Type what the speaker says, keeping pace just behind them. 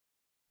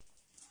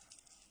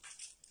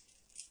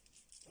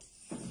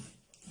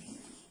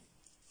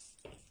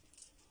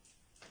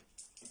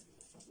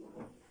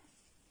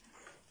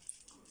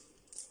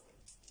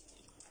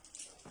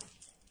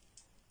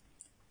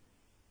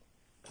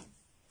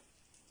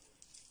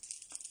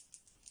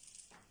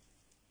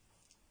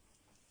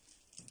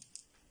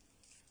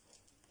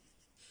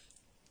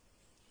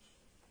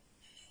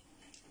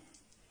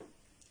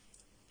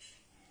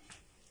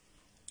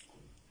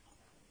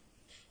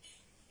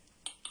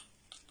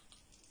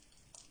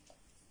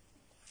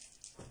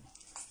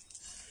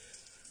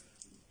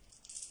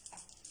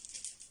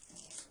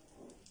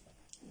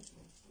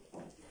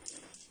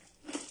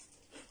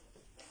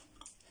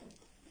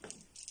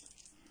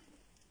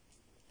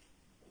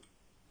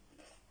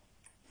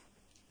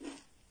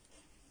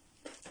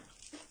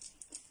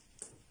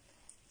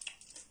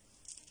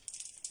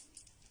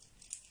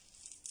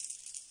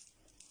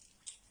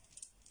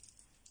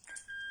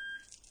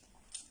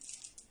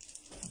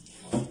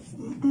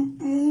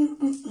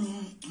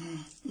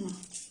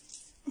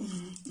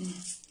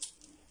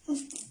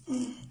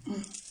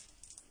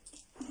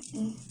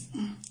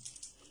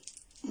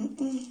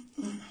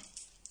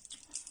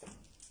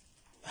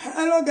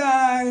Hello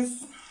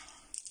guys,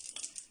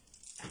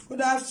 good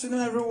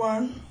afternoon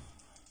everyone.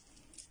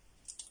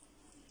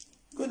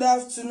 Good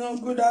afternoon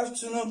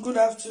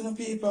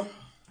people.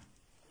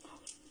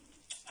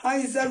 How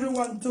is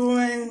everyone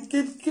doing?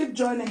 Keep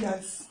joining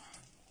guys.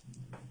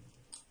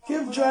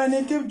 Keep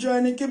joining.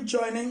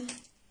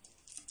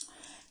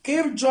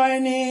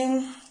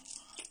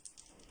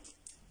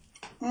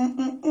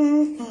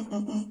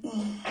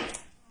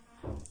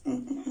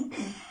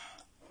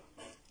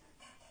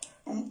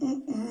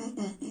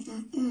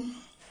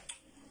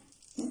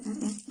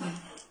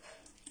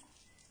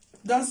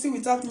 Dancing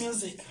without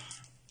music.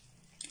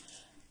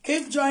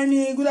 Keep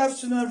joining. Good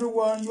afternoon,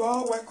 everyone. You are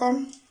all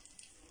welcome.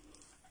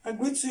 I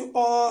greet you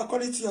all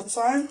according to your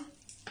time.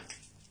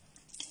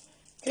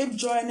 Keep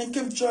joining,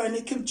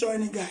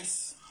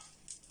 guys.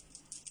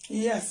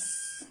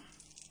 Yes.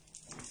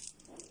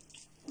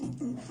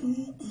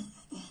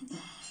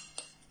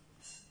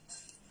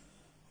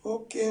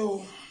 Okay.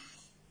 Oh.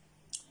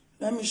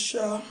 Let me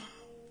share.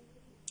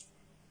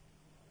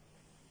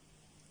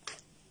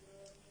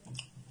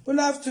 Good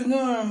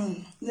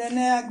afternoon, Nene.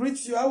 I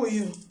greet you. How are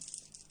you?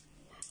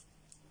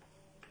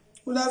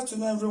 Good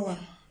afternoon, everyone.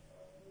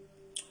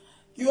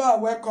 You are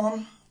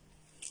welcome.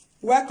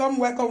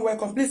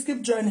 Welcome. Please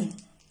keep joining.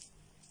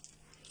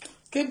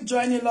 Keep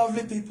joining,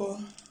 lovely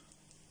people.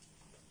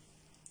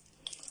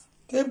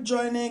 Keep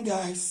joining,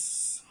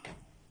 guys.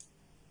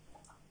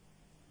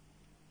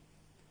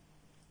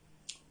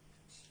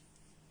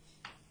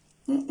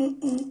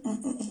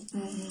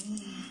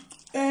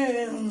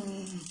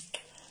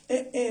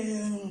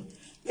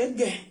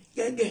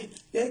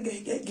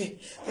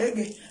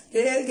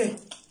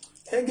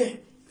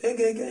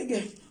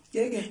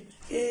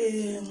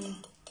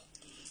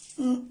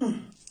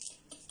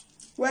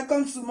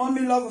 Welcome to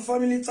Mommy Love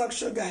Family Talk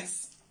Show,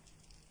 guys.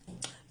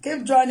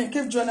 Keep joining.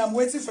 I'm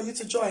waiting for you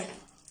to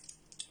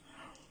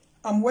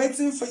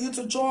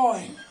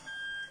join.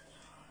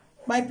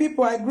 My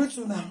people, I greet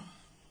you now.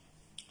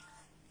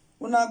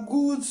 When are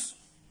good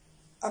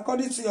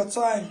according to your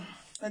time,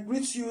 I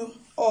greet you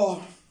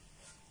all.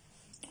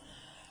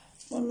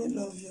 Mommy,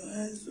 love your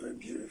hair. It's very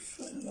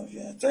beautiful. I love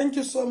your hair. Thank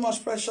you so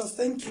much, precious.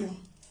 Thank you.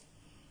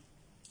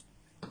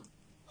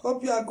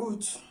 Hope you are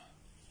good.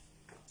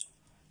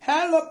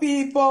 Hello,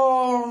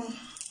 people.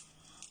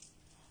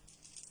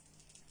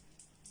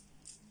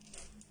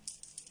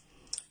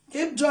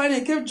 Keep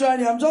joining.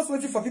 I'm just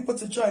waiting for people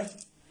to join.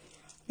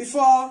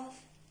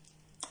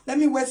 Let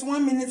me wait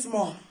 1 minute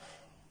more.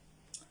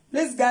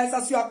 Please, guys,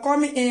 as you are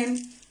coming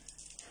in,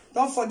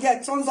 don't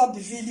forget, thumbs up the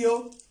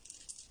video.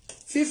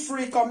 Feel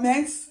free,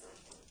 comment.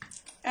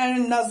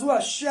 And as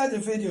well, share the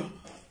video.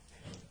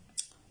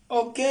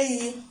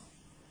 Okay,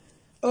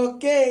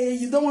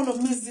 you don't want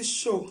to miss this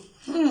show.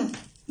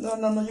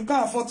 No, you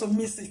can't afford to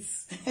miss it.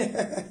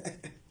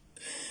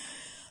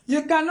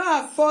 You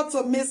cannot afford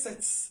to miss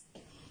it.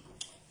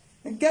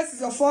 In case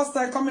it's your first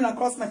time coming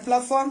across my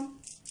platform,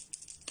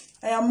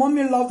 I am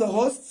Mommy Love, the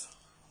host.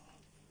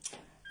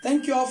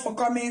 Thank you all for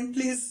coming.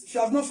 Please, if you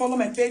have not followed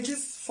my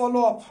pages,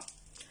 follow up.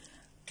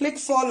 Click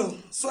follow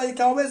so you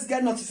can always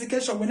get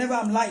notification whenever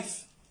I'm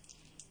live.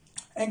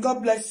 And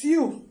God bless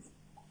you.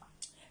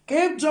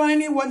 Keep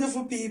joining,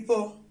 wonderful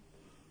people.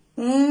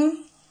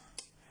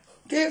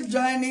 Keep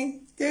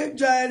joining. Get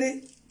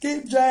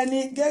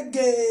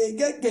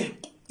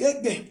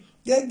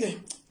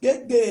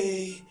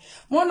gay.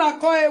 Wanna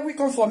call a week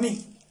on for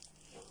me?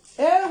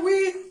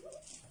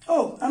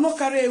 Oh, I'm not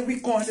carry a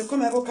week on. They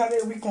come and go carry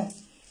a week on.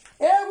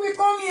 We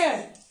come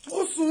here.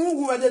 Oh, soon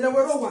we the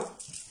over.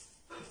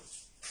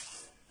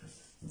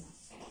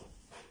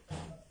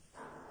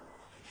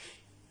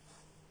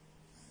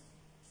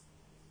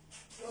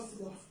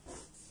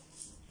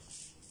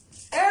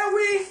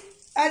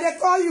 I dey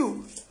call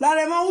you. La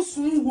rema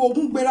usun wo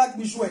gun gbera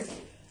gbiswe.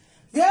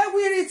 Ge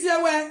we ri ti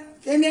ewe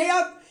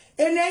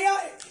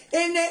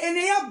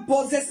eneya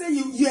boze say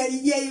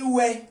you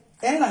we.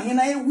 Na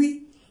hina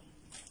ewi.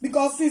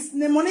 Because since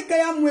ne Monica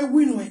ya mu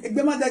ewi nu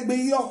egbema dagbe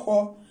yi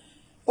oho.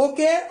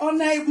 Okay,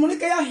 ona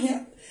Monica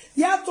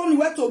ya to ni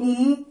we to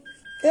mumu.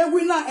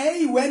 Ewi na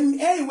ewe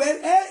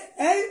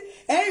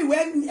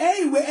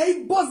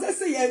boze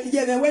say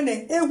ye ne we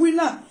ne ewi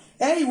na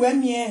ewe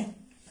mi.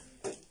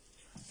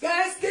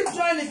 Guys, keep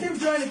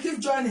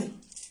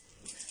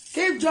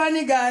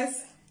joining, guys.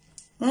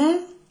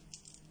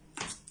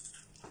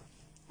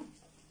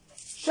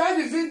 Share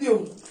the video.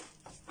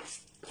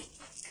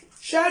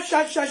 Share.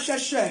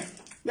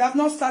 We have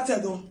not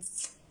started though.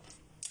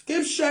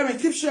 Keep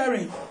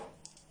sharing.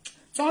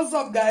 Thumbs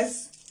up,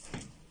 guys.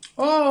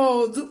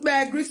 Oh, Dupe,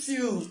 I greet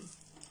you.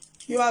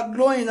 You are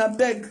glowing, I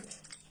beg.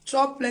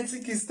 Chop plenty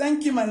kiss.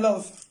 Thank you, my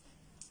love.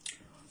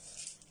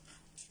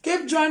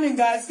 Keep joining,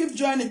 guys. Keep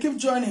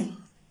joining.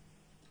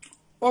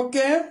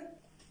 Okay,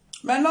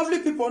 my lovely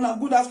people, now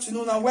good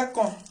afternoon and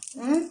welcome.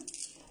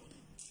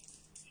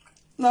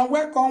 Now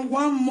welcome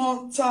one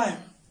more time.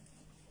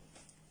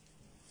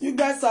 You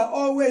guys are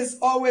always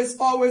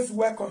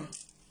welcome.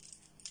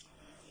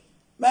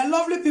 My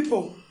lovely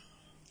people,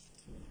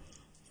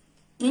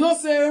 you know,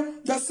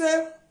 just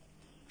say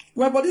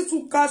When body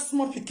too catch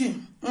small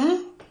pikin.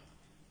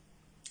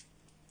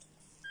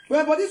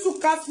 When body too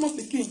catch small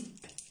pikin,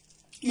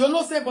 you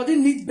know say body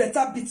need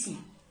better beating.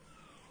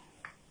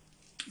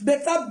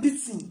 Better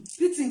beating.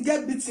 Beating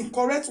get beating.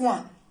 Correct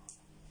one.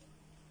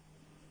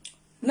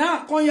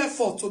 Now I come here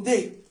for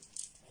today.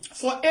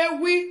 For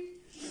every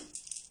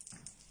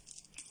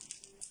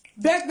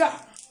beggar.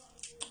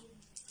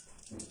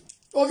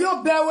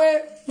 Oyo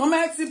bewe no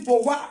meti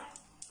bowa.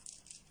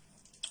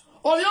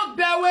 Oyo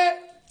bewe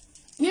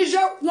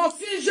nije no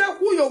finje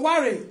who you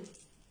worry.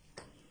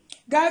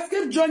 Guys,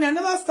 keep joining. I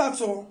never start.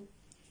 So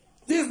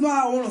this is not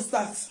how I want to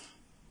start.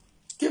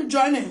 Keep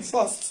joining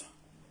first.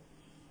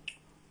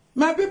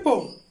 My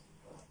people,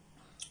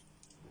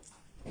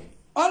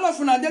 all of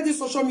you now dey this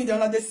social media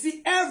now they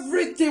see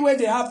everything where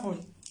they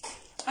happen.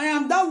 I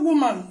am that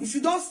woman. If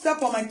you don't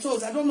step on my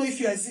toes, I don't know if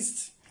you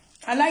exist.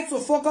 I like to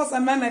focus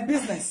and mind my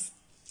business.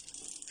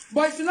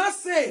 But if you not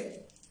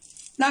say,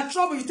 now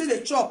trouble you take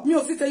the chop, me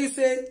also tell you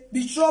say,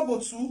 be trouble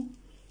too,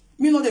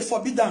 me know they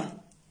forbid them.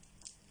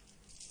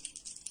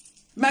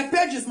 My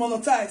page is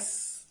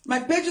monetized.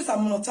 My pages are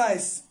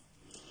monetized.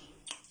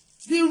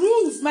 The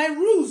rules, my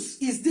rules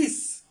is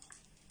this.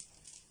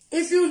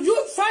 If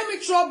you find me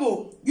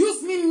trouble,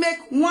 use me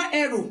make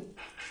 €1.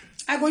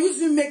 I go use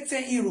me make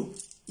 €10.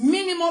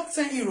 Minimum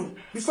 €10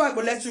 before I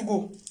go let you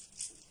go.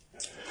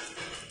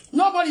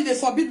 Nobody they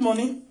forbid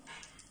money.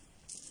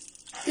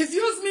 If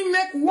you use me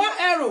make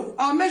 €1,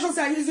 I'll make sure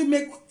say I use you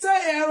make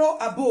 €10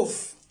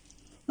 above.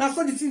 That's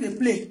what the thing they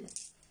play.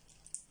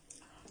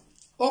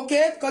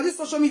 Okay, because this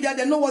social media,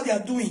 they know what they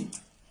are doing.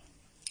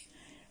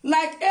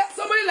 Like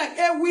somebody like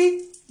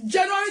Enogie,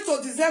 January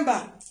to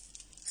December,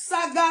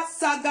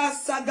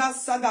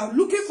 saga,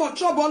 looking for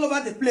trouble all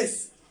over the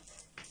place.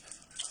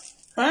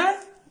 Huh?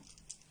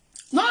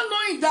 Not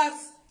knowing that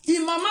his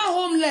mama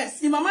homeless,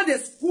 his mama they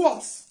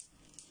squat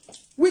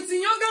with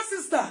his younger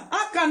sister.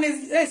 How can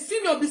a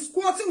senior be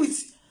squatting with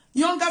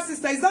younger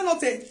sister? Is that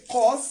not a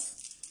cause?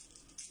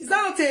 Is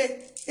that not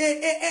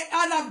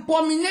an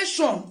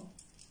abomination?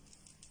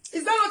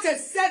 Is that not a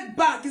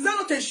setback? Is that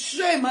not a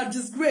shame and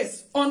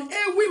disgrace? On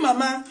Enogie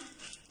mama,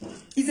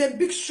 it's a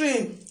big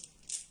shame.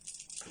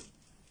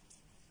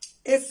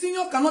 A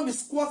senior cannot be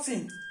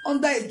squatting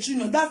under a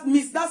junior. That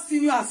means that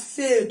senior has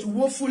failed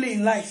woefully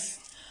in life.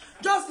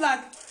 Just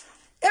like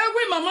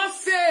Enogie mama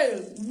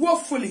failed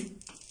woefully.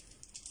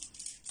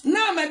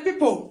 Now, my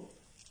people,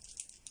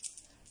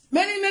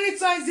 many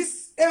times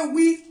this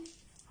Enogie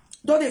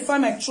don't they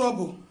find my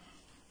trouble.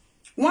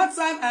 One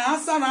time I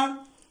answer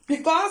her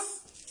because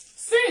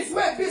since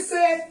where they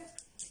say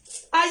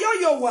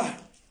Ayoyowa,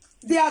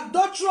 the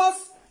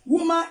adulterous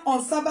woman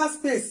on Sabbath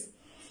space,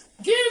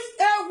 give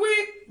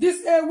Enogie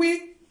this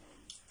Enogie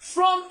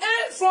from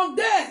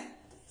there.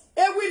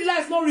 Enogie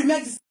life not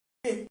remain the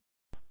same.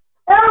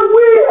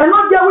 Enogie and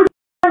not there with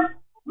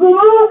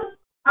move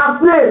and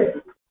play.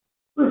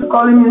 Who's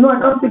calling me? No, I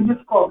can't take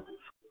this call.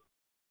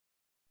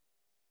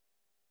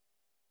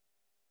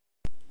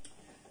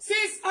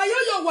 Since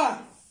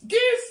Ayoyowa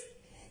give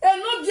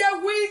and not there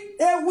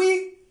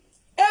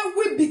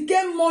Enogie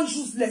became more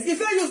useless.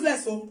 If I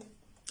useless, so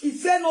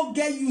if I not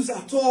get use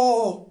at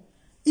all,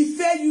 if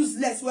I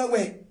useless,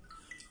 where.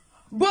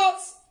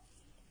 But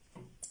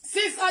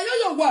since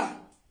Ayoyowa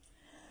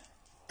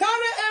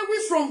carry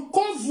Enogie from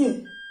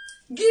Kovu,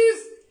 give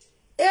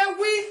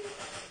Enogie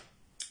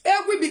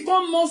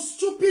become more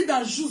stupid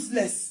and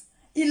useless.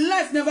 In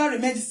life never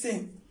remain the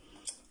same.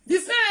 The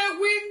same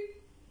Enogie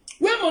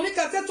when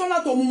Monica said turn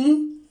out to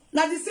Mumu,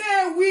 now the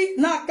same Enogie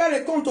now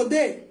carry come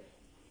today.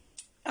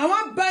 I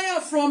want buy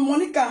her from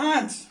Monica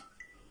hand.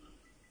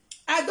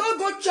 I don't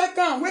go check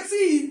on what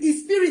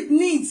his spirit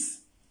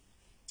needs.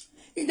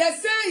 If they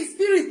say his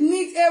spirit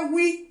needs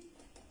Enogie,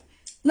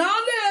 now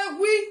only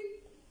Enogie,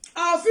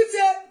 I'll fit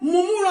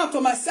Mumu round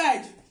to my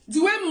side.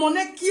 The way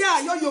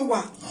Monekia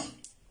Yoyowa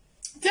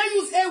can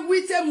use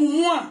Enogie te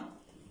Mumu.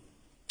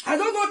 I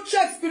don't go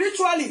check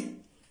spiritually.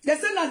 They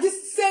say that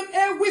this same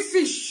Enogie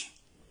fish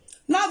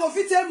now go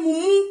fit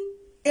Mumu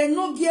and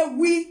not get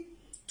Enogie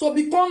to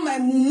become my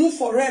Mumu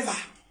forever.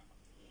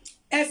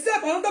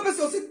 Except another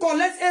person also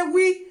collect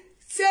Enogie,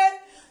 say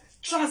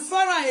transfer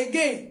her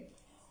again.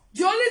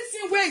 The only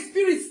thing where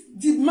spirits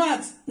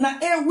demand na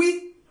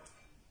Enogie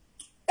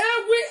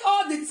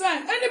all the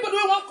time. Anybody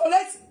who want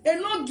collect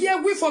and not get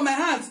Enogie from my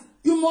hand,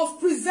 you must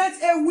present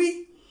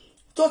Enogie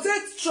to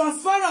take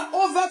transfer her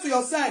over to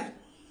your side.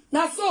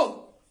 Now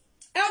so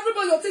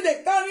everybody will take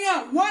the carry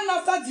one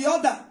after the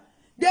other.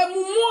 They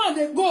Mumu and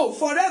they go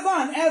forever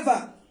and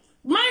ever.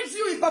 Mind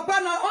you, if Papa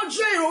na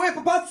 100 away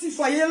Papa see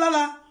for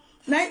yelala.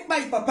 Night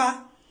by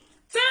Papa.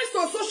 Thanks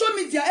to social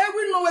media,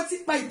 Enogie know what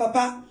it by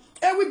Papa.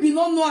 Enogie be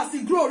not know as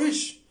he grow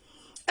rich.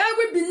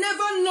 Enogie be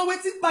never know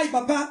what it by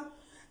Papa.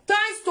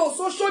 Thanks to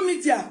social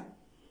media.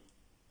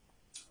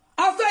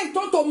 After he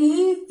talk to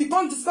Mumu, he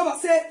come discover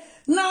say,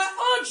 na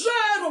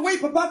 100 away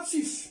Papa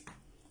thief.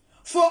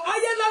 For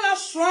Ayelala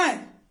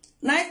shrine,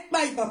 night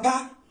by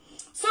Papa.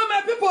 So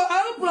my people,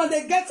 I hope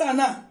they get her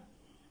now.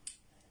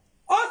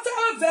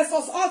 Altar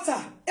versus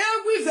altar.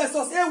 Enogie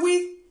versus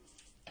Enogie.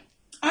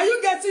 Are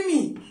you getting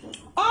me?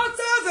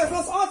 Altar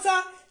versus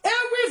altar.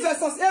 Ewi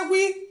versus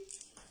ewi.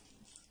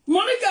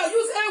 Monica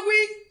use ewi.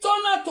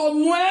 Turn out to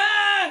mwe.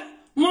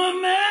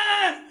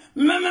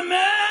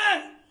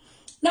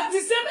 That's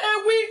the same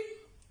ewi.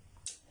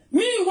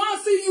 Me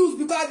want to use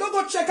because I don't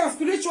go check her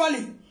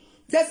spiritually.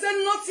 They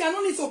say nothing. I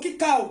don't need to kick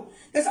cow.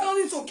 They say I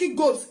don't need to kick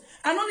goats.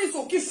 I don't need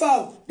to kick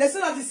fowl. They say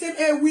that the same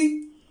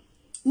ewi.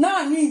 Now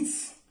I need.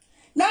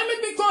 Now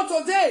make me come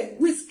today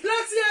with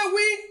plenty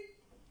ewi.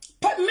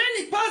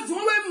 Many parts the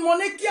one way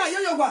Monica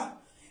yoyowa.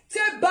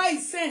 Take by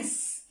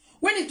sense.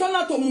 When it turn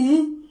out to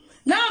mumu.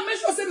 Now make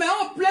sure say my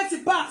own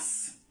plenty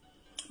pass.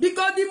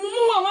 Because the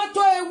mumu I want to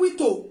ewi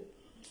to.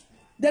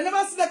 They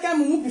never see that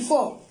kind of mumu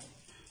before.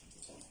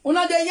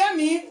 Una they hear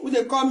me? Who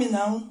they call me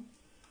now?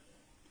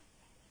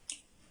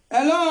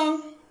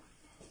 Hello?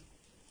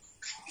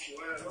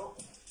 Hello?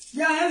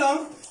 Yeah,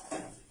 hello.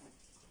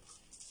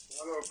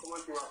 Hello, come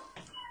on,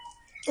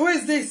 Who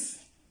is this?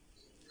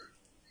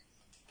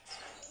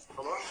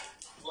 come on.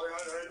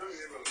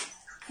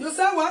 You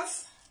say what?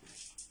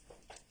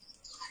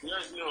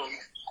 Yes, no.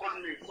 Call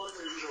me, baby.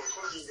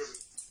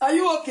 Are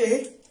you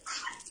okay?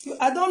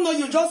 I don't know,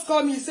 you just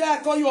call me, say I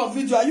call you on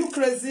video. Are you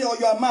crazy or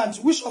you are mad?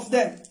 Which of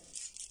them?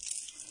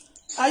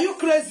 Are you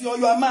crazy or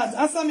you are mad?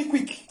 Answer me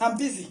quick. I'm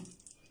busy.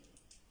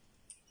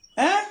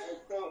 Eh?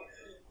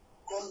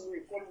 Call me.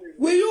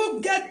 Will you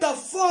get the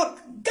fuck?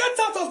 Get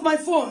out of my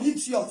phone,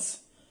 idiot.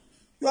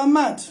 You are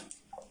mad.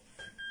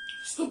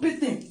 Stupid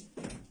thing.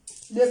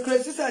 The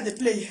crazy side they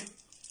play.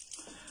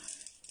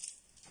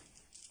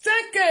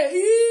 10K.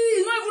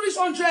 You not even reach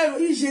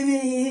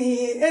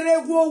 100.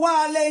 Erego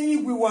wa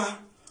leyin gwiwa.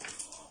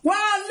 Wa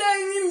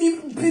leyin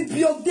mi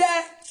biode.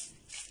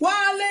 Wa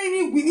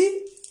leyin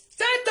gwi.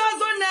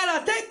 10,000 naira,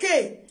 10K.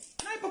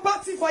 My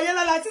property for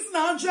yellow like this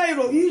now 100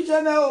 euro.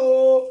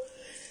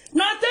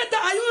 Now 10,000,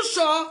 are you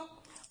sure?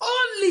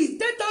 Only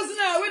 10,000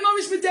 naira. We not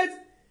reach me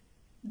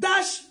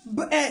dash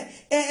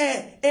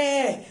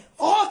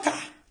orca.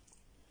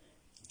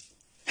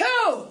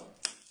 Hell,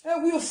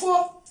 we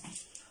fall.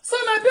 So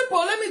my people,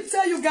 let me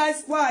tell you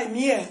guys why I'm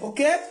here,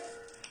 okay?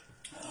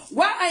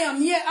 Why I am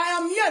here? I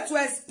am here to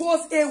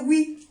expose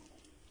ewi.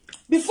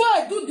 Before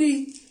I do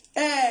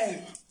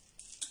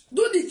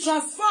the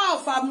transfer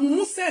of a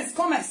mumu sense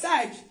come my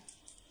side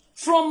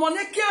from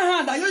Monica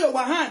hand and your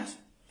hand.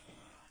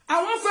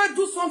 I want to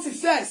do something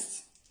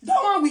first.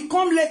 That one will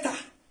come later.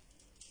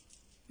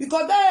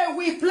 Because there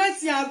we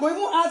plenty and go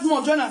even add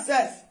more join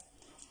ourselves.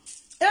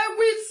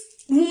 Every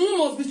mumu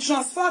must be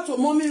transferred to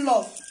mommy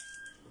love.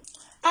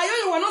 I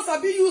you will not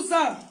sabi use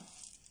them.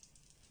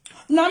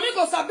 Now me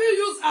go sabi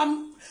use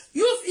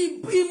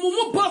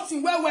mumu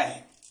boxing well.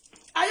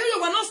 I you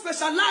will not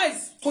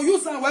specialize to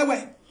use them well.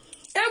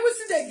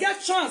 Everything they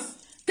get chance,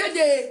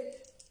 they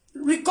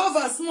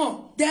recover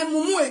small, then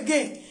mumu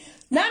again.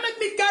 Now make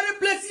me carry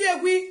place here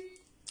we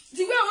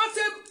the way I want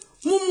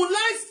to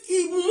mumulize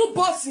mumu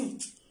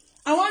boxing.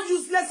 I want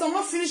useless, I'm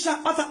not finish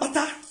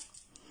pata.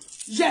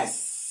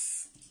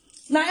 Yes.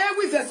 Now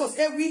every versus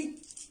every.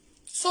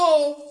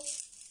 So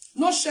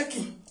no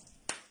shaking.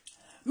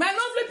 My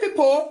lovely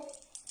people,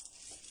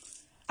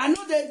 I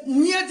know that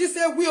near this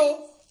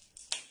will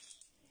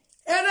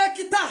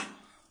Erekita,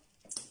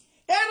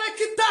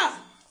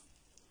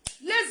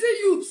 lazy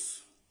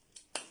youths,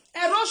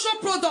 erosion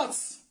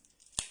products,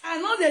 I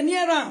know the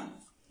near am.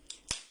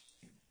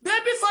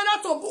 Baby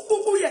father to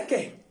buku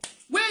yeke.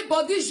 Where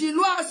body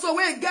jilua, so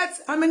where get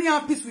how many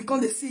pieces we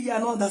can't see here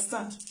and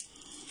understand.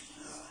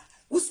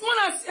 Usman,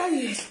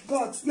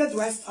 God, where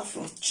do I start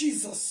from?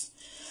 Jesus.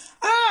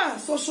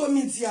 Social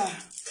media.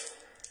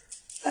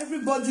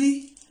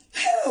 Everybody,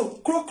 hell,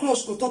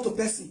 close go talk to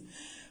person.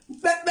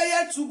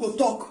 Better to go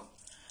talk.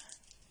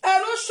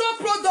 Erosion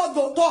product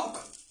go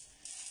talk.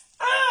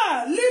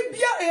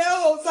 Libya,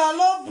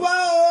 Salopa.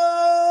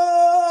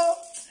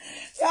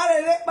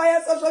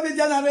 Social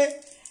media.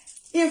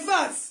 In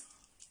fact,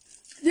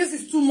 this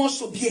is too much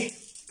to bear.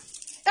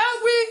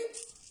 Every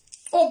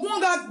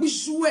ogunga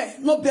bishwe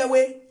no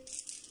bewe.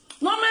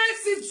 No man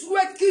si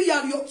tuwe ki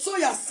ya so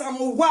ya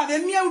samu wa de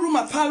mi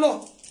room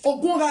palo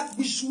ogunga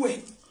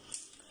bishwe.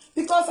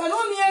 Because I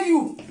don't hear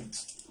you.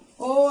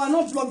 Oh, I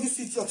not block this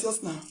city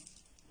just now.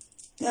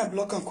 Yeah,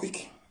 block them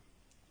quick.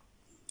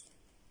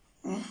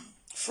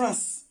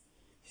 France.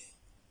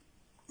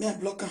 Yeah,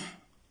 block them.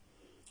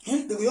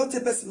 They will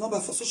take person number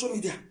for social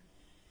media.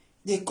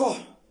 They call.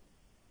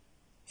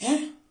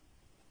 Yeah?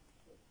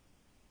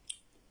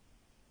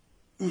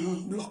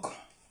 Block.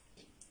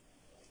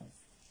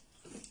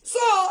 So,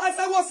 as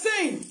I was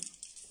saying,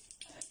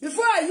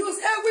 before I use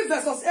every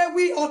versus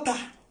every altar,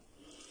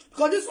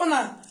 because this one,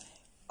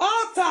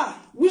 altar,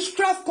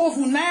 witchcraft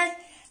coven, I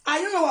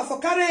don't know what for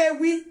carry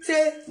every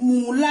te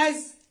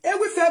mumulize,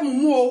 every fair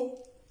mumu,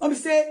 let me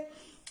say,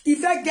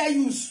 if I get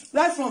used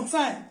right from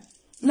time.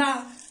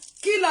 Now,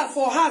 killer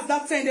for us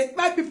that time, they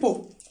buy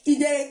people, if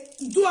they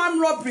do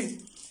armed robbery,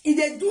 if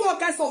they do all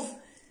kinds of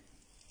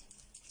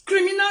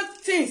criminal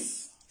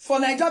things for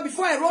Nigeria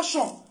before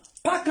erosion,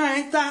 pack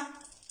and enter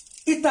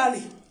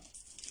Italy.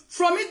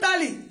 From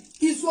Italy,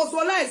 it was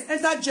realized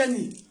enter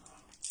Germany.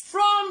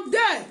 From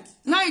there,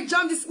 now I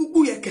jam this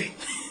bubuyeke.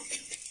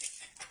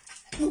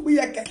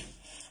 Bubuyeke.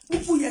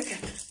 Bubuyeke.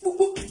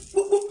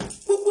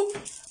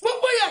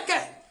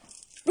 Bubuyeke.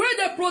 Where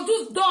they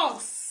produce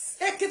dogs,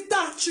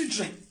 ekita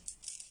children.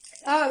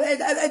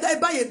 I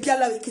buy a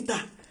piala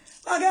ekita.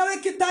 I got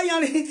ekita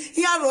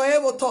yaro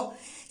evoto.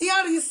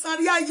 Yari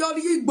saria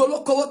yori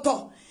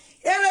bolokovoto.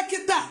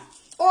 Ekita.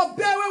 Oh,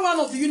 bear one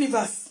of the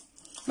universe.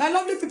 My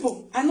lovely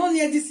people, I don't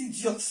hear these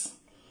idiots.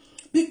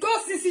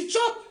 Because since he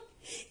chop,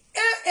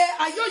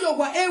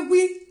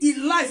 his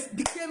life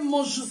became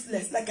more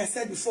useless, like I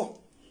said before.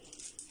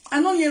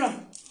 I don't hear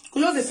him.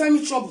 Because they find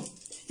me trouble.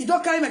 He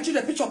don't carry my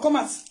children picture come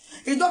out.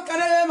 He don't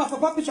carry my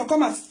papa picture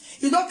come out.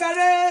 He don't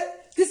carry,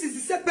 this is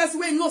the same person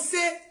where he no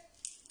say,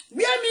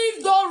 where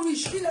me don't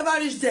reach, he never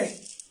reach there.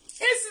 He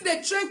see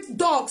they train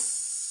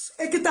dogs,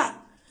 ekita.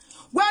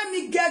 Why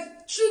me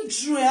get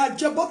children,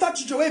 jabota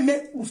children, where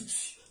make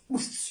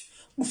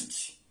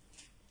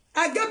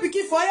I get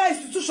picking for higher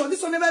institution.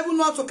 This one never even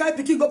know how to carry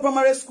picking go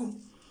primary school.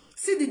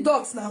 See the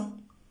dogs now.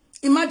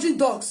 Imagine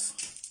dogs.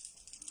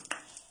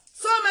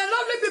 So my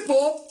lovely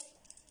people,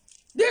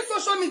 this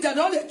social media,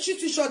 they only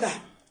cheat each other.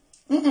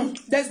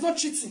 There's no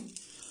cheating.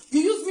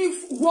 You use me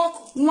work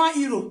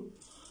 €1.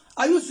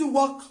 I use you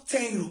work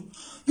 €10.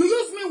 You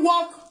use me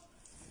work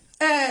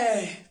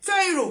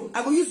 €10.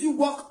 I will use you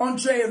work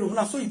 €100.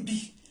 Now so it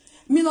be.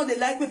 Me not they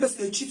like me because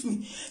they cheat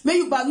me. May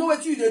you but know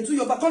what you they do.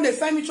 Your back on they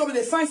find me trouble.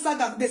 They find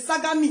saga. They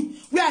saga me.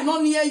 We are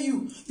not near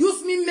you.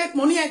 Use me make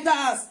money enter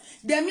us.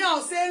 Then me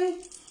I'll say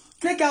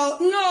take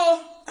out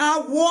no.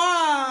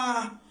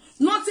 Wow.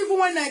 Not even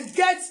when I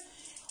get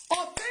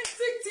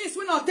authentic things.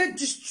 When I take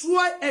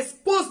destroy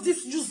expose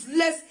this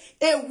useless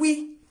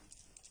we.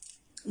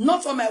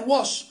 Not on my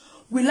wash.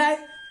 Will I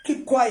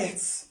keep quiet?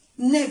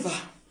 Never.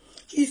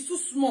 It's too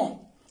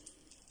small.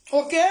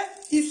 Okay?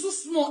 It's too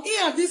small.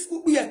 Here this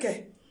could be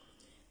okay.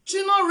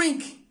 Chino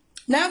ring.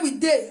 Now we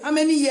did. How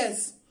many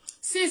years?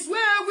 Since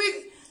where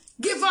we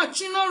give her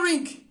Chino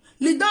ring.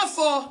 Leader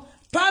for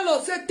Palo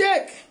say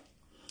take.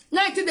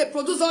 Now they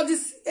produce all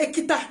this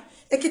ekita.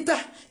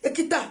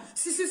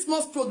 6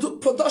 months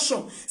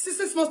production.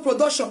 6 months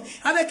production.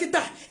 And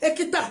ekita.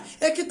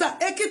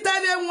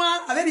 Everyone.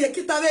 Avec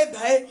ekita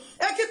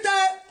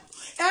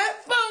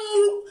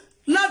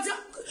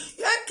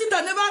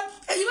ekita never.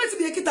 You know to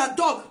be ekita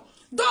dog.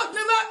 Dog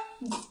never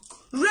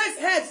raise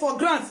head for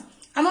grants.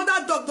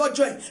 Another dog don't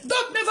join.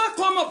 Dog never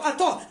come up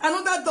at all.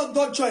 Another dog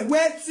don't join.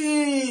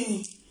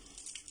 Waiting.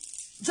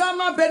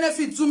 Jama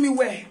benefit to me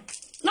where.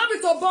 Now be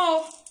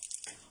Tobon.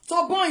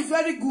 Tobon is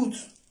very good.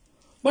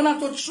 But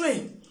not to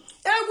train.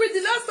 Every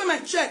the last time I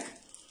check,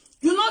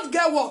 you not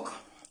get work.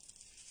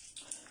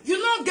 You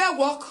not get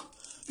work.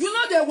 You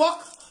not get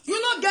work. You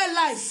not get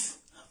life.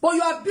 But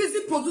you are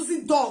busy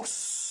producing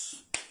dogs.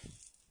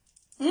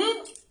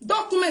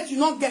 Documents you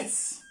not get.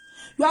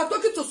 You are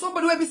talking to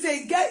somebody where we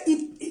say get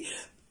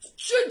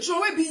children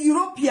will be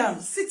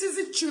European,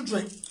 citizen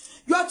children.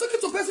 You are talking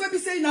to a person who will be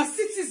saying a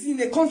citizen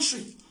in a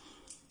country.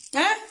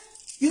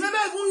 You never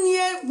even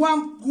near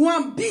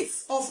one bit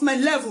of my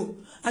level.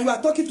 And you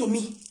are talking to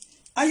me.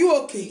 Are you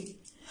okay?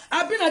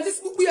 I've been at this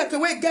book where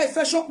I get a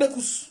fashion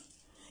becus.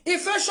 A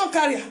fashion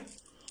carrier.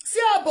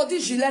 See our body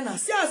Gilena.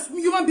 See us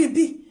human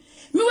baby.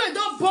 Me we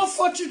don't born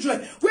 4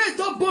 children. We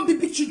don't born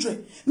baby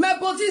children. My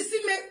body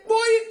see me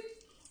boy.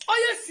 Oh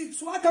yes,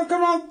 it's what I can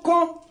come.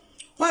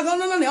 All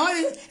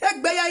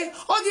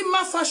the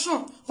mass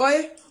fashion,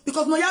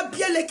 because no ya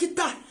bien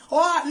lekita,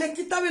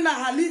 lekita we na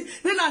hali,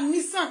 we na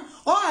Nissan,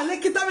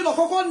 lekita we no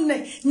koko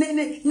ne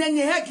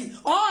hegi,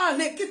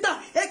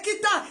 lekita,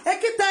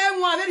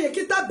 mwa very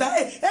ekita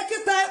bae,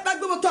 ekita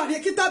bagbo moto,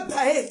 ekita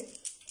bae.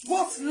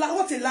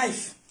 What a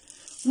life?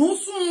 No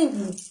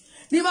soon.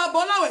 Niba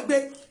bola we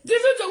be.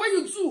 Different when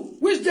you do,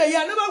 which day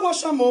I never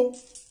watch them.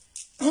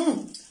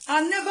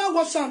 I never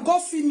watch them.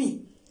 God feed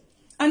me.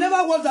 I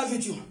never watch that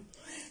video.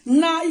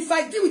 Now, if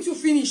I deal with you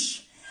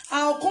finish,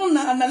 I'll come and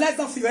analyze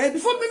that for you.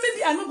 Before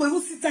maybe I'm not going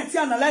to sit and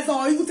analyze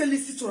or even tell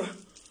listen to her.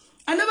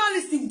 I never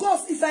listen. God,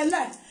 if I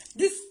like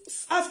this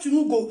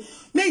afternoon go,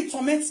 may it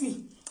torment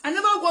me. I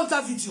never watch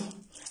that video.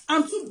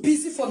 I'm too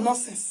busy for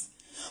nonsense.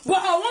 But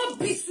I want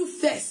to beat you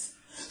first.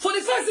 For the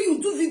first thing you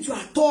do video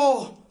at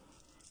all.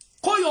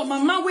 Call your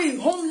mama way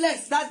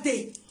homeless that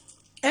day.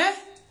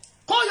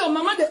 Call your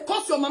mama,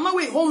 cause your mama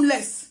way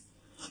homeless.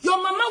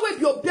 Your mama way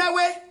be your bare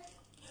way.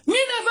 Me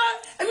never,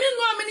 I mean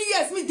know how many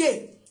years me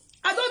day.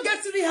 I don't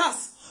get to the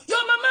house.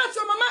 Your mama at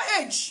your mama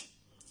age.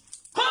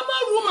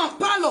 Common room and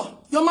parlor.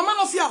 Your mama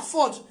no fit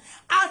afford.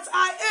 At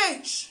her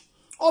age.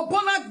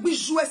 Obona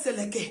bijou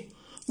seleke.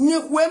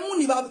 Ni kwemu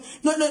ni ba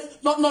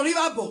no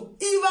rivabo.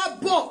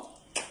 Ivabo.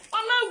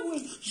 Ona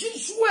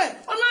jijwe.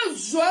 Ona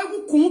joe wu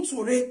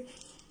kunture.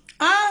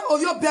 Ah, o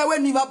yo bewe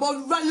ni babo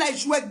like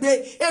joe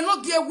gbe.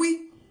 Enogie wi.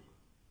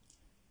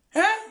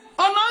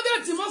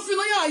 Another Timothy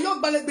no ya yo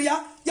gbalegbe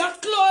ya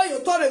klo yo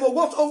tore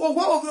ogwo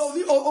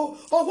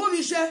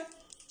vi se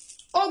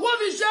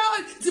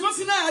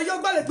Timothy na ya yo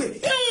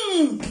gbalegbe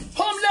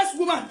homeless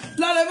woman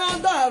la le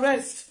under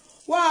arrest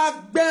wa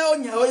gbe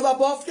oyan o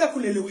babo fi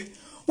ekulelewe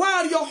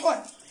wa ri oho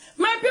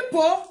My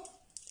people,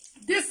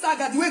 this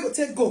saga, the way it go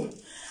take go.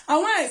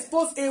 And when I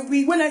expose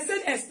when I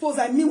say expose,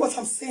 I mean what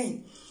I'm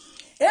saying.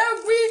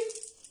 Every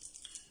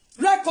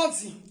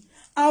recording,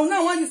 I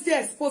now want you to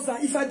say expose her.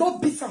 If I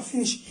don't beat and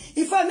finish,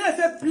 if I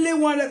never play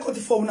one record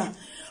for now,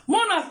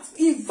 wanna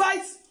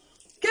invite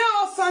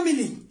KO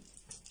family.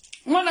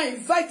 Wanna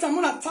invite them,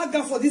 wanna tag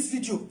them for this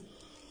video.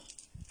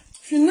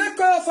 If you know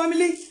KO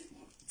family,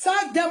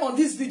 tag them on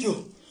this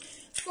video.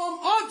 Some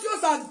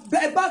audios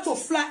are about to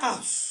fly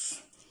out.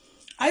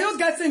 Are you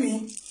getting me?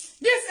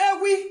 This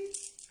every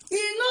he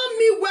not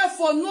me well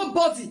for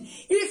nobody.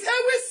 If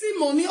every see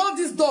money, all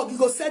this dog, you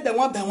go sell them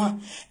one by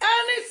one.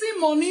 Anything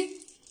money,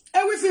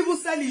 every people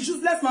sell is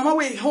useless. Mama,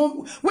 we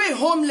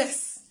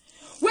homeless.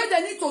 Where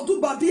they need to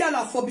do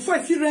babiala for before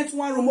if you rent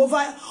one room over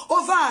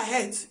our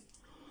head.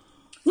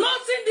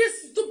 Nothing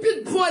this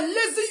stupid boy,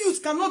 lazy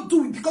youth cannot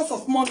do it because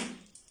of money.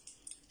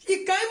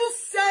 He can even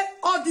sell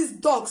all these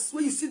dogs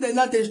when you see them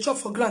now they chop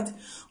for grant.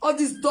 All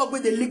these dogs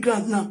where they live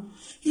grant now.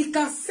 He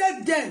can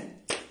sell them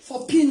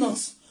for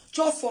peanuts.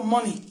 Just for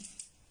money.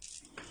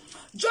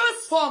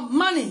 Just for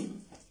money.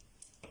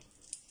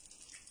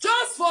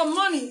 Just for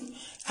money.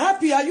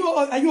 Happy, are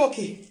you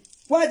okay?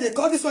 Why they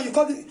call this one? You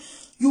call it,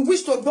 you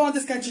wish to born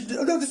this country.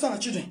 This one are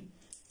children.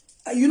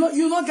 You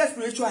not get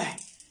spiritual.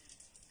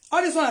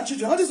 All this one are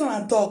children. All this one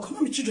are dogs.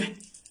 Not be children.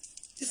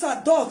 These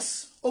are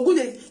dogs. Oh good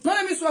day. Not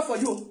let me swear for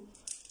you.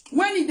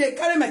 When they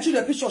carry my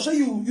children picture, show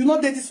you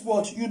not dead this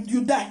world.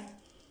 You die.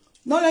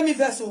 Not let me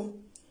vessel.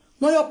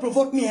 Not you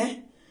provoke me, eh?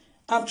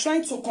 I'm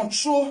trying to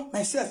control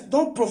myself.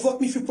 Don't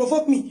provoke me. If you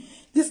provoke me,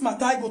 this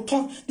matter go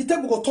turn. The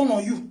table will turn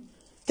on you.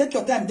 Take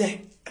your time there.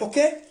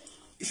 Okay?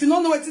 If you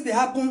don't know what they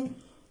happen,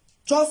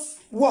 just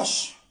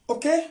wash.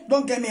 Okay?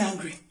 Don't get me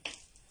angry.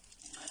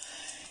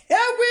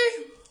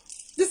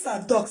 These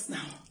are dogs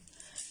now.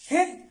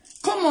 Hey,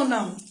 come on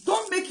now.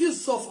 Don't make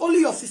use of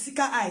only your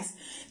physical eyes.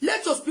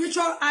 Let your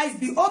spiritual eyes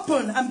be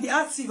open and be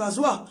active as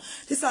well.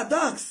 These are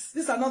dogs.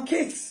 These are not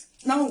kids.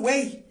 Now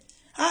wait.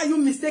 How are you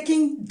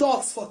mistaking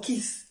dogs for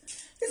kids?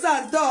 These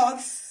are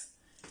dogs.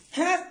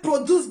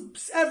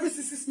 Produce every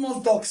 6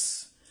 months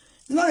dogs.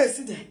 You know they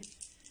see them.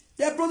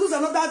 They produce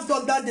another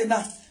dog that day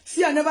now.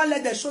 See, I never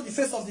let them show the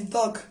face of the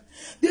dog.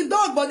 The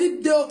dog body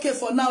they okay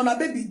for now. Now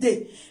baby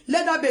day.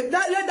 Let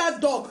that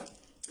dog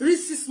reach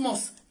 6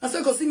 months. And so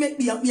you can see make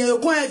me you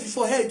come heavy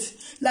for head.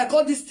 Like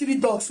all these 3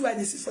 dogs who are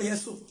they see for here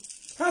so.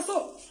 And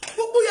so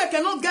Kukuye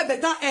cannot get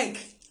better egg.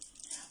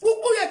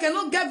 Kukuye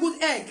cannot get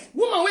good egg.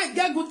 Woman will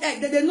get good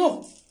egg, they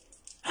know.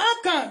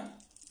 How can?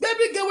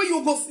 Baby girl, when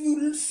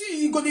you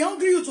see, you go the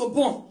hungry you to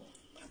born.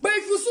 But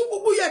if you see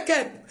people you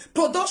kept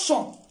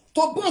production,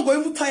 to born go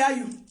even tire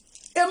you.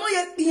 Emo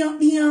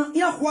ye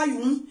ya hwa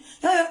you,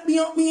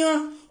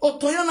 ya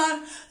otoyana,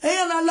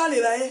 na la le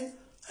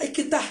la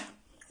kita.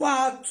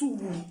 Wa tu,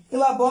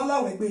 ila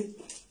bola wegbe.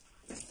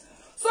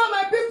 So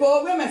my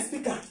people, where my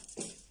speaker?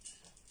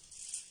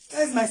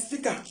 Where's my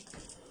speaker?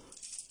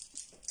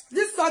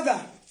 This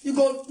saga, you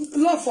go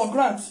learn for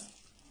grant.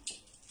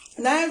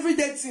 Now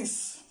everyday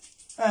things.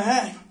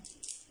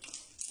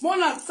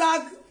 Wanna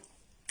tag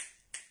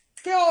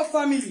KO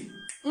family.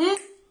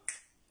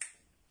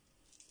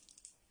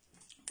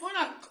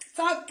 Wanna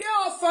tag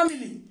KO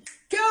family.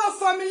 KO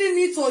family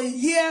need to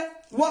hear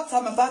what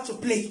I'm about to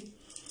play.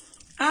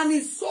 And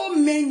it's so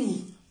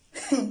many.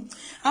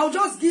 I'll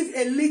just give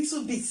a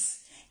little bit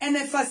and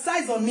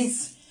emphasize on it.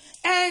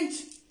 And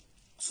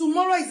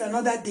tomorrow is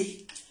another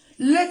day.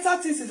 Later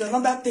things is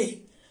another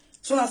day.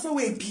 So that's how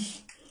we be.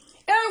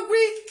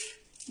 Every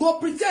go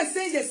pretend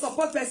saying they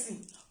support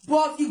person,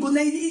 but you go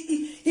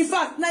in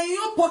fact now in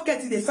your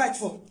pocket they fight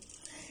for.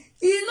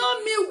 You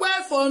know me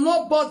well for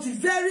nobody.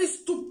 Very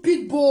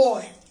stupid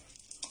boy.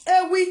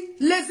 We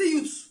lazy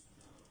youth.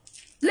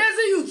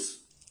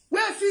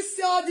 Where if you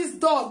see all this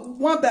dog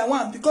one by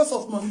one because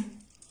of money.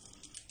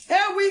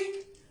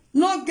 We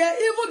not get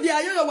even the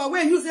ayo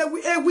way use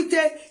we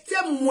take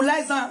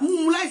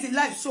mumulaize the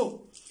life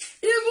so.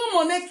 Even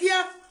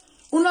monekia.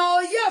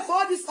 Una here for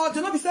all this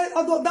audio, not be said,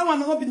 although that one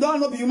not be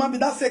human being,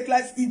 that fake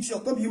life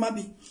idiot, not be human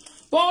being.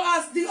 But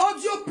as the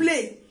audio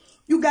play,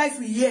 you guys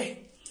will hear.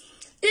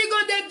 He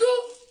go they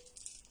do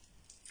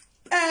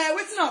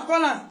waiting on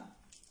corner.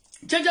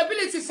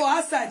 Changeability for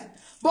outside,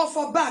 but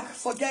for back,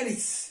 forget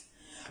it.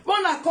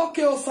 When I call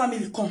KO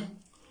family come.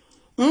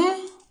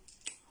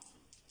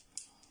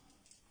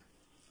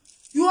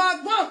 You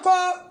are going to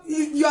call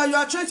you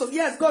are trying to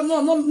yes, God,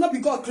 no, not be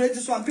God create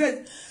this one.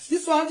 Create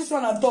this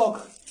one a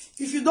dog.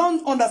 If you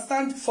don't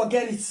understand,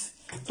 forget it.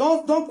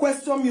 Don't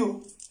question me.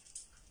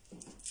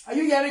 Are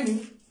you hearing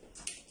me?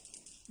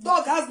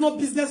 Dog has no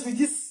business with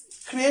this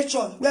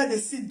creature where they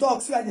see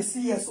dogs, where they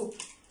see here. So,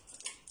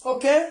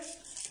 okay?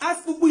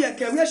 Ask Kukuye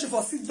where she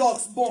for see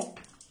dogs born.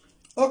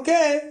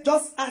 Okay?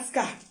 Just ask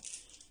her.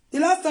 The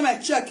last time I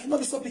checked,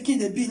 not be so picking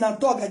the bee, now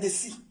dog at the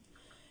see.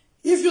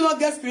 If you don't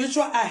get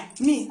spiritual eye,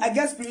 me, I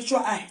get spiritual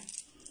eye.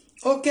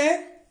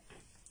 Okay?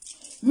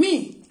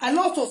 Me, I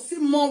know to see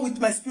more with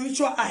my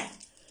spiritual eye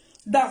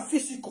than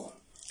physical.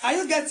 Are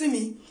you getting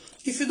me?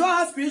 If you don't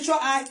have spiritual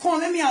eye, come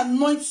let me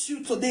anoint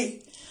you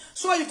today.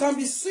 So you can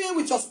be seen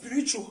with your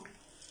spiritual.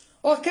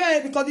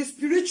 Okay, because the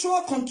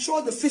spiritual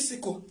control the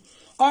physical.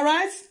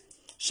 Alright?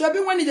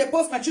 Shebi when they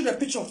post my children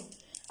picture.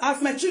 As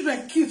my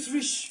children cute,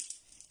 rich.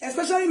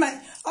 Especially my,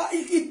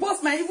 it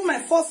post my, even my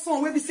first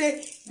son, where we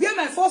say, where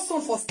my first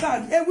son for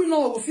stand, every no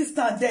will fit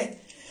stand there.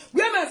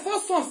 Where my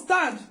first son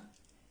stand,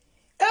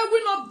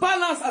 every not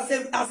balance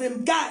as a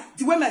guy,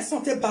 the way my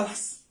son take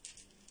balance.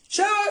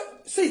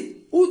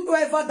 See,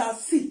 whoever that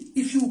see,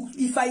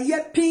 if I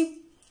hear ping,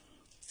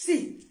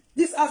 see,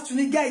 this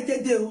afternoon, guy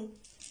take there.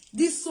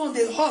 This sun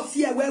they hot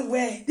here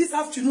where this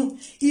afternoon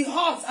it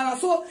hot, and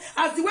so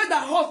as the weather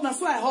hot, now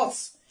so I hot.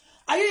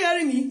 Are you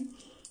hearing me?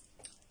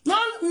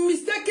 Not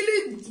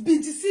mistakenly be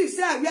deceived.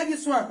 Say I wear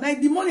this one.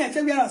 Like the morning I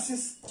tell you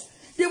since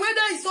the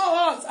weather is so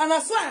hot, and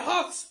that's why I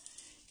hot.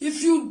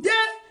 If you dare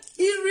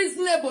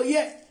irreasonable,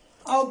 yeah,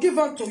 I'll give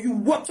up to you.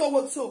 What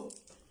so?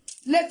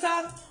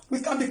 Later we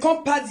can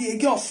become party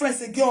again, or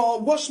friends again, or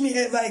watch me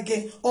ever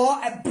again, or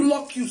I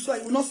block you so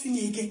you will not see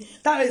me again.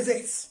 That is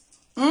it.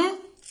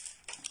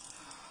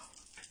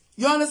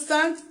 You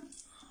understand?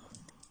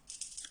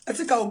 I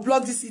think I will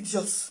block these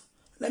idiots.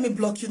 Let me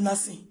block you,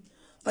 nothing.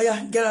 Oh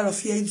yeah, get out of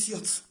here,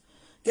 idiot.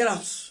 Get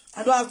out.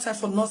 I don't have time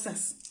for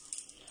nonsense.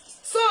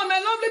 So, my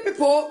lovely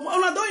people,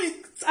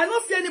 I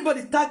don't see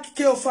anybody tag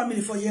KO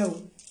family for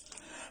you.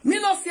 Me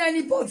not see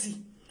anybody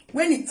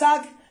when he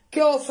tag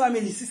KO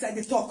family since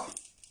I talk.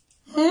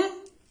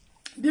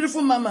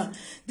 Beautiful mama,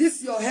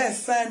 this your hair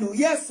fine. Oh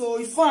yes, so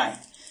it's fine.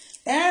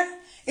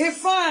 It's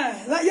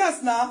fine. Like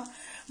yes now.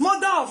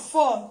 Mother of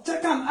 4,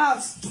 check him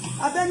out.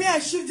 I bet me I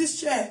shift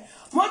this chair.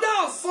 Mother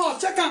of 4,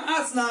 check him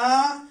out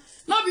now.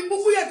 Not be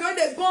people here going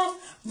they born,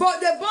 but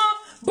they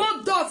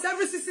born dogs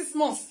every 6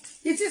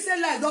 months. It is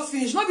a lie, don't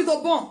finish. Not be the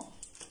born.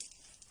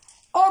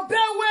 Obey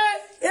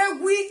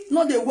where we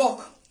not they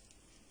work.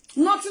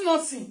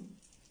 Nothing.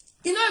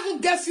 You don't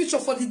even get future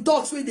for the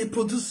dogs where they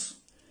produce.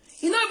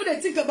 You don't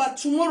even think about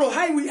tomorrow.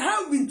 How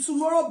will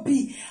tomorrow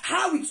be?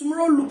 How will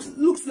tomorrow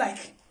looks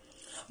like?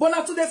 But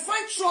now to they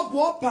find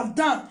trouble up and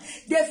down.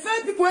 They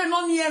find people who are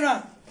not near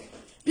them.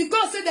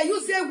 Because they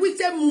use their wit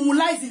to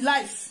mobilize the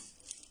life.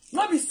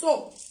 Not be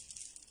so.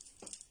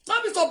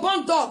 Not be to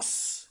born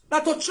dogs.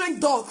 Not to train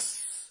dogs.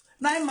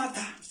 Now it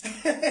matter.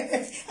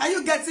 Are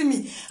you getting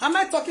me? Am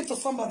I talking to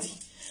somebody?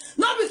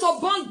 Not be to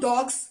born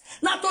dogs.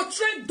 Not to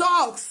train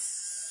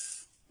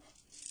dogs.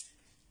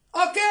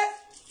 Okay?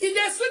 If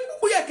they sweet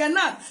people you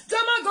cannot.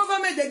 German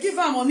government they give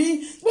them money.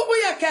 People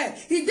you can.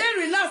 If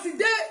they relax,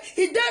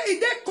 if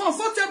they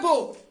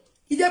comfortable,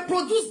 if they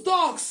produce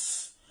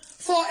dogs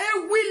for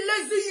a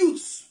lazy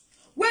youth,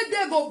 where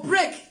they go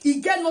break,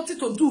 he get nothing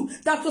to do.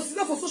 That to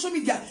sit for social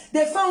media,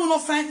 they find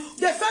not fine.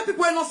 They find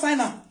people who not fine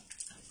now.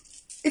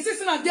 It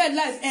is not their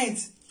life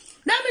ends.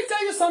 Let me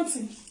tell you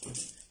something.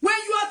 When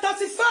you are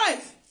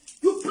 35,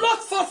 you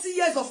plot 40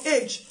 years of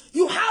age.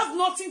 You have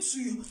nothing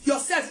to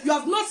yourself. You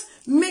have not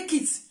make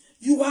it.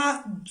 You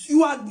are,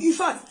 in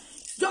fact,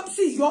 just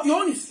see, your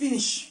own is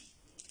finished.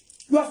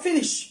 You are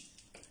finished.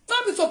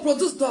 Not be to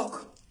produce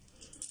dog,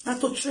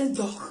 and to train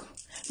dog.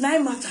 Now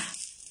it matter.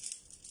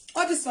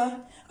 All this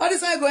one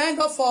go hang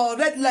up for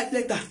red light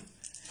later.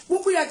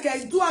 People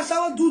here do a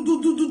shower,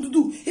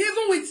 do.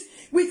 Even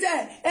with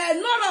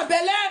Nora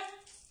Bele,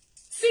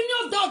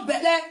 senior dog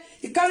Bele,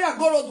 he carry a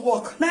go road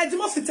walk. Now it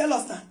must tell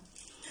us that.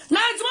 Now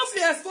it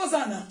must expose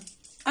her now,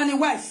 and a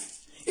wife.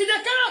 If they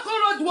carry a go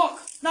road walk,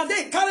 now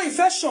they carry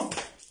infection.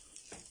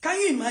 Can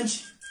you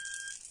imagine?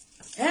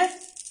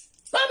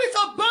 Not be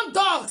to burn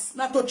dogs,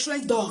 not to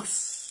train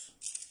dogs.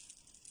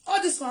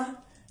 All this one,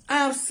 I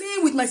am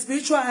seeing with my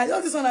spiritual eyes.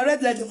 All this one I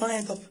read like the one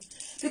end up.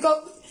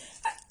 Because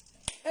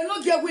I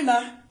not get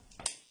winner,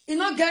 you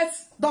not get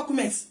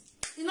documents,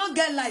 you not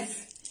get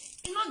life,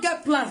 you not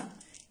get plan,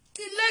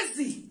 you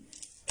lazy,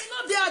 you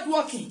not there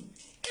hardworking,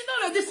 you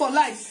not ready for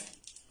life.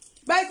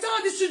 By the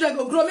time these children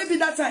go grow, maybe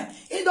that time,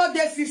 he not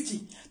there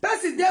 50.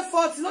 Person there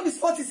 40, not be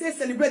 40, say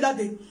celebrate that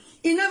day.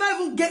 He never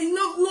even get, he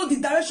know the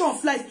direction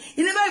of life.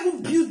 He never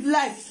even build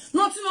life.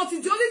 Nothing.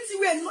 The only thing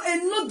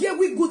we not get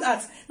we good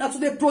at, now to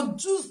they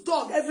produce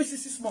dog every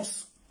 6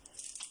 months.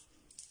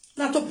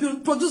 Now to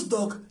produce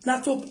dog,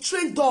 now to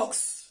train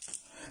dogs.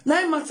 Now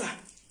it matter.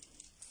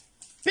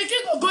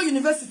 Peking go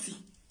university.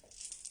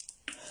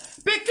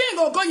 Peking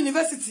go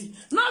university.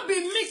 Now be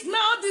mixed.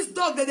 Now this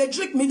dog that they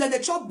drink meat, that they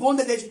chop bone,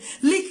 that they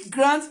lick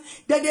grant,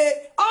 that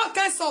they all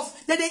kinds of,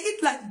 that they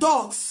eat like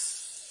dogs.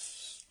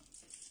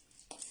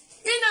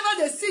 He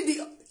never they see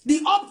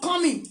the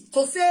upcoming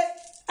to say,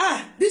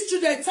 this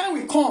children, a time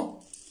will come.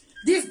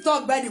 This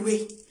dog, by the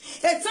way,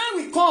 a time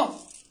will come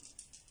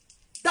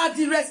that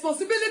the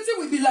responsibility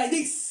will be like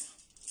this.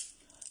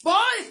 But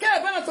all you care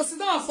about to sit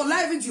down for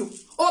live video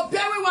or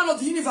bury one of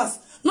the universe.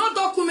 No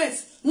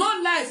documents, no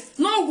life,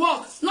 no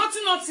work,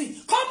 nothing.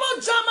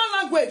 Common German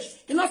language.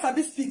 You know how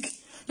to speak.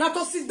 Now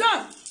to sit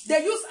down,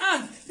 they use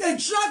hand, they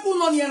drag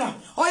one on here now.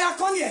 Oh yeah,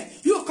 come here,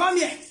 you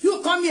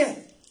come here.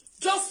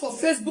 Just for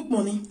Facebook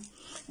money.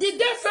 The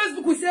day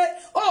Facebook will say,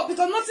 oh,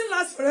 because nothing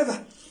lasts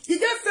forever. The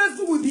day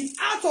Facebook will be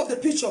out of the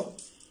picture.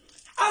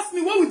 Ask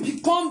me what will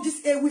become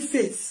this Ewe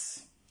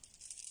face.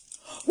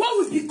 What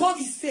will become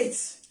his fate?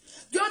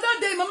 The other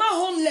day, Mama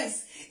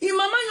homeless. In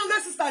Mama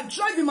younger sister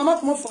driving Mama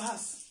come up for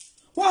house.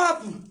 What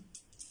happened?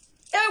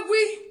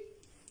 Ewi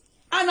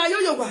and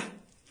Ayoyowa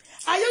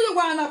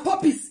and her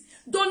puppies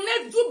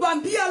donate do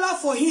Bambiala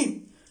for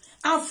him.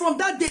 And from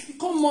that day,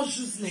 become more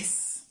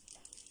useless.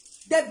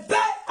 They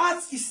bear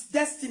out his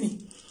destiny.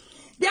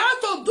 They had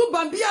to do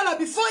Bambiala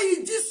before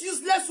this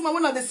useless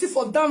woman, when they see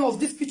for down of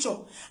this picture,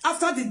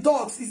 after the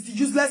dogs, is the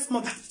useless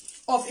mother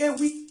of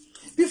Ewi.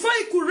 Before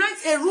he could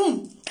rent a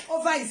room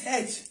over his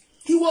head,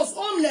 he was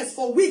homeless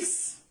for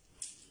weeks.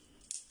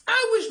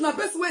 I wish na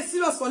person way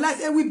serious for life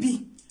Ewi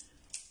be.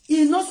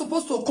 He not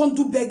supposed to come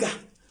do beggar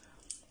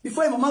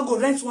before your mama go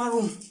rent one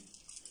room.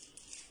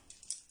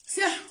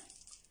 See,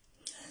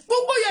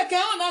 Bubu yeke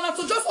on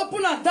to just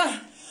open and down.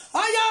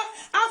 Aya,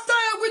 after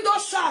Ewi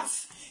don't shout.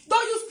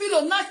 Don't use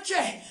pillow, not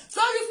chair.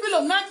 Don't use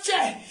pillow, not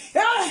chair.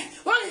 Hey,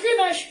 what is it?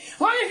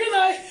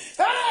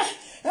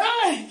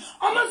 Hey,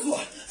 Amazwa,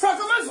 Frank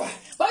Amazwa.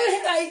 What is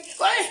it?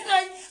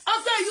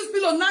 After I use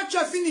pillow, not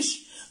chair,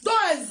 finish.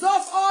 Don't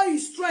exhaust all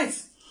his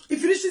strength. He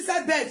finishes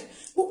inside bed.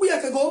 We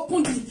can go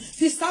open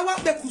the sour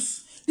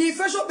becus, the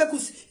fresh up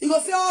becus. He go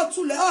say, oh,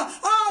 too late.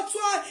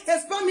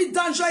 Expand me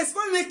danger,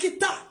 expand me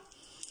kita.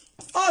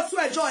 Oh, to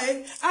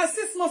enjoy. I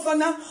see small for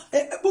now.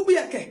 Bubu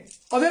yake.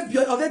 Ove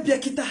bia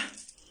kita.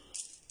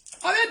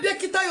 Ove bia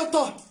kita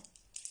yoto.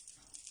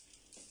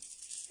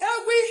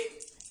 Ewi,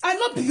 I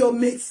not be your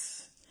mate.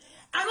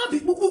 I not be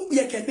Bubu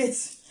yake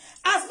mate.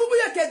 As Bubu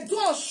yake do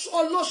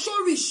or lo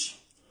show rich.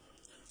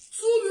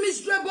 Two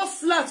miserable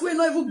flats where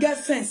no even get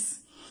fence.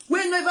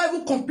 Where never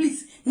even complete.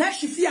 Now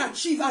she feel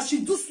achieve as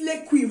she do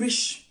slay queen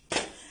rich.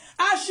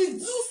 As she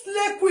do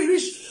slay queen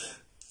rich.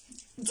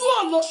 Do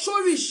or lo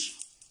show rich.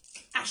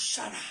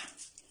 Ashara.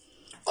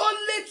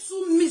 Only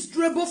two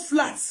miserable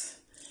flats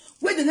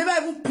where they never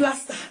even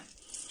plaster,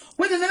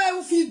 where they never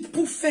even feel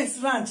put fence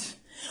round,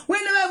 where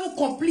they never even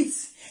complete.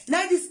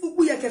 Now this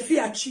Bubu yeke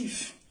feel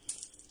achieve.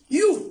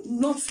 You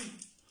nothing.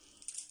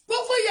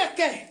 Bubu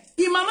yeke.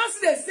 In Mama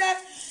they say,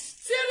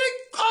 "Tiri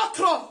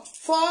okra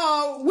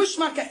for which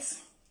market?"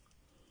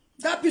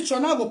 That picture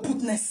now go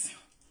put nest.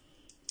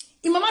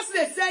 In Mama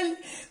they say,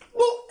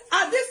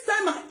 at this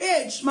time of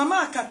age,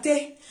 Mama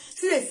akate,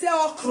 see they say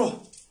okra.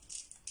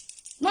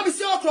 No be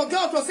say okra,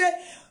 get okra, say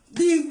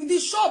the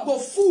shop go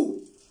full.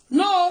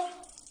 No,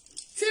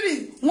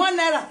 see 1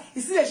 naira.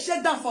 You see they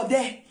shut down for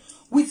there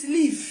with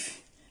leaf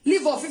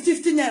of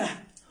 50 naira.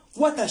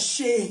 What a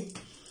shame.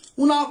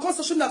 Una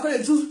construction na call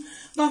do,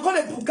 na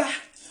call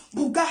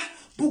buga,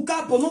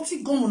 but not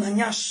gum on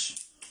nyash.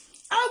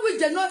 I wish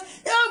they not.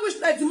 I wish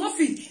like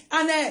Murphy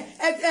and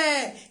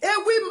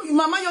Ewi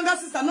Mama younger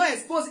sister not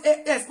expose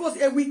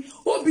Ewi.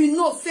 Who be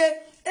no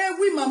say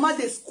Ewi Mama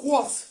they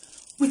squat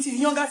with his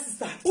younger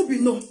sister. Who be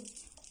no?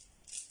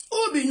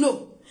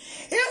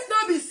 If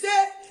not be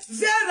say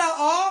Vera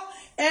or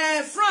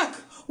Frank,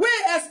 we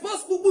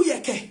expose Bubu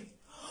yeke.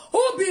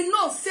 Who be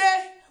no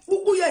say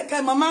Bubu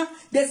yeke Mama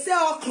they say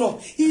okra.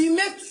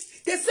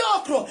 They say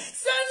okra.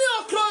 Send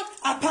okra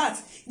apart.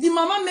 The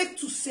Mama make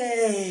to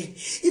say.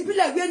 It be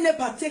like where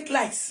never take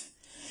lights.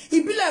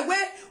 It be like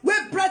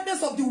where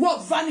brightness of the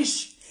world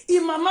vanish.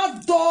 In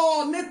Mama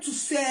door make to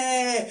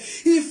say.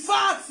 In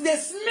fact, they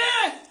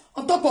smell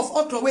on top of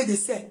okra where they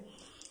say.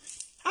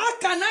 How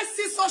can I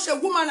see such a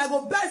woman? I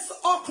go buy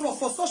okra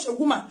for such a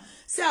woman.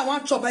 Say I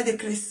want chop by the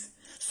grace.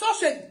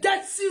 Such a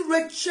dirty,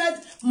 wretched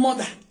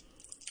mother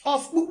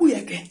of Bubu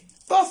yeke.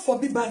 God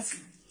forbid bad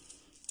thing.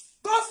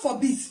 God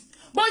forbid.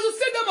 But you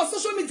see them on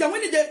social media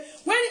when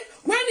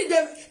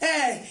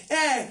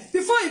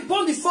before he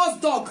born the first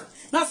dog.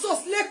 Now so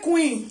slay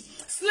queen,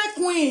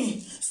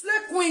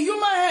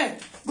 human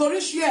head go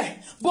reach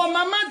here. But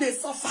Mama they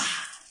suffer.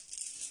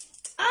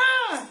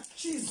 Ah,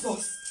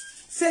 Jesus,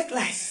 fake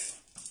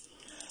life.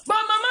 But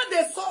Mama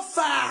they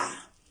suffer.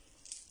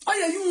 Oh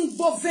yeah, you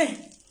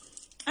bovin.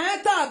 I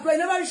enter abroad,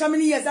 never reach how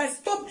many years. I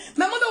stopped.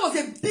 My mother was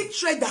a big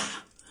trader.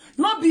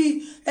 Not be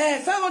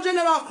 500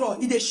 naira okra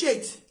in the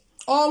shade.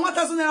 Or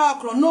 1,000 naira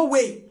okra. No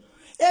way.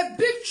 A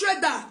big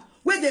trader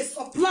where they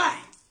supply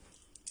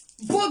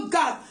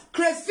boga,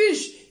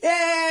 crayfish,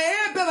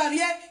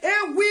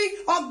 ewi,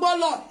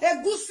 ogbolo,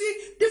 egusi,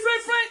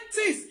 different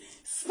things,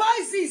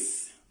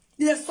 spices.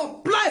 They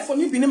supply for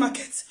New Benin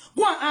market.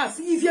 Go and ask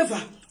if you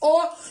ever.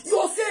 Or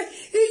you say,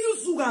 Iju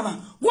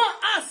Zugama. Go and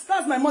ask.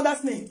 That's my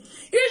mother's name.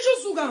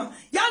 Iju Zugama.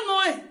 Ya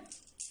know it.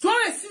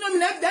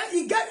 Then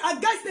he get a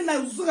guy's name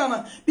like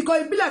Zugama.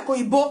 Because he be like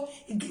Oibo.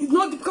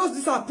 Not because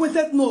this is a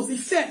pointed nose. He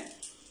said,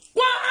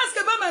 go and ask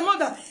about my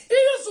mother.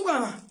 Iju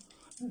Zugama.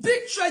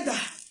 Big trader.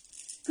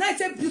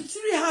 90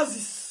 beauty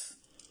houses.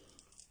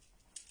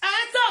 I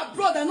enter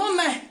abroad and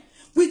online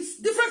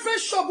with different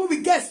shop where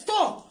we get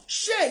store,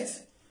 shade.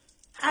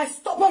 I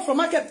stop off from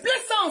market,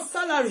 place her on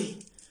salary.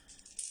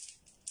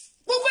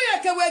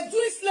 We're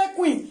doing slay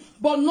queen,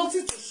 but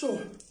nothing to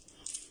show.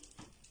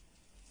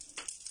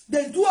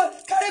 They do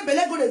carry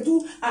belego, they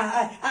do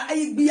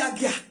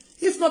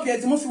if not be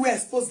the most we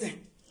expose them.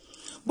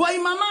 But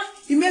in Mama,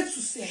 he made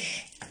to say,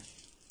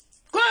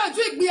 go and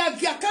do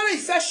it carry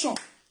fashion.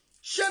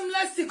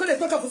 Shamelessly, because they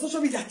talk about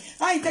social media.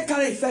 I take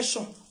care of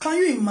infection. Can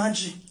you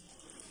imagine?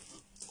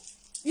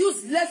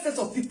 Use less set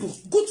of people.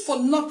 Good for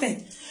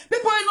nothing.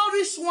 People are not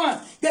rich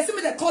one. They see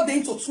me, they call them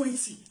into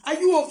 20. Are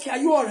you okay? Are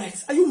you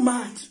alright? Are you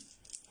mad?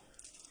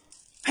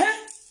 Huh?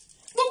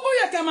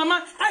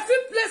 Mama, I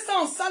feel place her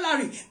on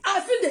salary.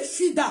 I feel the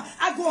feeder.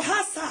 I go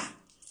ask her.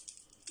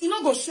 You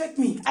know, go shake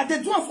me. I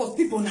they do it for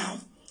people now.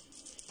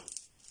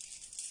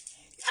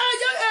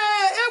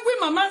 Every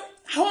mama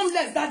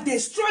homeless that day,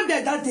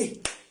 stranded that day.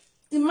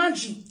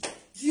 Imagine.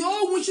 The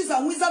old witches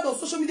and wizards of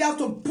social media have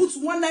to put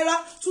 1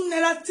 naira, 2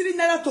 naira, 3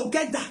 naira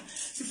together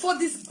before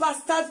this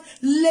bastard,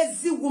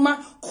 lazy woman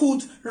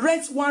could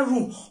rent 1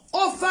 room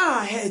over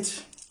her head.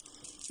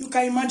 You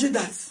can imagine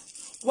that.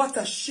 What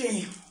a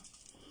shame.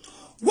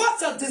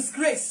 What a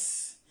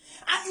disgrace.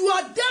 And you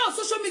are there on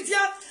social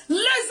media,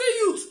 lazy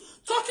youth,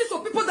 talking to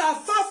people that are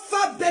far,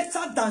 far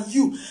better than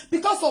you.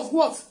 Because of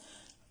what?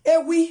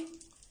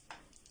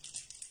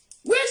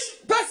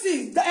 Which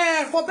person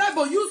for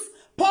Bible use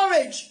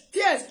porridge,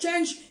 tears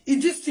change in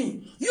this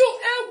thing? You,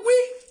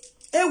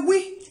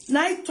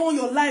 now you turn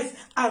your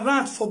life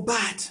around for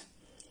bad.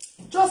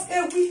 Just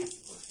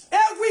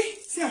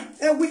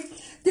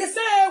They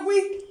say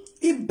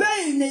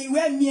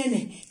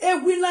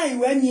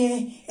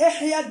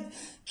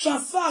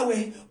transfer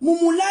we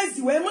mumulazi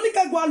we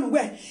Monica Gwalu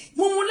we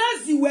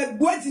mumulazi we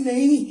gwedi na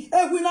yini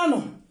nano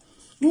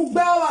ugbe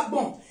wa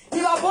gbon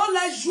iba bon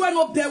la joie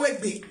no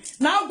bewegbe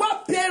na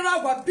gwa pera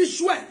wa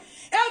bishwe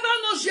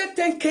no je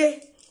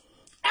tenke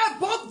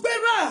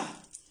bogbera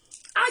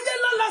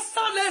ayela la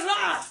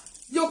salera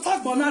yo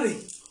tagbonare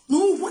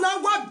nu na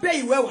gwa be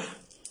iwe wa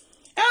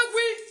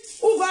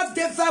uva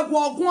deva wo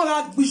ogun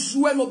ra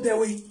bishwe no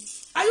bewe.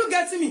 Are you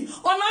getting me?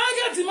 On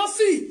I get him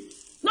see.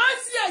 Now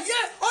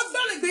yeah,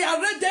 Ogbalegbe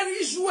I read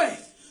there is way.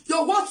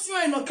 Your what you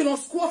ain't cannot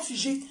squat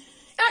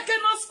I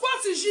cannot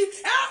squat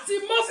the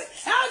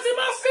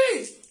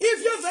muffin. If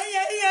you're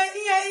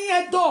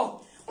very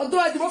door, although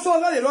I don't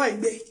follow the right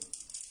way.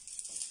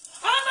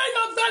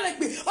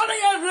 Ogbalegbe, on I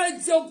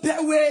read your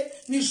bewe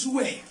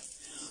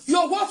nijue.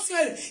 Your what you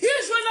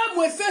is when I'm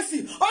with fancy,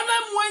 on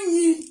I'm when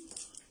ye.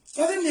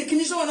 Doesn't make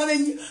any show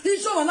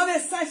another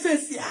side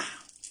face.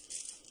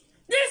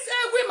 This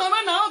every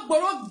mama now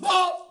borrow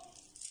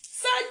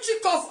side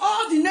chick of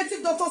all the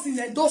native doctors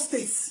in those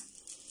states.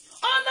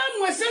 And then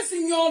we say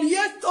in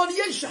yet or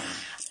yesha.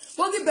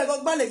 What the beg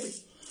of Balek?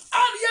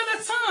 And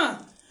the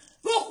time.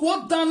 Look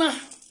what Dana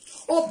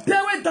or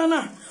Bewe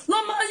Dana.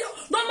 No man,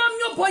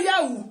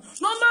 boyau.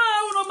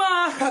 No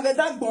man, have a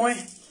that boy.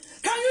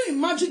 Can you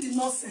imagine the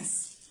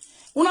nonsense?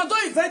 When I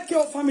don't invite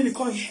your family,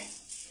 come here.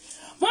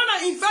 When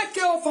I invite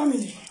your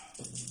family,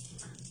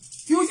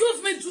 you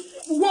use me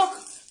to work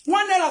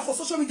 1 naira for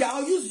social media,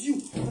 I'll use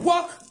you.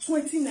 Work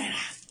 20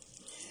 naira.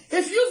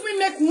 If you use me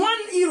make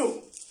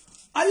 €1,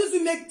 I use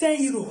you make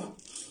 €10.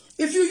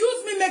 If you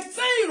use me make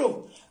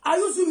 €10, I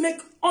use you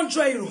make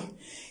 €100.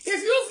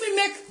 If you use me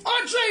make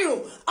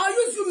 €100, I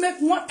use you make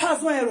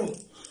 €1,000.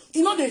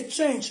 You know they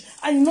change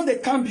and you know they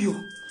cambio.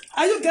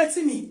 Are you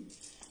getting me?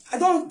 I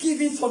don't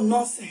give in for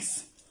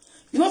nonsense.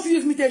 You know if you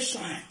use me to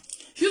shine.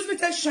 If you use me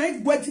to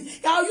shine,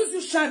 I'll use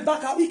you shine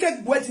back. I'll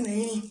get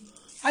in.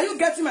 Are you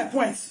getting my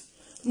point?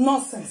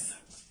 Nonsense.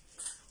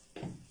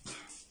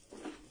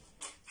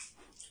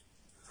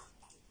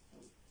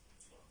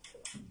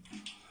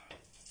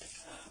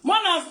 When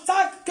I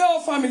start girl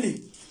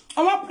family,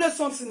 I want to play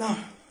something now.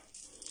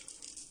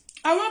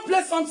 I want to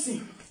play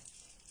something.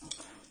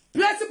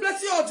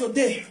 Plenty of your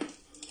day.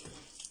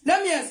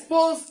 Let me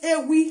expose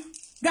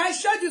guys,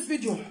 share this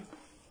video.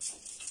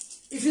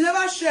 If you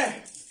never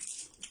share,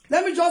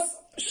 let me just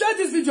share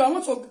this video. I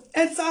want to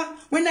enter.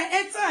 When I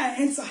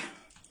enter.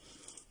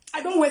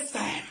 I don't waste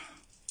time.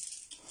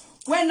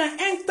 When I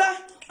enter.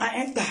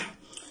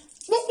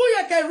 Buku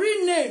you can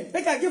rename.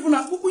 Make I give you a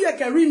buku you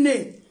can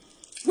rename.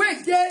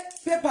 Wait there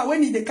paper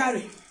when you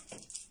carry.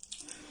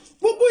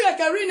 Buku you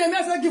can rename.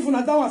 I give you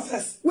that one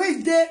first.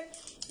 Wait there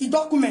the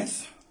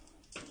documents.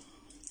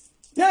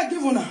 Yeah,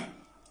 give you now.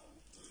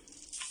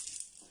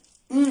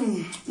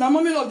 Now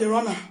mommy love the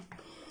runner.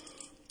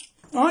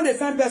 I want the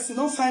find person,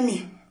 don't find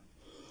me.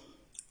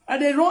 I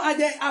they run, I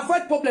they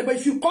avoid problem. But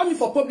if you call me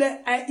for problem,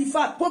 in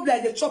fact problem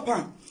I they chop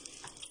on.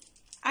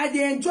 I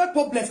they enjoy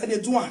problems and they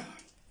do one.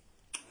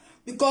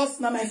 Because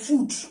now my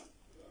food.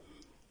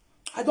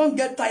 I don't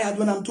get tired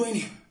when I'm doing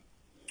it.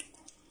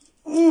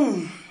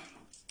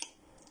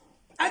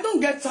 I don't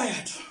get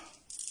tired.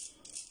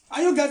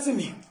 Are you getting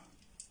me?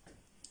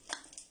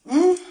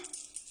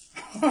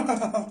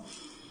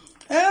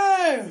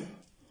 Hey.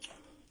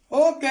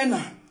 Okay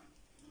now.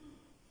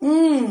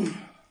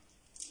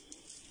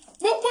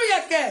 Buku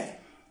yeke.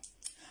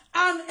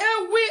 And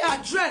every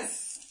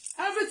address.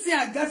 Everything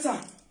I get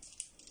her.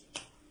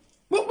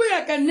 Buku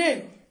yeke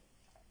name.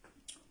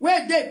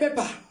 Where they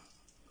paper.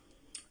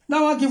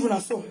 Now I'll give you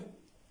a so.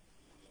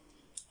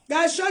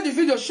 Guys, share the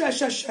video. Share.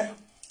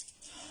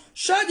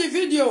 Share the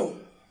video.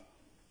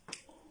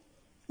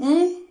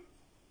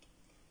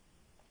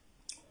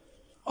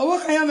 Owo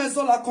kan ya me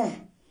so la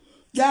kon.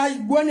 Ya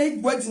igbo na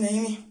igbo di na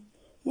yin.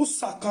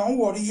 Usaka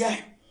worry yeah.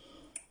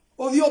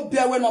 Oh your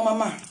bewe no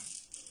mama.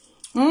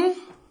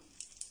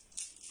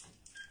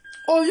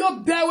 Oh your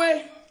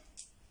bewe.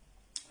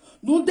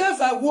 No days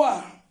I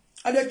war.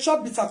 I dey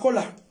chop bitter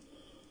cola.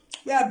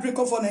 Where I break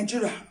up for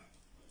Nigeria.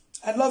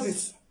 I love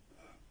it.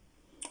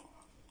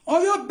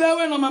 Oh your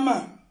bewe no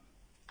mama.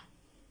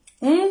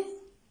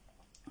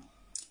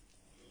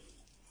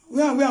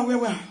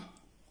 Where?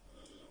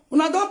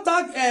 When I don't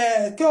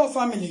tag KO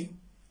family.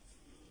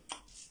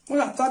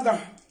 When I tag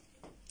her.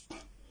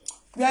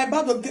 We are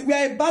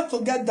about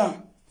to get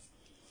down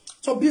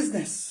to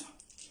business.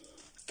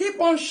 Keep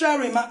on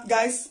sharing,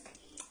 guys.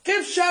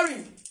 Keep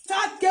sharing.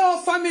 Tag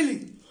KO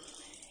family.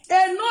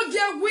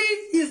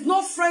 Enogie is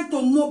no friend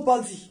to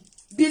nobody.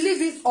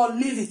 Believe it or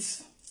leave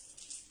it.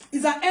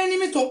 He's an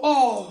enemy to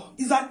all.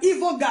 He's an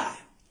evil guy.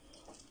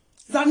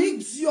 He's an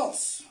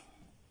idiot.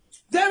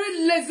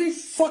 Very lazy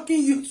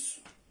fucking youth.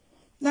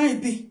 Now he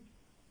be.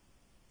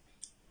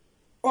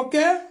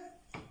 Okay?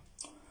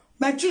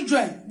 My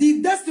children,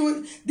 the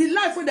destiny, the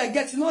life where they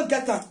get, you not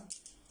get them.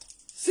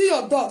 See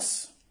your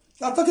dogs.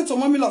 You are talking to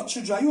mommy of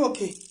children. Are you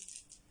okay?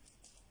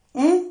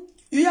 You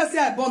hear say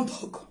I born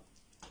dog.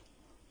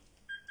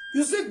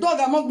 You see dog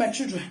among my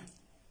children.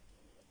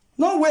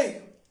 No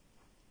way.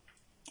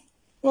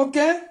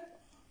 Okay?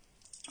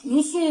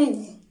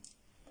 Nusun.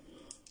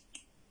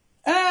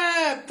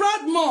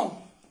 Proud mom.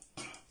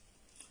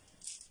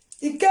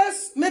 In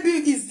case maybe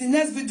it's the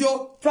next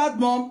video, proud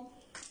mom.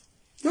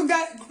 You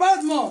guys,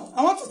 proud mom,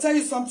 I want to tell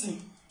you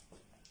something.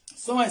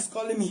 Someone is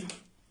calling me.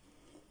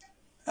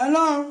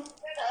 Hello?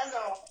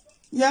 Hello.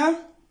 Yeah?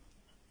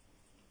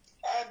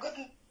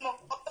 Good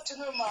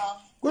afternoon, ma.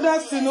 Good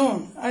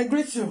afternoon. I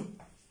greet you.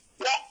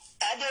 Yeah,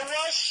 I dey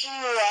watch you.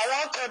 I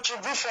want to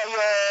contribute for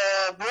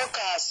your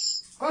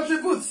broadcast.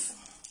 Contribute.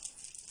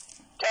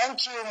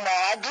 Thank you, ma.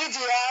 I greet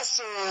you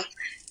also.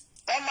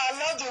 And I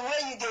love the way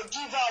you dey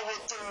give out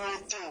with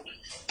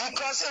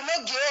because you know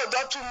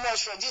not too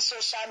much for this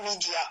social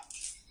media.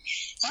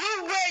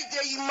 You wait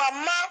the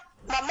mama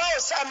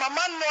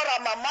Nora,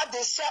 mama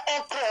they sell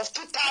okra of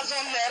 2,000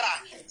 naira,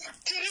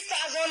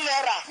 3,000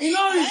 naira. You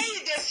know,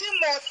 they see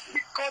more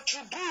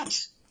contribute.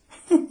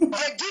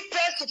 They give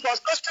person for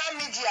social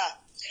media.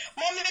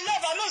 Mommy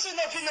love, I know say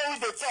nothing know who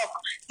they talk.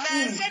 Now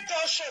I say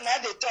show now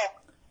they talk.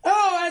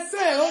 oh, I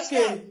say,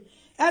 okay.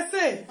 I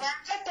say.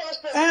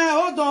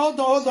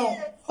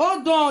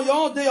 Hold on, you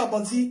all day your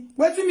body.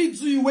 What do me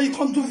do you when you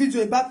come to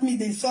video about me,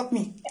 they insult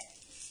me?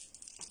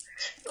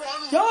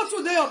 You all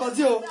today your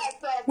body, oh.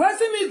 What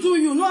do me do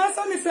you? No,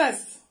 answer me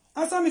first.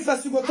 Answer me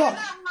first, you go talk.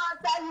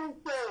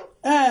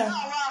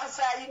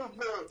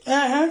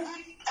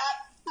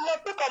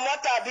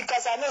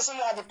 Because I know some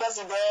of the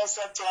person there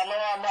said to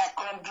I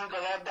can't do the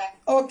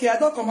other. Okay, I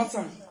don't come out.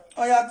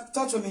 Oh yeah,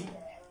 talk to me.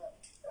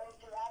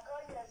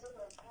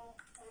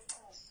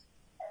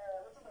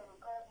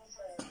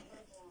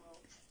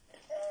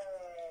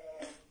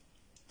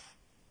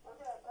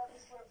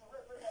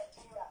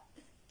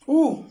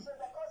 Ooh.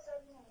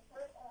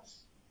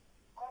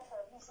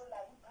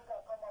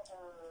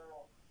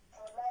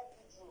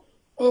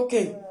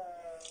 Okay.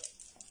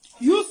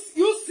 You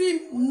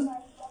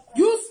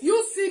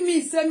see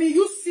me, say me,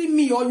 you see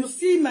me, or you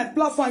see my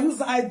platform,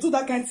 I do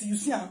that kind of thing, you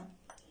see, huh?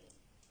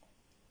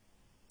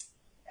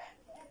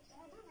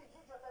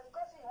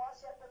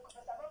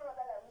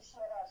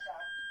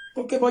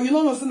 Okay, but you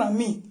don't know that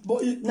me.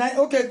 But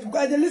okay,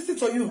 I listen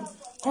to you.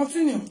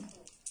 Continue.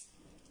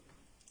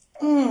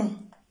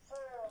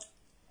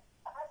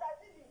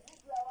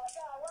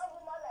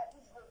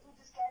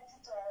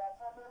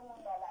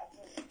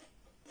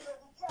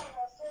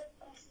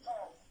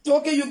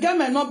 Okay, you get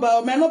my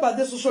number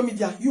this social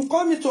media. You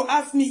call me to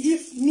ask me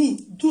if me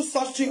do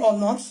such thing or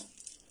not.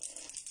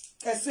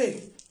 I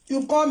say,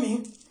 you call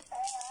me.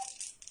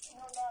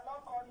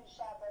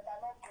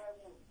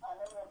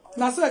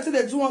 Now so I say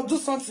they do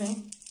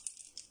something.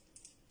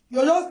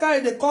 You just carry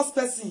the cost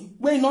person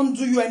when you don't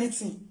do you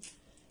anything.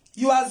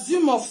 You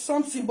assume of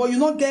something, but you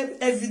don't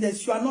get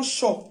evidence. You are not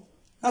sure.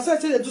 Now so I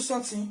say they do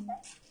something.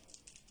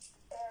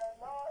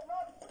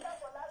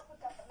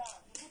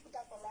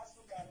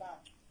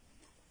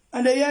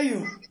 And they hear you.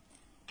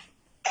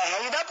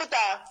 You don't put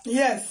that?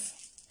 Yes.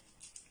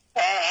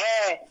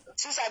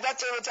 Since I don't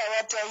tell you what I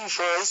want to tell you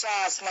for this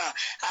house now,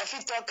 I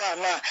feel talk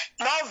now.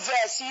 No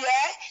verse,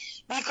 yeah?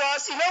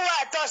 Because you know what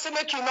I thought, say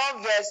make you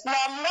no verse. Now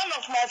one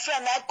of my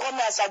friends I come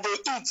as I they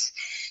eat.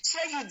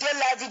 Say you do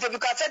live video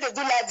because I said they do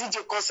live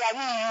video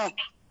concerning you.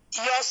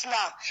 Yes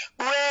now.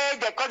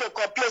 Where they call the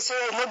complaint, say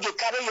you know they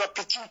carry your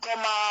picking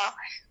come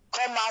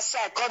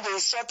outside, call the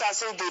insult and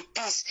say they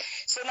peace.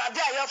 So now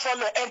there you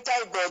follow enter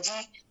your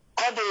body.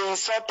 Call the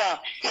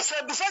insulter. So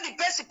before the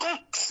person come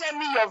send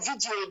me your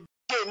video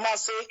again, now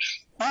say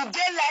you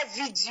did live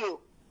video.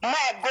 Now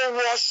I go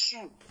wash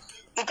you.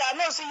 You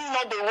cannot say you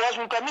know the wash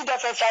me because me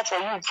definitely fight for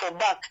you for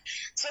back.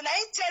 So now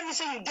you tell me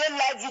say you did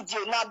live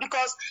video now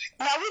because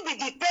now we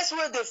be the person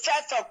where they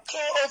fight for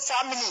KO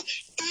family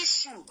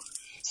issue.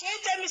 So you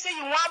tell me say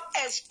you want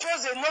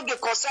expose the no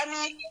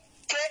concerning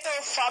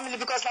KO family,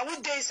 because now we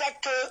dey inside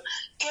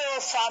KO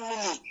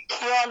family.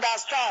 You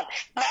understand?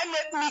 Now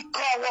make me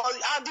call.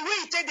 And the way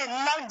you take the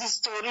knock the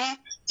story,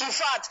 in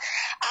fact,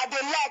 I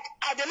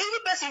the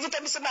little person, if you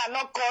tell me something, I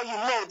not call you,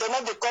 no, they're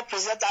not the call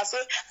presenter. I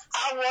say,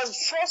 I was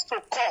forced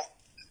to call.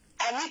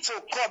 I need to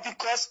call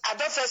because I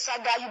don't feel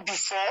saga you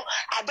before.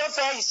 I don't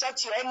feel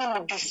insult your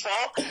enemy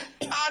before.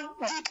 And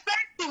the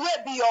person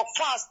will be your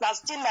fans, that's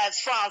still my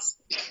fans.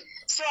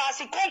 So as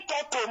you come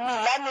talk to me,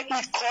 let me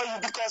call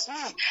you because me,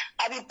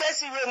 I be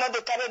person will not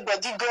the carry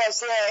body go and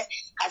say,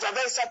 as a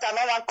very certain,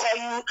 I don't call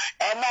you,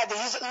 and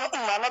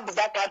I not be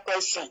that kind of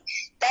person.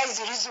 That is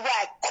the reason why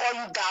I call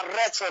you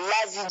direct for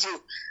live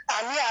video.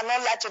 And me, I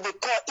not like to be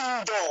called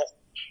indoor.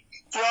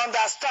 You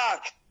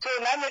understand? So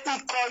let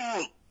me call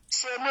you.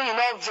 So no, you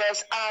know,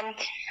 verse. I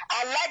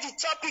like the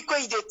topic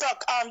where they talk.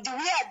 The way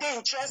are they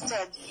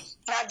interested?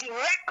 Now the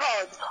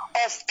record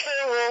of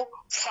KO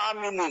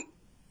family.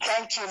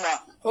 Thank you, ma.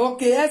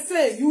 Okay, I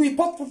say you will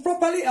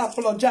properly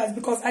apologize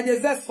because I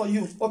deserve for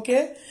you.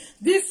 Okay,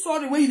 this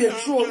sorry way they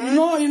throw. You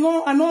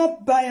know, I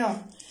not buy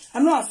her. I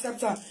not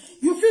accept her.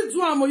 You feel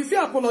do am or you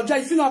feel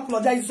apologize. If you not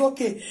apologize, it's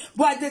okay.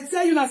 But I dey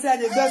tell you now, say I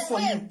deserve for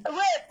you.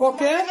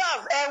 Okay,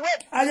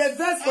 I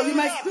deserve for you.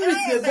 My spirit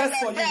deserve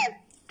for you.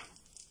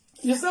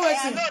 You say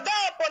what you? No,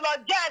 don't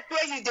apologize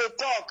when you dey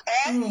talk.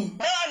 No,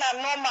 I'm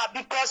normal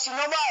because you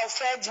never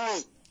offend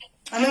me.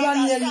 I never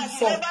near you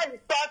before. You never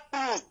insult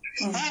me.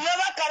 You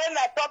never carry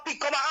my topic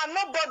come and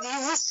nobody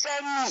even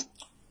send me.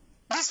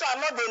 This one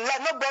not the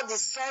lie. Nobody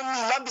send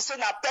me. Not be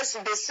saying a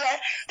person. They say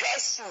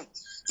person.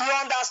 You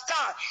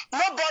understand?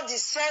 Nobody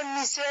send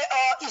me say,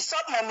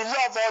 insult my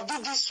love or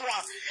do this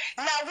one.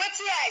 Now wait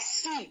till I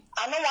see.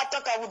 I know what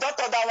talk. I will not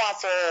talk that one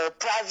for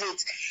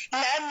private.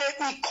 Now make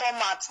me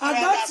come out. And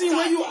that's the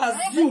way you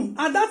assume.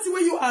 And that's the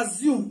way you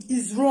assume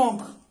is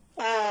wrong.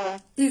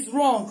 It's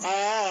wrong.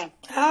 I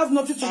have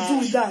nothing to do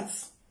with that.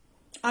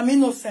 I'm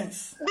innocent.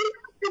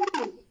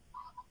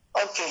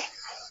 Okay.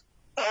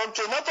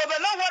 Okay, no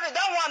problem. No worry.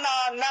 That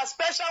one, na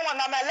special one.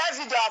 Na my live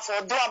video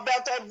for do a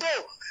better do.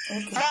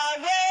 Now,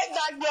 where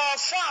that your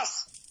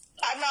fans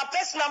and my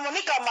personal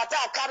Monica Mata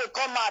carry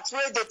come out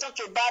where they talk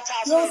about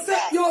us.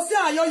 You say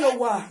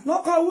Ayoyowa.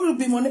 No call will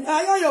be Monica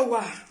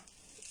Ayoyowa.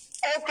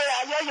 Okay,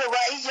 Ayoyowa.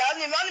 You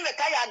only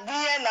make I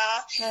agree now.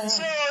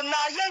 So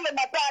now you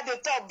Mata they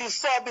talk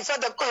before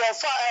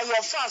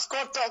your fans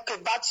come talk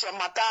about your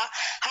matter.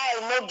 I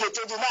know get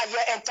to do now. You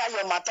enter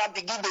your matter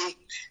begin the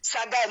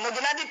saga. No,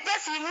 now the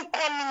person you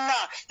come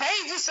now. Now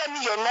if you send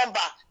me your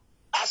number,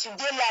 as you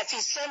do life, you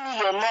send me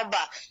your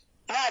number.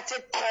 Now I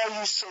take call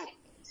you so.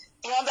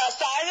 You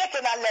understand? I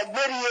reckon I like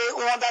very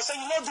you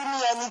understand. You don't do me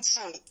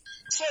anything.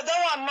 So that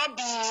will not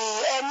be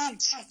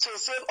anything to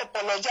say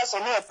apologize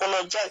or no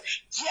apologize.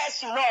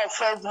 Yes, you know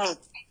offend me.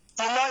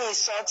 You know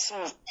insult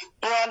me.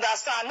 You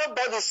understand?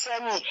 Nobody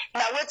send me.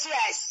 Now wait till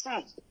I see.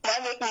 Now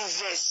make me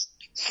vex.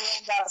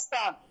 You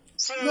understand?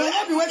 So no,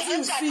 not be waiting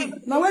you see.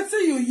 Now wait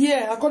till you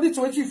hear according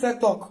to what you said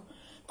talk.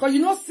 Because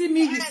you don't see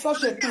me with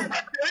such a thing.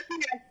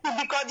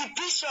 Because the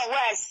picture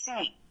where I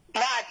see,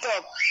 now I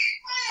talk.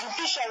 The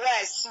picture where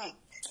I see.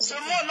 So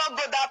more not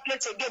go that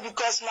place again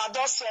because now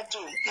don't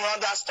settle. You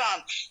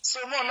understand? So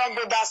more not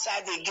go that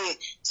side again.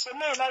 So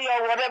more not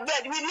your whatever.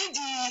 We need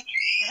the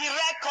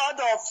record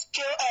of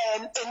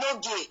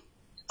Enogie.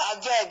 I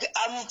beg.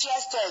 I'm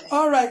interested.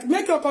 All right,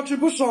 make your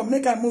contribution.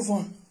 Make I move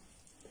on.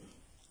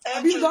 Okay.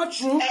 Have you got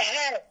true? No,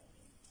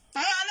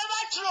 I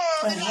never true.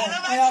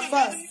 I have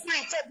fast.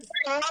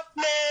 You not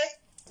play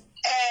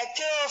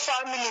KO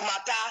family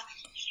matter.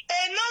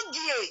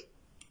 Enogie,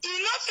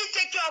 you not fit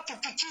take care of the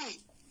pikin.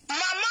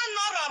 Mama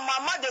Nora,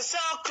 mama they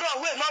sell crop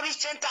wey not reach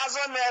 10,000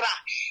 naira.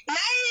 Now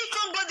you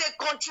can go they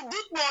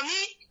contribute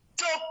money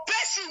to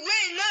person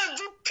wey you know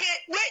do pay,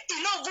 wey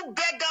you know do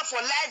beggar for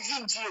live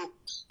video.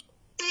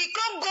 He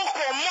can go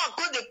come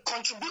go they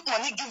contribute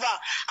money give her.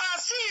 And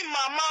see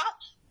mama,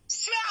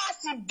 see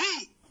as he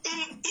be.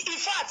 In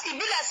fact, it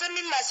be like send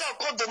me myself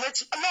go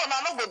donate. No,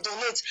 I not go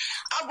donate.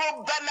 I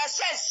go by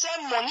myself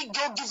send money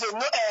go give a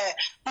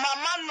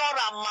mama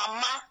Nora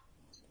mama.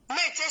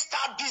 May take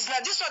start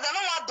business. This one they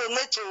don't want to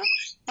donate to.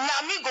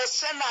 Now me go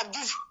send and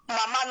give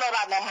mama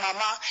Nora and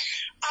mama.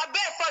 I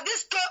bet for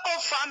this KO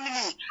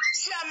family,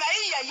 see I'm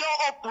here you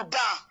up and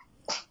down.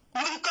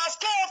 Because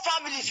KO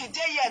family, if you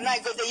dey here now,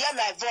 you go to hear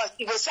my voice,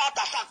 you go say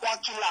attack one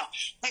killer.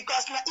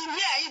 Because now in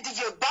here I did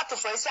your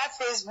battle for inside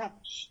Facebook.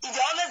 If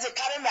they always they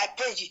carry my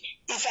page,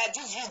 if I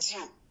do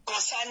video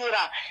concerning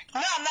her.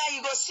 Now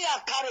you go see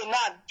and carry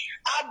now.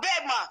 I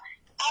bet ma.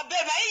 I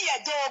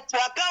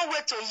can't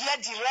wait to hear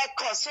the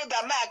record so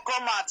that I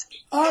come out.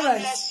 All right.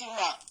 Bless you,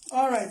 ma.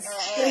 All right.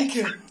 Thank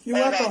you. You're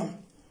welcome.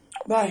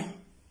 Bye.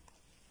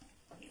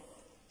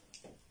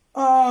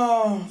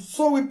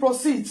 So we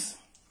proceed.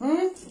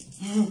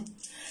 Enogie,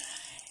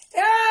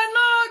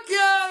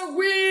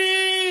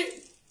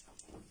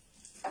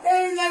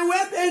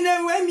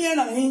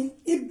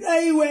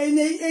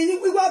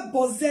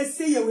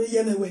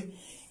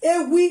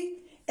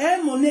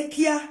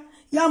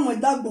 ya mo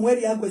dagbo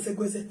we ya gwese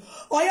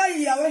oya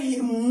ya we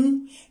hi mu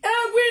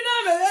egwi na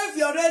me e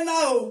fiore na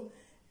o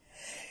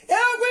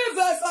Ewi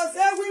versus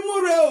Ewi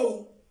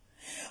Mureo.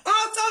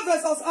 Altar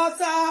versus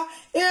altar.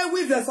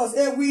 Ewi versus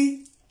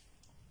Ewi.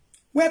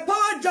 Where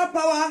power jump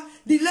power,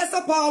 the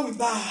lesser power we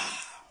bow.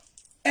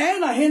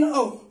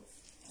 Oh.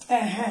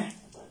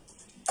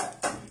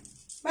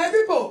 My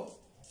people,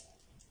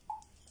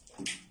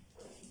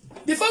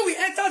 before we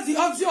enter the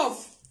object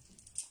of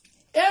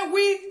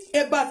Ewi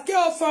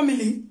Ebatkeo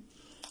family,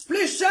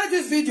 please share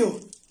this video.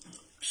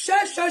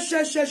 Share.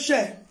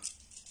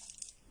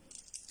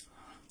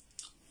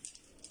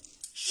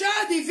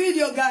 Share the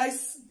video,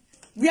 guys.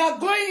 We are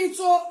going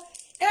into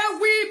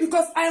Ewi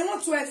because I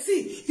want to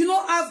see. You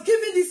know, I've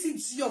given this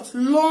idiot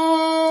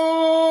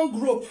long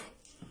rope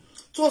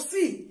to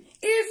see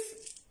if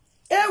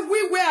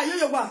everywhere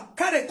you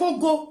carry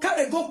go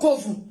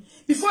cover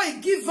before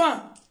he give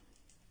them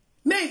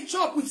make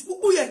chop with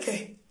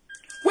uyeke.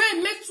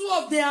 When make two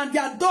of them and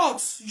their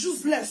dogs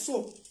useless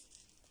so.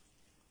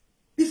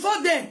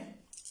 Before then,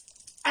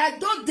 I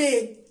thought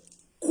they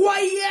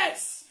quiet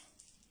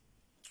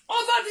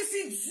over this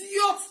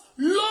idiot,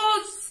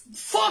 Lord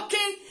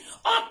fucking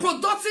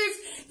unproductive,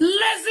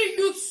 lazy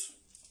youth.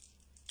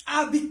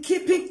 I'll be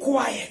keeping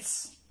quiet.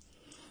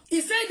 He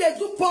said they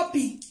do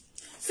puppy.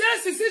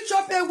 Says if you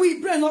chop a wee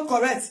brain not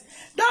correct.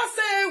 That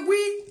say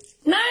we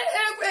now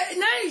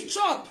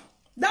chop.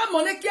 That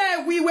money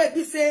care we where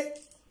be say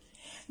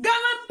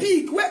Ghana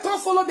pig we can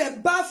follow the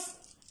bath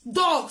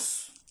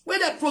dogs where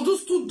they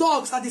produce 2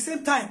 dogs at the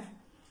same time.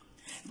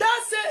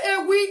 That say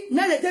we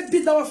now they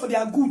beat that one for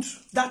their good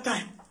that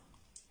time.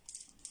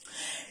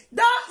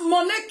 That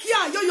money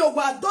care yo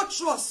don't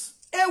trust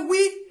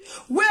we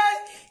where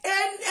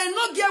and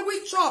not get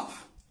we chop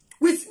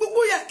with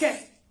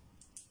bubuyake.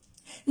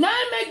 Now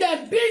I make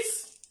them beat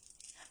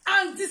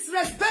and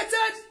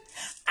disrespected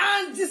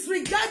and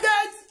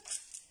disregarded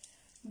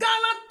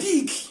Ghana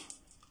pig.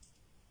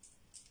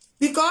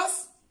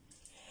 Because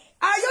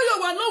I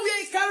know where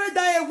he carried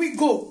that we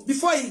go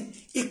before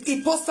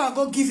he post and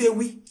go give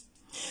away.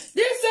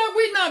 This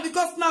Ewi now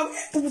because now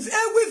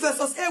Ewi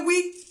versus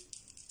Ewi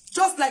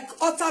just like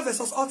altar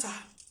versus altar.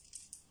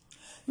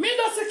 Me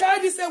don't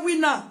carry this Ewi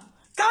now.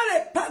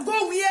 Carry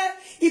go where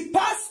he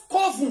pass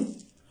cover.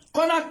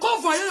 Gonna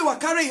cover you will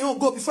carry him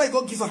go before you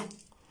go give her.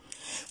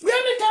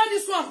 Where me carry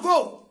this one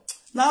go?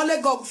 Now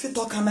let God fit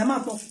talk my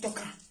mouth not fit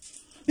talk.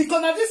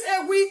 Because now this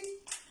Ewi,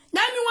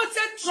 now me want to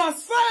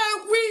transfer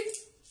Ewi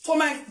for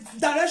my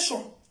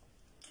direction.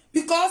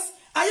 Because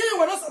I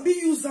will not be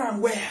used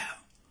and where.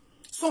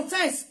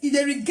 Sometimes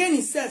it regain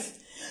itself.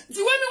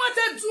 Do when me want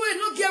to do it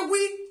not get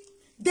we,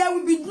 there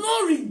will be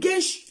no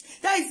regain.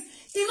 That is,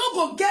 he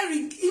not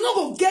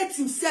go get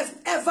himself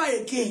ever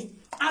again.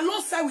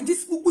 Alongside with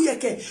this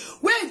Ukuyeke,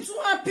 when it's too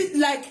happy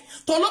like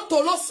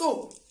Tolo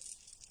so,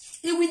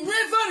 it will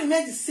never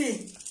remain the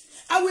same.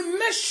 I will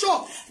make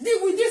sure that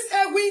with this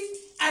Ewi,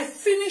 I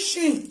finish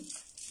him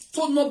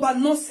to no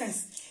bad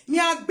nonsense. Me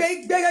a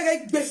beg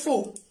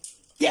before.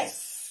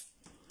 Yes.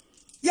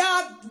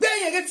 Ya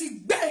beg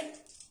it beg.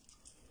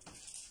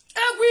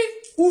 Ewi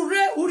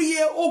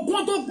uriye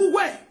ogondo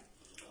buwe.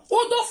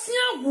 Odo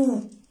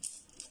fiangu.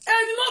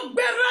 And not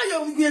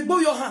better you go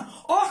your hand.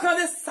 Or can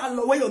they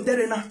salo where you're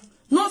there now?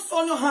 No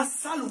son your hand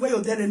salo where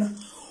you're there now.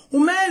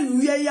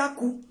 Umen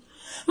yaku.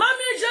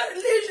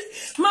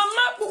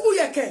 Mama puku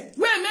yeke.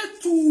 Where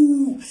meant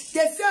to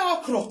get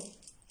okro.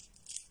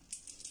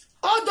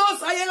 All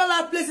those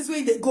ayala places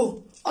where they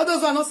go. All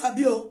those are not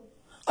sabio.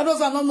 All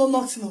those are not no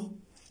nothing.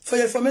 For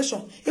your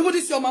information. Even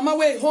this your mama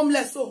where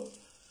homeless so.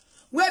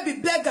 Where be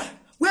beggar.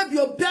 Where be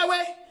your bear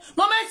way.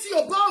 Mama see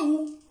your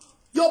boy.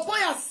 Your boy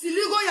a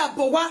siligo ya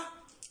bowa.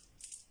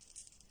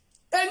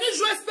 And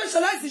you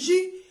specialize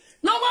ici.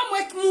 No one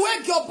make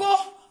your boy.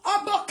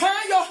 Abo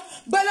kanyo.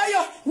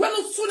 Balayo. When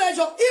you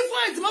soulager. Even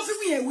if you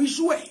want we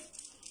jouer.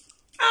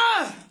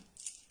 Ah.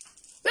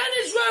 Then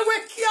you jouer we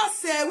kia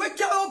se. We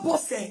kia obo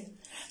se.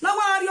 Now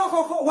why are you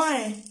koko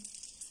why?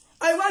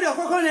 I want your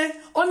koko ne.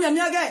 On your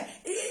miage.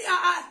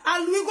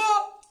 And we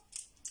go.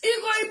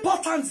 Ego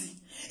important.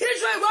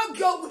 Israel want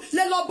your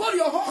le lobo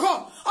your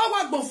koko. I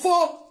want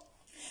before.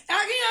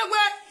 Again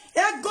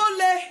we go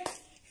le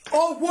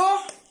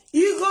owo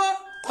ego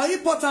or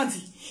important.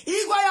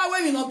 Ego ya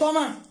we no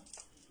doma.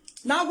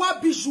 Na wa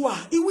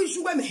bijua. Iwi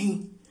juwe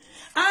me.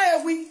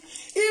 I we.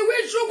 Iwi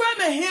juwe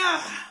me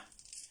here.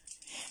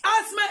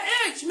 At my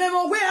age, me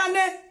mo we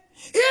ane.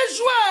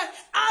 Israel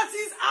at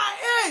his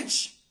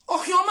age.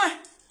 Okay,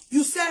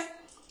 you say,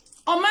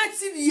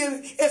 Almighty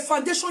a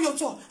foundation your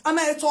tour. I'm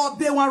a to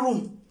be one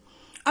room.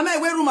 I'm a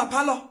room a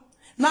palo.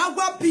 Now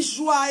what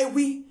bijua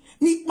we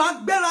ni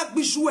magbera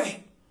bijue.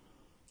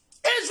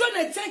 Israel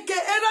ne teke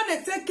era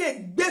ne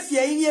teke befie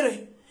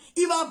inyere.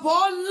 Iva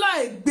bon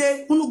like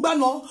be unugba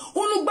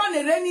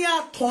ne reni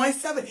a ton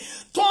sebe.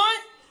 Ton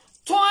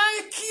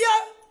kia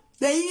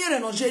be inyere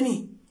no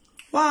jeni.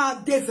 Wa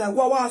deva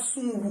wa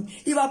sunu.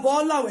 Iva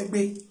bon la we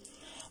be.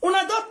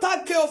 Una don't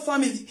take care of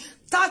family.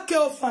 Take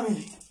care of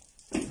family.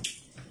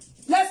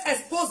 Let's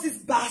expose this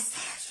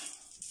bastard.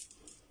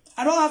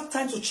 I don't have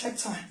time to check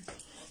time.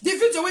 The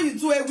video when you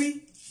do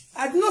Ewi,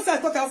 I do not say I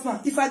talk else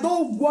now. If I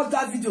don't watch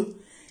that video,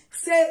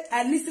 say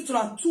I listen to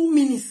her 2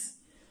 minutes.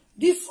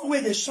 This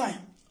way they shine.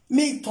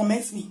 May it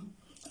torment me.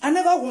 I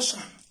never wash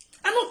her.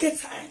 I don't get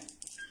time.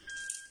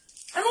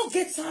 I don't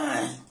get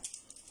time.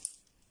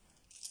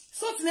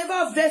 So it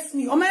never vex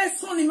me. Or my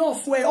son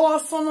enough way. Or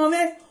son on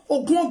me.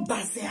 Or gon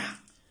bazea.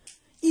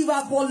 Il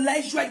va bon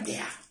leisure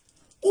there.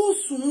 Ou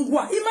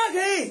sungwa.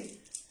 Imagine.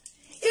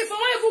 If I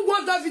want to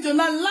watch that video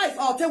now live,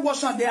 I'll take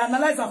watch and they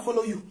analyze and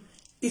follow you.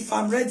 If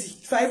I'm ready.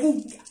 If I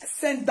even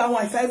send that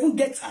one. If I even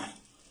get time.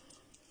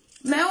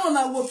 My own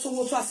I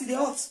watch I see the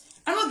hot.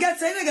 I don't get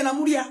time again.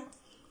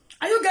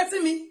 Are you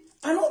getting me?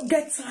 I don't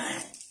get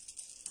time.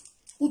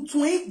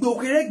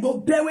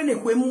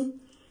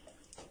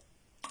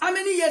 How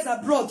many years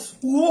abroad?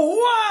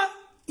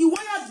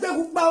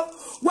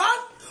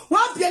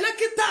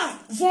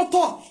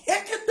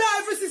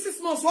 Every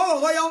 6 months. I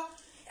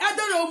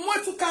don't know more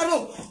to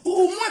caro,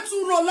 more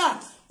to roller, I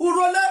will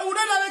roll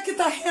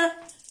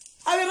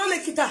a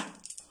kita.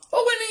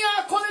 Oh, when you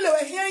are calling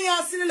over here, you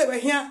are sitting over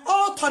here.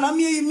 Oh,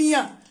 Tonami,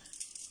 Mia.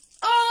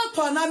 Oh,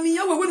 Tonami, we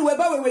will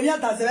buy when you are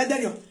dancing.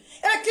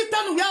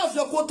 Ekitan we have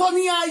your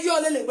cotonia,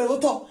 your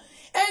little.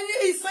 And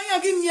it's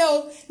saying, give me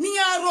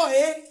Nia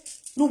Roy.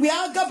 No, we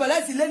are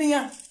Gabalati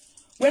Lenia.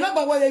 When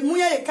about what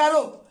Muya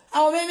Caro,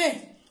 our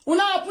meme.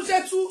 Una push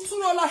it to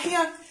roll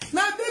here.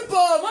 Now,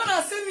 people,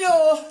 wanna send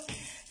you.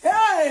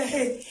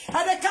 Hey,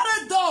 and the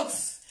carrot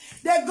dogs,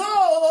 they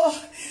go.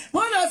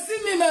 Wanna see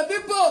me, my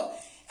people?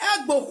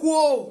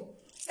 Egbo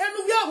and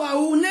we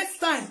are next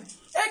time.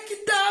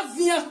 Ekita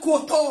via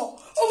koto.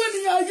 Oh, when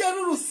you are here,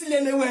 you see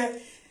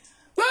anywhere.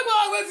 Where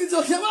are we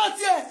talking about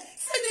here?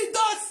 See the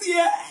dogs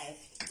here.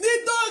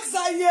 The dogs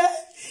are here.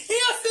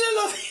 Here still.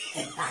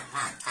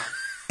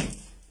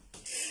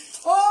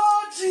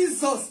 Oh,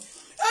 Jesus.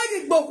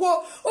 Egbo.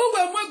 Oh,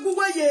 when we go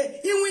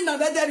away, you win a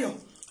veteran.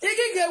 You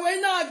can get away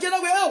now, get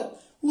away. Oh.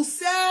 Who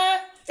say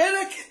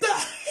Erekita?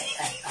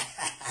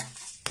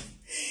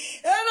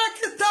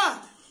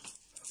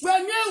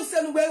 When you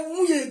send when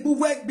we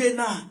work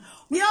bena,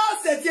 we all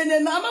said in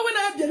an ama when I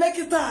have the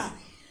Lekita.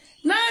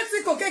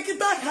 Nancy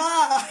Kokekita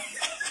ha.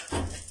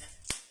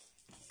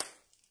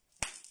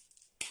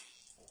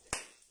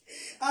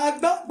 I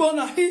got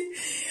Bonahi.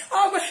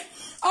 Awe,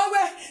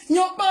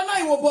 your banana,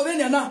 you were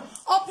Bovena.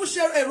 I'll push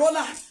a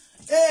roller,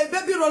 a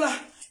baby roller,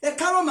 a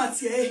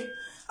caromatier.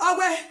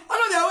 Awe,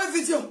 another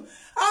video.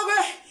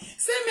 Awe,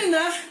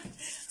 seminar,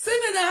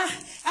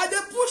 and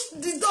they push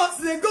the dogs,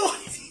 they go.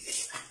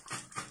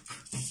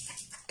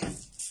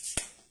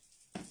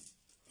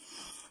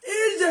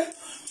 If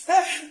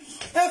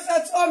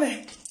on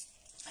me.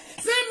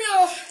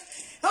 Semio,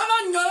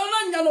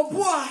 no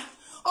boa.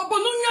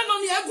 Obonunya no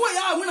ni ego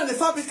ya win the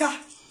fabrica.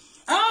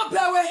 Ah,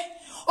 bewe.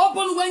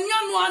 Obonu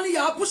wenya no ani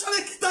ya push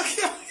ave kita.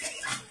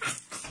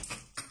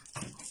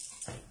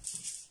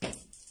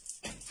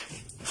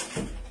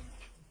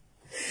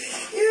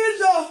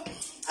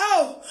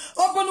 Oh,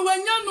 open when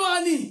you know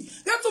any.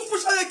 Get to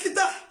push a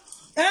kita.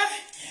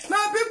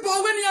 My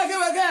people, when you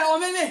are again, or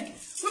many,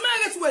 when I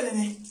get well,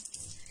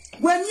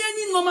 when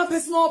you normal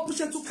person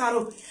push it to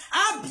Caro,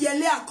 I'll be a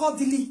lay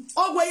accordingly.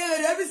 Oh,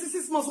 where every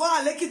 6 months, while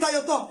I like it at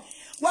your top.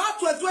 What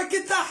to a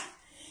kita?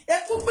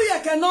 A puppy, I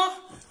cannot.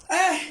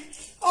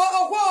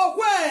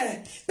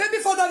 Where? Baby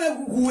for the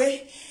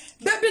way.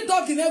 Baby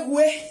dog in a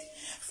way.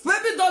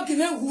 Baby dog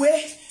in a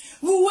way.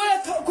 Who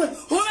were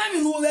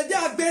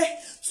there?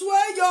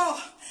 Swear your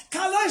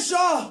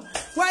Kalajo.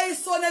 Why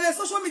is so never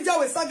social media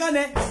with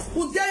Sagane?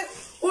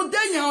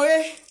 Udenya,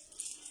 eh?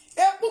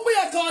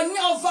 Puya can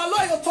now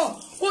follow your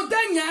top.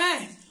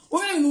 Udenya,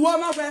 when you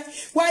warm up,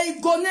 why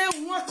go now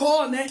one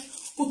corner?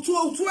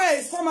 Utu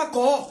is from a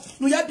call.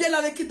 No, ya bien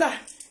la kita.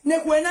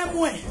 Nequena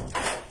mue.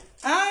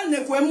 Ah,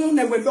 nequemu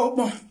never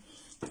open.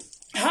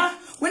 Ha?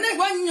 When I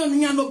want you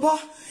no bar.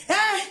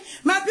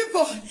 My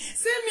people,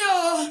 see me,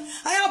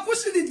 I am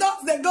pushing the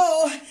dogs that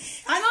go.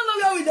 I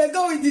don't know where they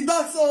go with the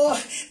dogs, so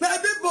my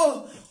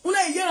people, when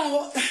I hear,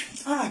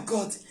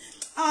 God,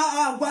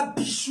 what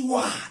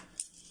bishwa.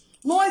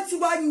 No, it's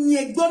one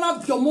ye gonna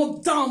be more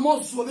down,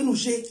 more so than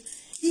Uche.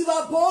 If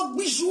a bog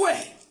bishwe.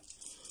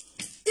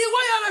 If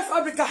why are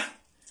fabrica?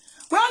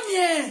 Well,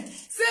 yeah,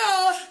 say,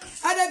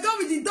 I go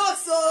with the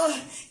dogs, so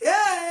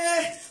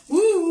yeah,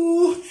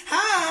 ooh,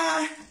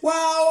 ha,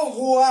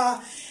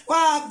 wow,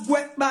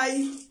 wet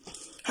by.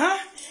 Huh?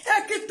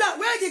 Ekita,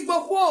 where you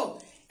go?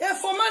 A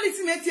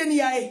formality,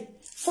 metienne,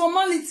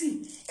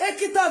 formality.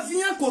 Ekita,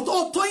 viens,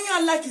 koto, toya,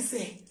 like you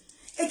say.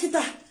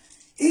 Ekita,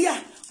 yeah,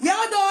 we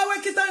are the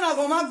Ekita and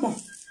Agomagbo.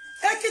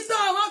 Ekita,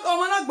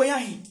 Agomagbo,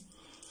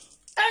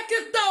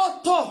 Ekita,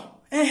 Otto,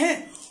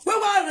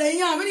 where are they?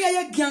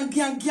 Gang,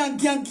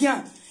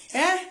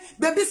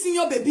 baby,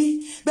 senior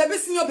baby,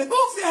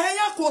 oh, for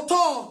hair,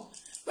 koto.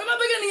 When I'm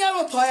beginning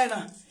out of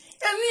Toyana,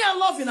 and me, I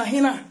love in a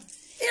hina.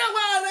 Here,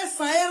 where I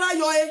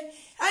yoy.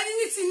 I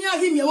need to hear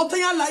him.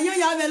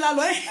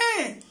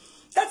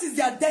 That is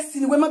their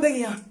destiny. When my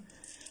baby,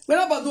 when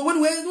about the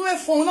one where we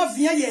phone of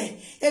the year,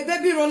 a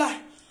baby roller.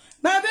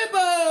 My baby,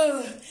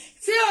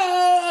 see,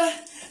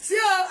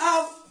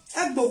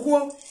 I've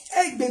boko,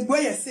 egg big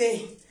boy,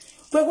 say,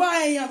 but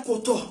why I am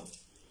koto?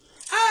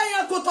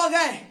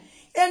 kotoge.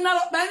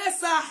 Enalo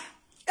benesa.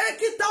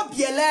 Ekita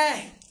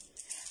biele.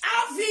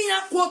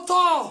 Avinya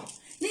koto.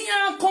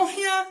 Niya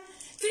kohia.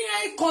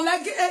 Tinya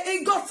ikolege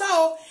egota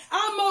o.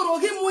 Amoro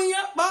gi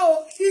munya ba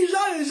o.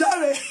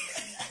 Ijare.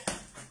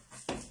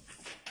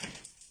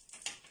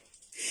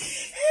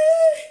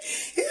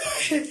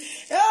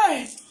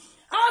 Hey.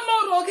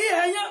 Amoro gi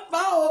enya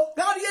ba o.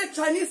 Gari e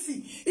Chinese.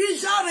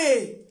 Ijare.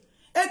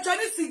 E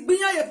Chinese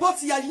gbinya ye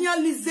poti ya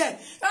yin lize.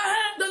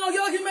 Dono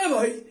gi me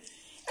boy.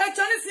 E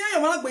Chinese yan yo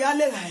ma gbe ya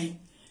le rai.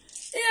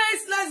 Yeah,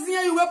 it's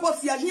like you were put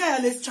here,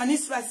 yeah,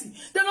 Chinese rice.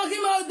 They don't give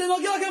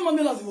me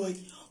mommy love boy.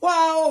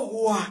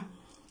 Wow.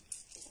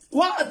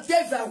 What a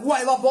devil,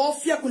 why a ball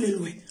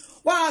fiaculilwe.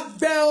 What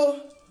bell,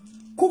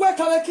 Kuba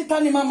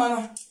Kawakitani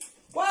mamma.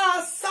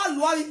 What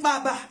salwari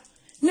baba.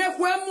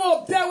 Nekwe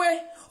more bewe.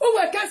 Oh,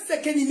 I can't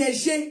second in a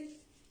jay.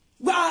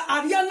 Well,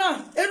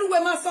 Ariana,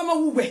 everywhere my summer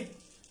woowe.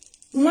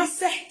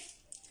 Masse.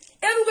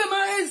 Everywhere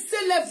my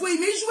say level in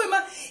me.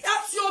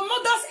 At your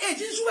mother's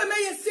age, you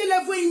may say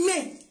level in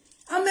me.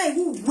 Amen,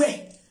 who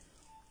way?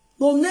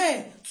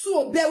 Bonne,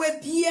 to bewe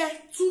pie,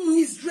 to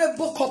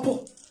miserable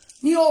couple.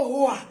 Ni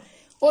owa.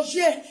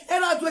 Oje,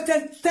 ela doit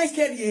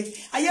t'inquiéter.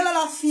 Ayela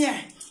la fien.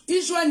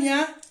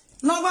 Ijoania,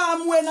 nava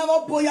amwe nava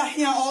boya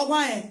hia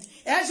owan.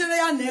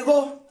 Ejerea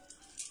nego.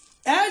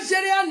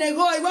 Ejerea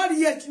nego,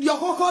 iwari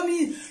yokoko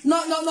ni no.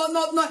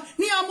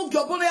 Ni amu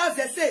globole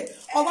azese.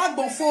 Owa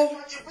bonfo.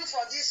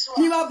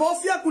 Ni wa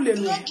bofia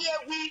kulelu.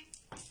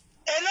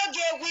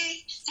 Enogie,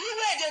 you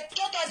were the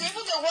total,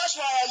 even the wash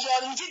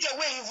your indeed the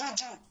way you would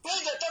do.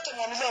 Where the total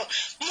mother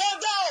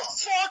of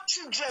 4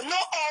 children, no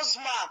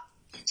husband.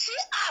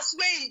 See us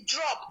where he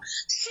drop.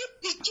 See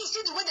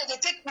the way that they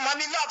take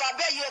mommy love. I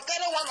bet you're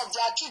kind of one of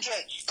their children.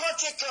 Go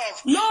take care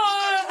of. No,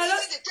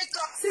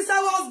 since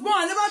I was born,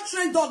 I never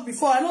trained dog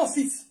before. I know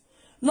fit.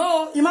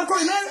 No, imako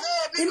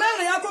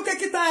yako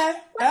kekita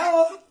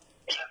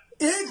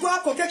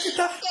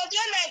kokekita.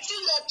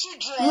 Your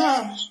children,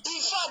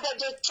 in fact, at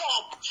the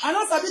top. I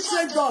know sabi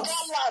train dogs.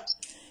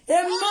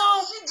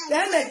 No,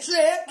 then they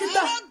train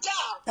kita.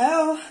 No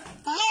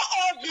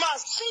old man,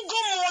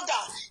 single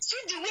mother.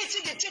 See the way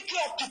they take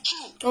care of the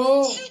kid.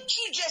 Oh. See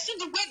children, see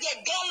the way they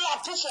gala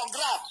put on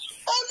ground.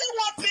 Only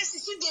one person,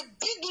 see the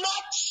big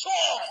lot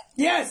fall.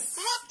 Yes.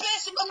 One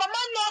person, but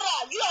Mama Nora,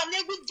 you are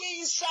every day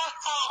inside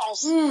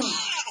house.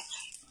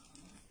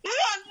 You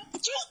are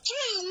two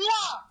in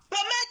one.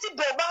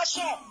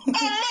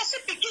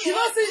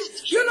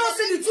 You know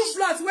see the 2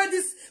 flats where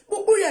this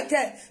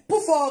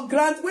put for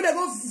grant where they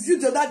go view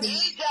the other day.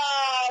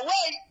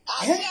 Wait,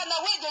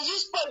 they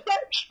use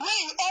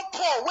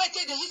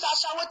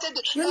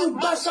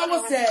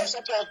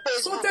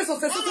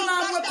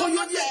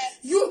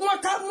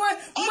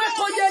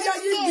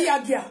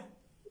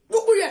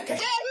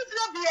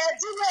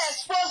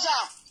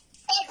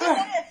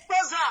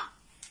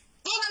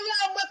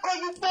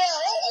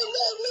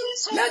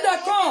let that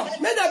come.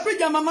 Let that bring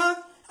your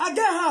mama. I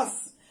get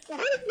house.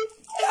 We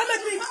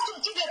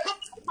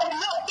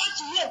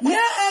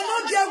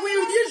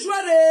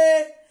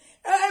usually.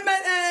 I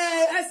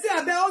say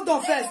about hold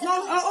on first. No,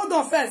 hold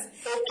on first.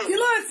 You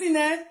know what's in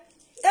there?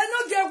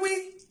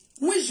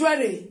 We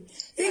usually.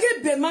 You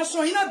get bed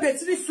mansion. You know bed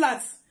 3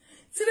 flats.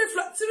 2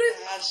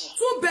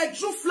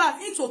 bedroom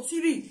flat into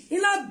 3.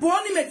 In a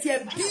bonny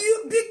metier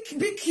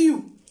big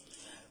queue.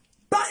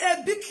 But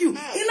a big queue. In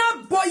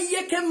a boy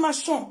ye can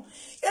mansion.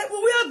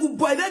 We are good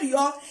boy that you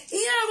are.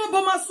 Yeah,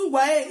 Obama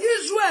way.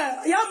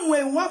 Israel,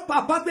 Yamwe, what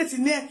papa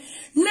petine.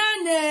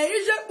 Nene,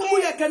 Israel,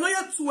 we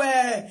cannot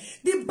swear.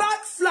 The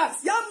back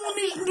flats,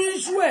 Yamuni,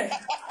 Israel.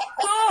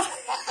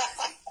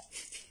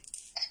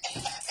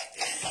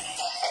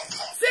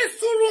 Say,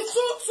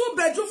 2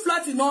 bedroom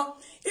flat, you know.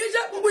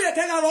 Israel, we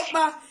can rock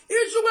back.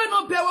 Israel,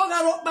 no bear,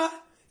 rock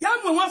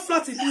Yamwe, 1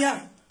 flat in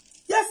here.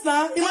 Yes,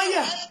 sir.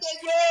 Imaya.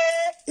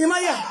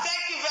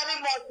 Thank you very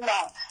much,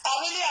 ma'am. I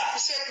really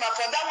appreciate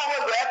for that one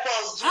with the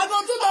airports. I go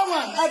do that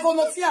one. I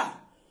volunteer.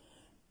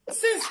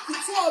 Since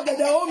 2 of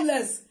the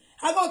homeless,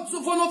 I go to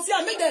volunteer.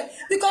 Make them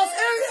because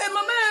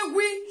mama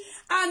we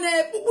and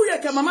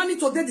mama need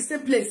to get the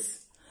same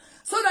place.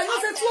 So that you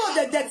say 2 of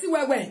the dirty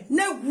where.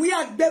 Now we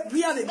are the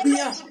beer.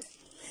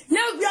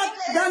 Now we are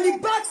down the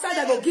back side.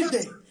 I go give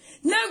them.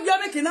 Now we are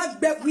making us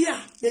bet we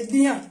are the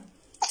beer.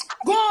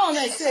 Go on,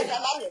 I say.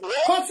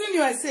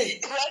 Continue, I say.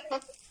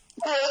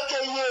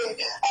 Okay,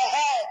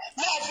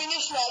 now I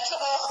finish my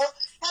talk.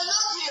 I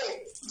love you.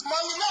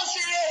 Mommy, not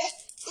serious.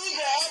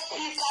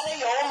 You carry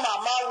your own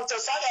mama with a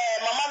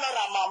mama, not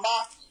a mama.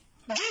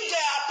 Give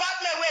the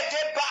apartment where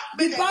they back.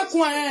 The back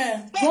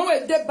one, one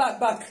where they back.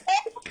 Where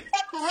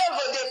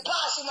go they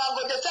pass and I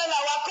go to tell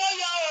our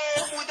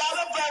prayer without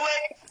a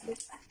prayer.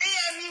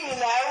 Hear me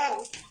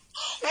now.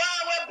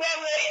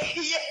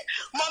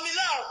 Mommy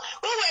love,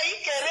 who were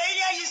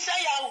you say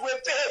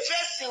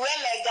face well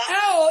like that.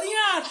 Oh,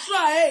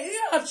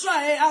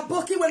 try.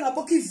 Aboki when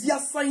aboki via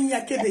sign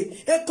ya kebe.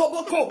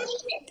 Ekoboko.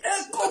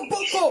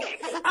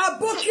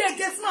 Aboki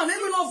against man,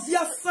 even of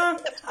via san.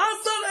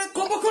 Answer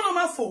ekoboko no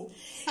mafo.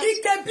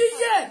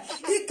 Ikebije.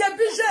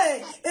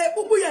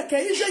 Bubu yake.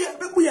 Ije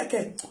bubu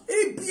yake.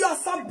 Ibia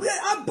sambe.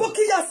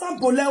 Aboki ya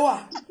sambolewa.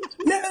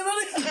 Me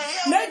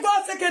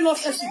God take no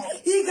sesi.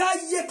 Iga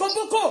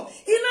yekoboko.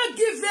 Ina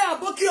give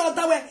aboki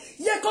odawe.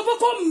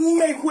 Yekoboko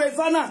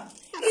mekuevana.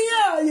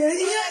 Iya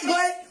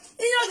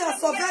ga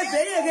survive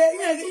iya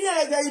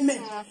ime.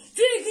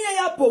 Tigi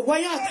ya po wa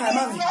ya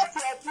time me.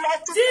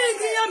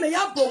 Tigi ya me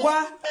ya po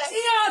wa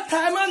iya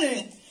time me.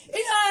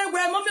 Iya we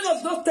mommy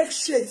of don't take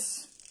shit.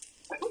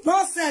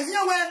 Nonsense.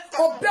 Iya we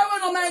obewe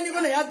no man ni go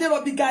na ya dey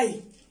obi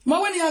guy.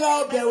 Ma when ya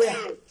ga obewe.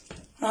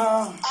 I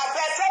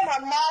better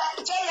mama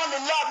tell them the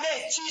Lord may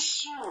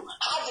teach you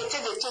how to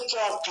take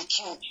care of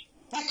pikin.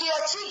 Because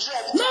your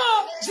children. No,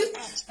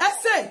 I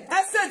said,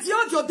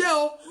 the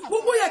day,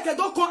 Bubu Yeke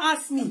don't come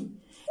ask me.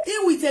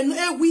 In with an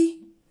we,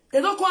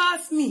 they don't come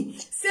ask me.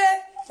 Say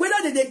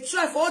whether they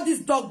try for all this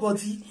dog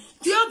body.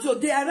 The other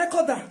day, I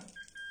record that.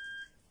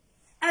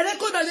 They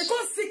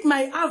can't seek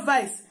my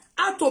advice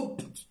how to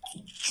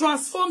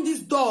transform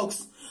these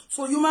dogs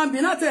for human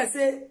being. After I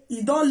say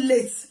it don't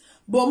late,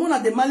 but I'm gonna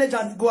the manager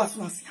and go as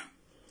well.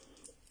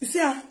 You see,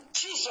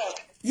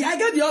 yeah, I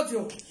get the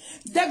audio.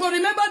 They go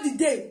remember the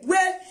day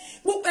where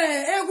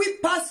we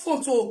pass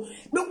photo.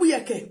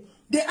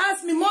 They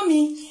ask me,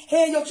 mommy,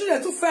 hey, your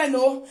children too fine,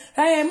 no?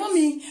 Hey,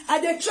 mommy, I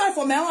they try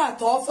for my own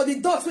at all, for the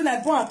dogs when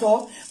I born at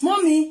all.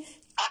 Mommy,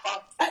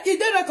 is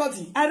they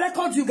recording? I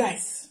record you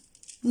guys.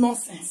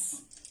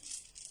 Nonsense.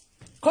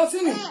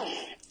 Continue.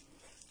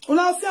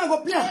 Now see I go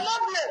play.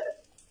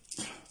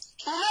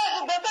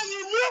 But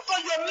you look for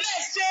your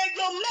leg, say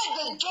your leg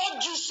the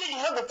judge you say you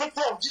have to take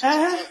care of this.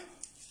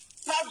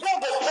 Now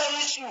God will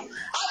punish you.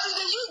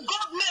 After you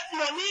God make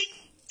money,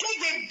 take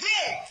the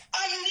day,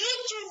 and you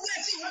need to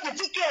wait you have to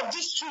take care of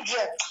these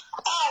children.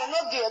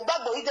 Not the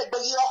God will eat the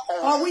baby.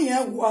 Oh, we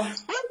have what? God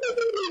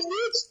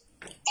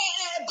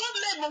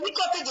made money,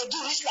 God take the do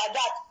this like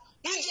that.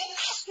 You just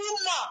ask you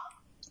now.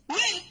 When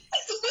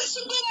you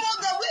should go more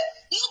the way,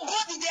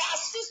 nobody they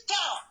assist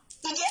her.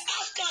 You just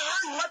ask her how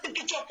you want to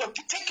take care of your own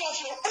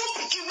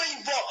picture when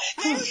you go.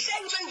 Then you say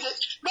when you do it.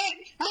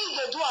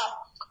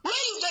 When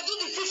you do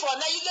the people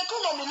now, you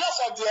come on enough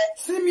for there.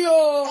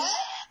 Simio.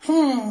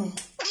 You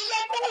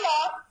get call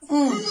up. You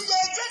tell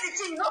the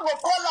thing, you don't go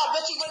call up,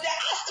 but you go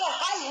there ask her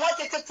how you want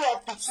to take care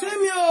of people.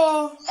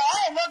 Simio.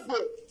 Not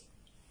good.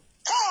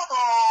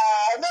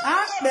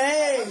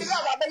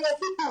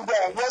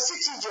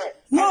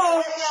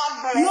 No,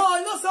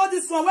 so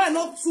this one where I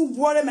not too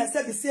worry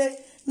myself. They say,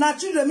 now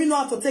children me know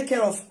how to take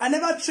care of. I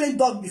never trained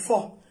dog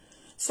before.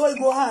 So it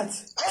go hard.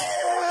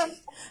 That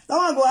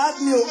one go hard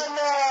me.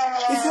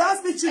 If you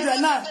ask me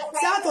children now,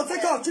 say how to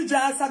take care of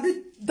children, I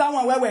sabi that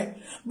one where.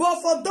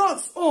 But for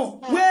dogs,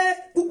 where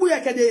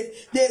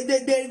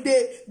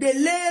they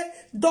lay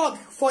dog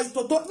for it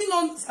to talk, me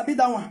no sabi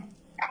that one.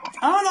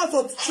 I don't know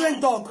how to train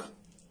dog.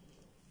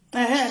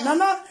 Now when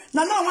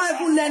I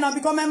even learn and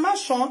become a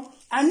mansion,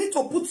 I need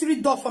to put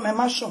 3 dogs for my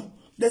mansion.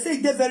 They say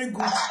they're very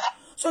good.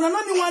 So now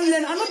me one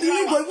learn, I not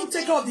believe go even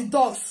take care of the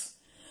dogs.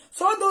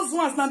 So all those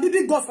ones now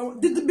big dogs I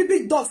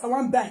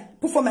want buy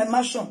put for my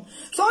mansion.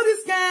 So all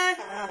this guy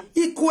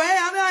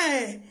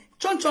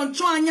chon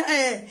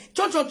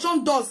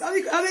dogs.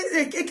 I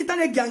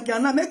kitane gang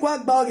na make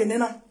work ba again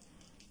na.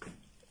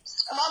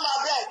 Mama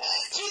beg,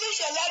 finish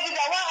your life. I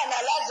want to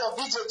analyze your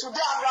video.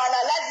 Today I'm going to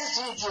analyze this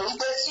video. It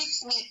will fix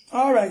me.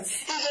 All right. It will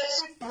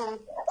fix me. Okay.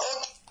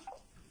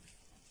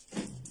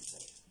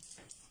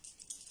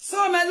 So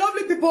my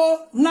lovely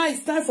people, now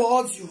it's time for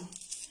audio.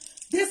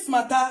 This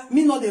matter,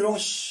 me not the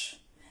rush.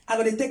 I'm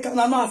going to take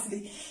now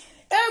honestly.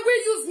 Every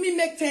use me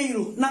make 10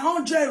 euro. Now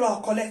 100 euro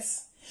I'll collect.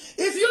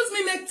 If use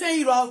me make 10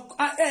 euro,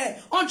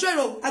 100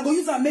 euro, I go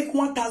use and make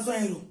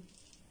 1,000 euro.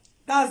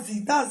 That's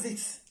it.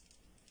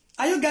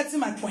 Are you getting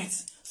my point?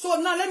 So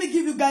now let me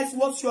give you guys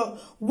what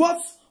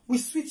will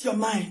sweet your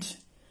mind.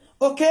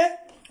 Okay?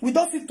 We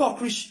don't fit talk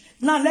rich.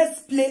 Now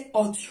let's play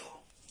audio.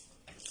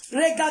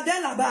 Regardez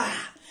là-bas.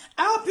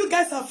 I hope you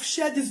guys have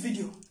shared this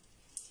video.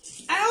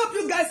 I hope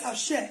you guys have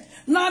shared.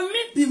 Now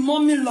meet the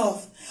mommy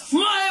love.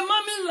 My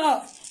mommy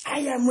love.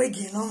 I am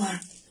waking no man.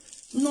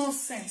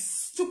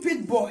 Nonsense.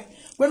 Stupid boy.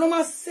 When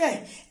I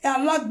say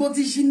I like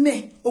body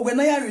jime or when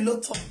I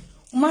reload top.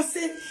 I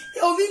say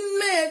we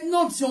made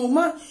not your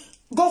man.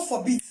 God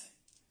forbid.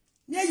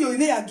 Yeah, you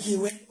may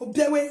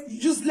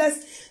useless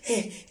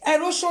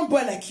erosion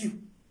boy like you.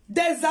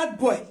 Desert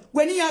boy.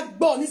 When he had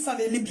born in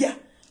Libya.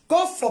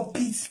 God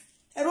forbid.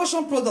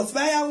 Erosion products.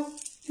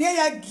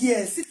 Yeah,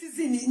 gear.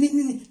 Citizen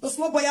the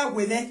small boy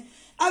with it.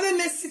 I will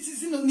make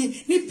citizen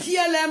ni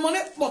PLM money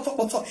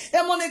poto.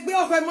 E money gbe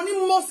o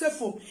money more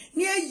selful.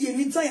 Near ye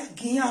mi tan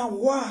ya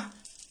wa.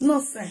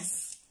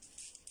 Nonsense.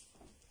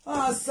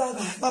 Ah,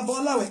 saga.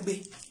 Babola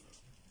wegbe.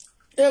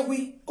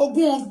 Ewi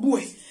ogun ogbu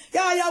e.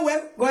 Yeah,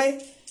 well,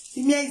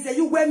 it means that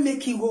you were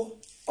making go.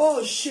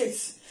 Oh shit.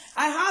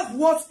 I have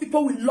what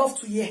people will love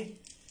to hear.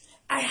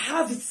 I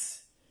have it.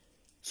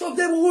 So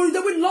they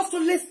will love to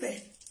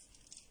listen.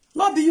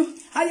 Not be you.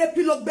 I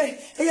epilogue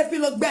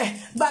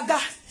baga.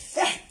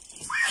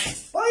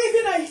 Why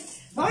you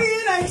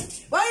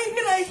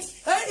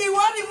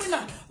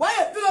gonna? Why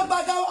epilogue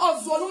baga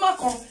of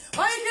Zolumakon?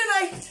 Why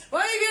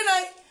you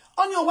gonna?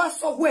 On your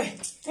WhatsApp way.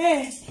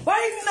 Why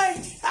you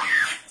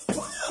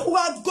gonna?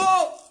 What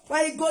go?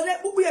 Why you go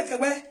there? Ubi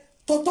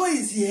Toto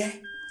is here.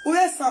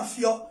 Uwe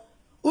Safio.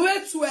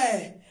 Uwe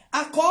Tue.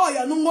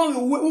 Akoya no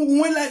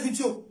one live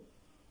video.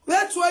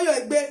 Where to your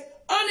egbe?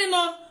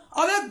 Anina,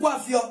 Ave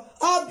Guafio,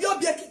 Obio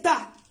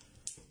Biakita.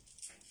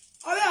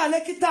 Ave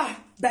Alekita,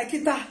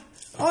 Bakita.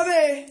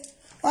 Ave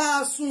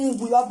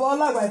Sungu,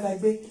 Abola,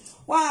 Wagbe.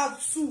 Wa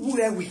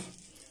Suguewi.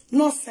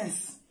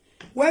 Nonsense.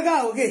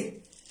 Wega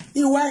okay.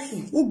 You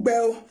working,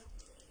 Ubel.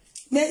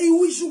 Ne you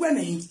wish you were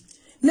me.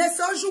 Ne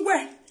so you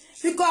were.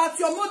 Because at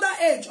your mother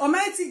age, or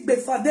my be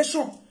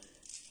foundation.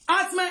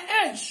 At my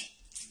age,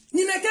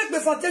 ni make be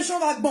foundation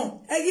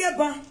vagbon. Eye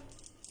ban.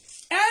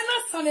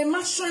 Ena sane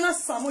machina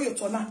samo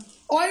yotona.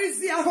 Or is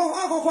the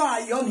akoko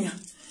ayonia.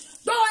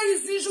 Don't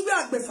is the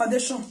sugar be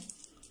foundation.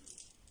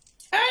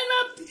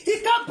 Ena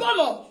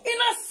ikapolo.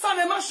 Ina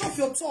sane machine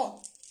your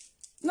talk.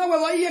 Now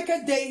we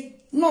yeke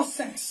day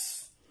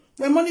nonsense.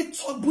 When money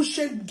talk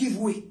bullshit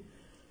giveaway.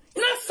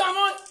 Ina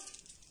samo.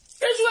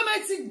 Is we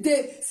make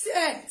day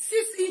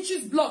 6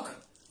 inches block.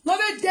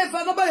 Nobody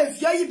dever, nobody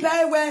if you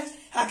buy where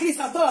at least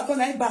I thought I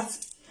 9 bats.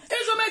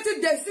 Is we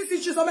make day 6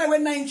 inches, somewhere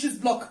 9 inches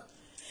block.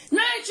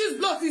 9 inches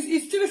block is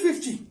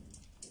 350. And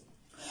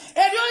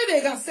the only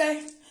they can say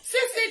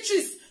 6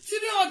 inches,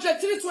 300,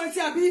 320,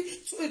 I be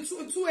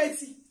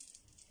 280.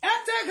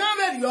 And take how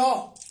many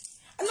y'all.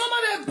 And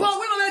normally, but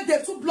when they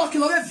 2 block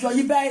in over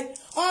you buy,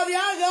 or the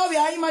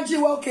other,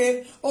 imagine,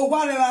 okay, or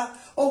whatever,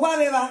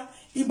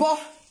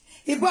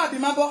 Ibo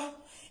abimabo.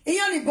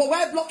 Iyan ibo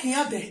why blocking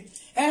out there.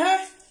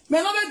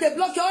 Me no be the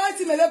block your right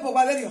me le bo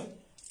valerio.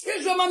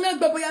 If you man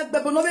gbebo ya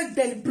gbebo no be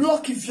the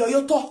block if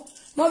you to.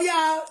 No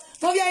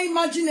via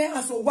imagine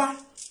as wa.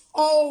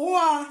 O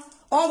wa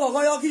o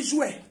go yo ki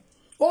jwe.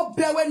 O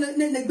bewe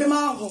ne gbe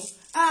ma ho.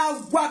 A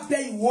gwa be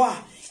iwo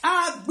a.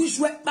 A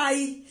gbijwe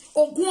pai.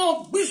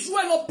 Ogun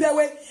gbijwe no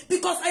bewe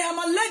because I am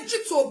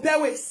allergic to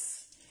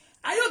bewes.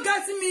 Are you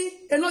getting me?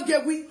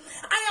 Enogie.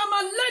 I am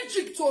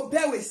allergic to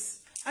bewes.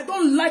 I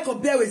don't like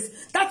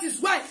obewe. That is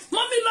why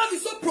mommy love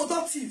is so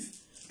productive.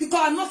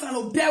 Because I'm not an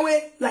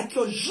obewe like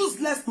your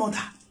useless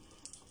mother.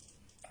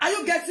 Are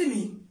you getting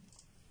me?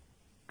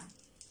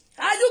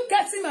 Are you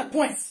getting my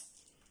points?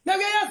 Now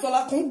we are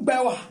dola kung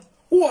bewa.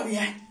 Who are you?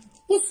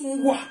 Who's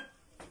what?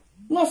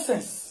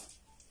 Nonsense.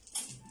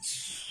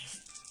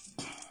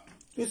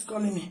 Who's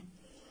calling me?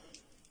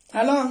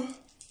 Hello?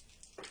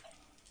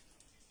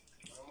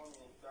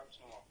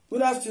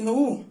 Good afternoon.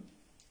 Who?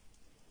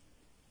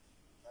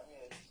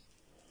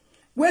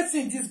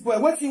 Waiting this boy.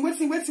 Waiting.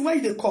 Why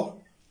you they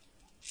call?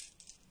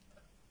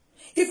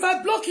 If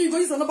I block you, you go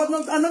use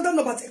another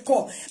number to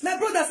call. My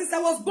brother, since I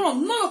was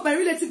born, none of my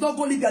relatives don't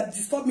go Libya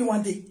disturb me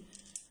one day.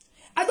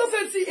 I don't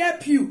fancy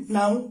help you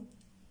now.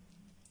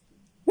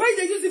 Why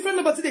they use different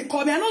number to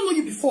call me? I don't know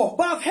you before,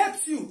 but I've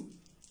helped you.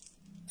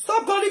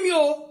 Stop calling me,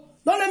 oh.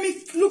 Don't let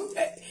me look.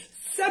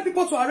 Send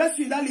people to arrest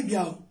you in that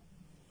Libya.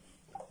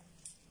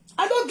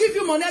 I don't give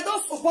you money. I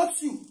don't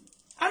support you.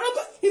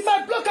 If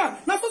I block her,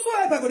 now so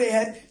help I go to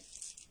help.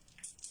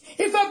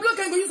 If I block,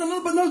 I go use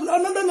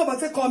another number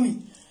to call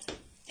me.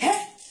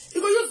 Eh?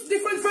 You go use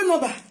different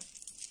number.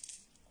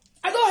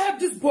 I don't help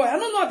this boy. I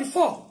don't know her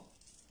before.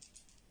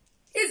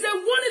 It's a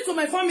warning to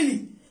my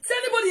family. See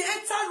anybody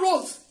enter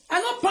roads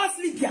and not pass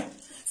Libya.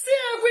 See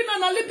every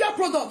non Libya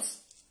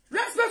products.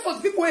 Respect for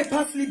the people who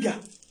pass Libya.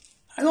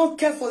 I don't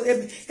care for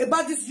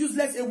about this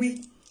useless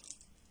away.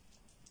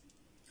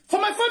 For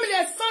my family,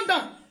 I stand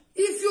down.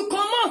 If you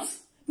come out,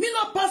 me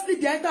not pass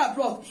Libya enter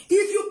abroad.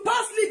 If you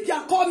pass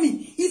Libya, call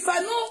me. If I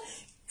know,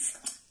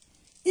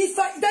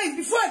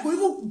 before I go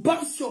even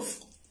bounce your,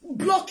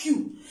 block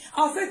you,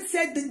 I'll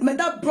say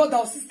that brother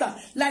or sister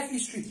life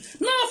history.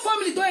 None of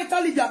family don't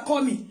enter Libya,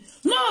 call me.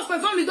 None of my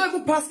family don't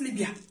even pass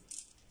Libya.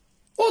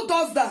 Who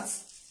does that?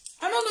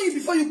 I don't know you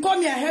before you call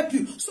me, I help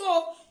you.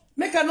 So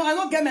make I know I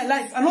don't get my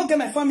life, I don't get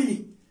my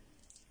family.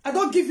 I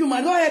don't give you my,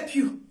 I don't help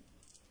you.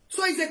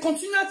 So it's a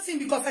continual thing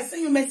because I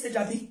send you message,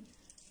 Abi.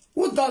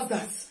 Who does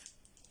that?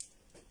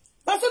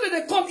 That's why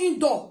they come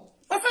indoor.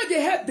 That's why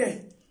they help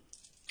them.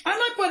 And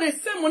not for the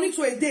same money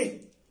to a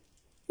day.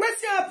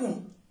 What's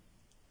happen?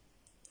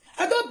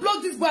 I don't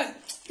block this boy.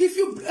 If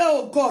you,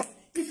 oh God,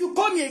 if you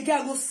call me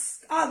again,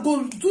 I'll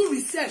go do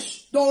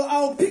research. Though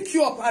I'll pick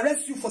you up,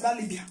 arrest you for that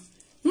Libya.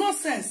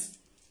 Nonsense.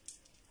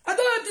 I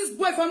don't have this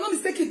boy, if I'm not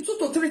mistaken, 2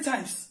 to 3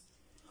 times.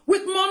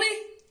 With money.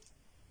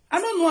 I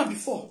don't know her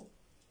before.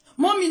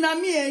 Mommy na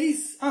me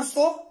is, and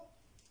so.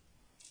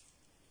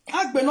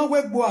 Agbe no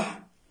we boy.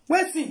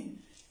 Waiting.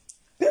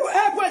 People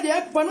help where they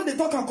help, but not they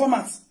talk and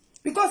comments.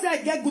 Because I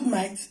get good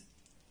mind.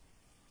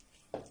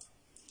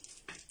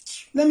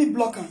 Let me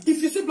block him.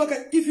 If you see block,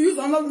 if you use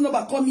another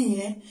number, call me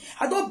here.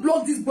 I don't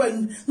block this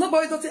boy.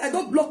 Nobody don't say I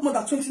don't block more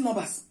than 20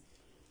 numbers.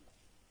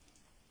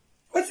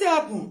 What's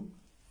happen?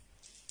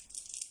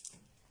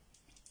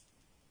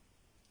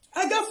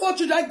 I got 4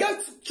 children. I got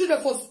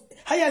children for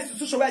higher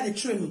institution where they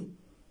train me.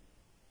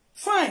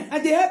 Fine,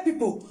 and they help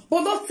people,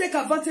 but don't take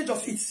advantage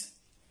of it.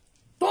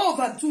 Don't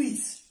overdo it.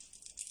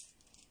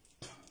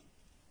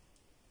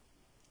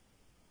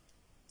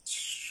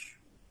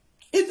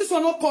 If this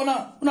one not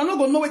corner, we're not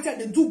gonna know what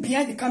they do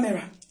behind the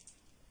camera.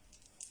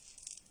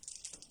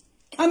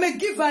 I'm a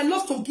giver, I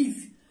love to give,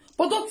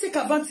 but don't take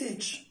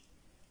advantage.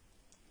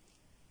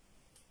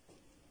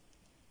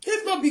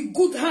 If not be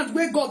good hand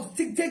where God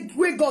take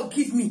where God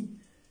give me.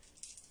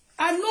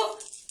 I'm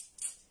not,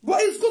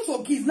 but it's good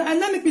to give. Now and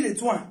let me be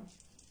the one.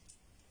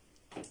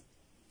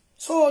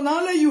 So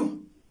now let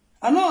you.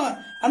 I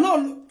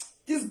know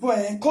this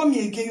boy call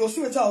me again. You'll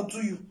see what I'll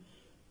do you.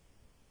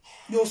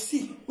 You'll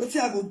see what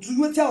I will do.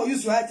 What I'll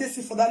use your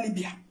ITC for that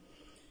Libya.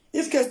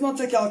 If case not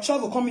take, I'll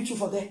travel come meet you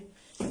for there.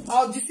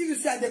 I'll deceive you.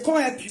 Say they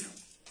can't help you.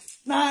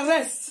 Now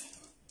arrest.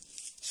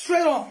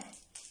 Straight on.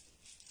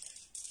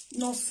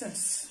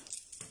 Nonsense.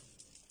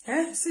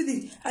 Eh? See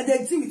the I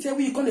they deal with you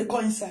when you call the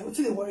call inside. What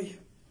do they worry you?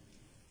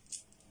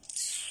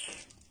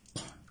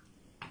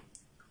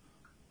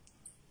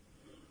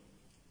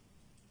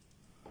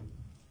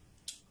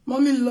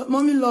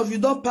 Mommy love you,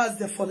 don't pass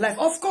there for life.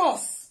 Of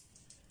course.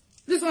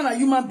 This one a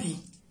human being.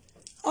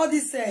 All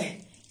this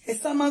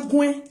sama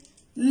gwen,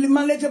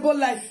 manageable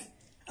life.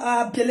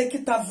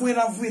 Bielekita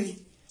vuera.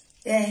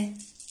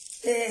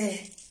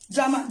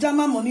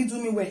 Jama money do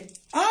me well.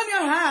 Anya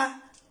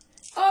ha.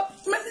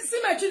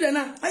 See my children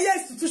now. Higher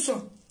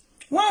institution.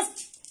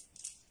 Once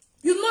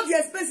you know the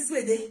expenses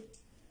where they.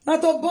 Now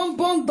to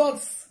bomb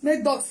dogs,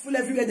 make dogs full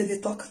everywhere that they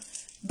talk.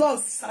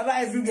 Dogs Sarah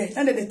everywhere,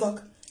 and they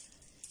talk.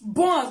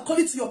 Born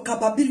according to your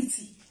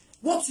capability.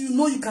 What you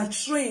know you can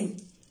train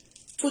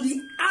to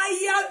the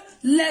higher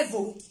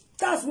level.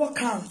 That's what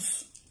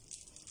counts.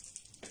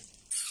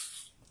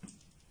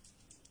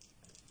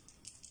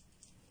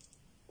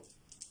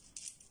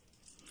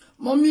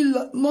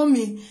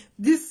 Mommy,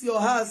 this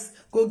your house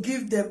go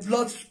give them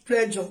blood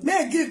pressure. May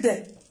I give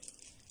them?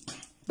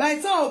 By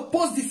the time I'll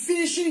post the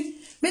finishing,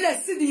 may I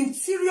see the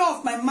interior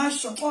of my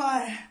mansion.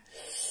 Oh,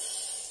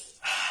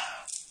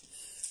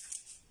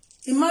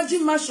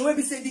 imagine mansion where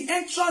we say the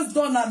entrance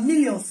door are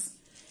millions.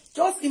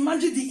 Just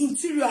imagine the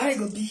interior how it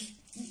will be.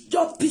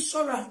 Just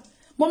picture her.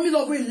 Mommy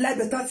love will like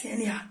better thing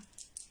anyhow.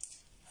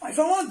 If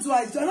I want to,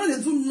 I know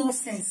they do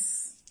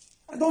nonsense.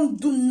 I don't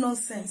do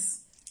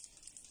nonsense.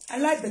 I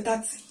like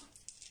better thing.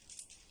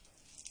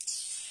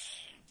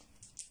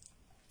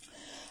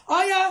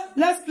 Oh yeah,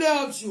 let's play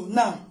audio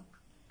now.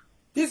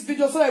 This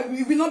video so that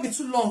it will not be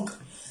too long.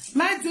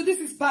 Mind you, this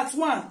is part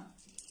 1.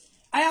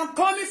 I am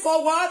coming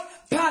forward.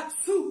 Part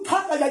 2.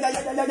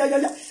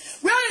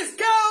 Where is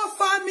Girl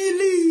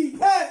Family?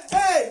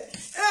 Hey.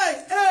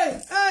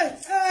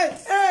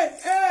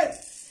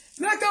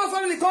 Make Girl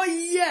Family come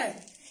here.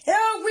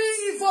 Here we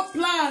evil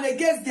plan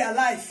against their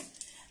life.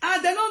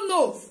 And they don't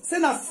know.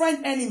 Send a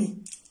friend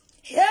enemy.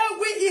 Here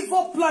we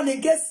evil plan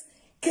against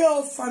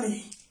Girl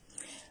Family.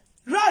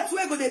 Right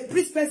where go they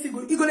breathe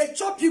person, he go they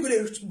chop you, go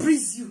they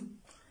breeze you.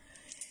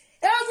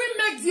 Here we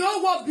make the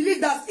whole world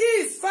believe that he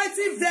is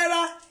fighting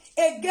Vera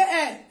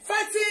again,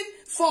 fighting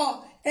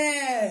for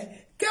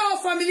Girl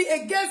Family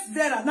against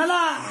Vera.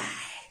 Nala.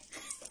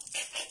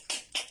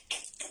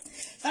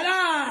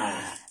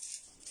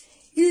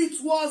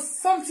 It was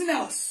something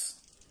else.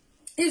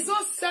 His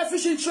own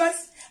selfish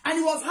interest, and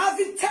he was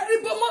having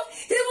terrible money.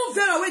 Even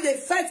Vera, when they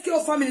fight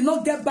Girl Family,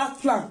 not get bad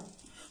plan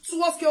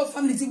towards Girl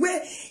Family. The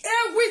way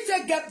every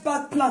day get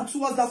bad plan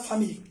towards that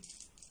family.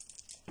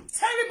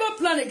 Terrible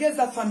plan against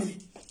that family.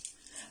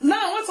 Now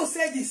I want to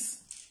say this.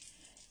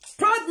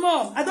 Proud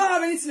mom, I don't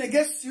have anything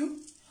against you.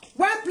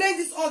 While playing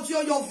this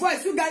audio, your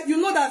voice, you guys, you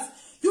know that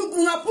you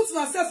gonna put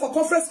yourself for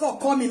conference call,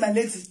 call me, my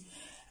lady.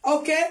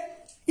 Okay?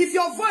 If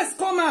your voice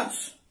come out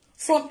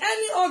from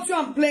any audio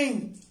I'm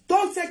playing,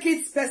 don't take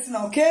it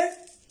personal, okay?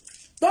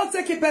 Don't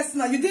take it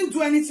personal. You didn't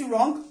do anything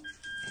wrong.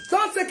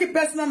 Don't take it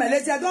personal, my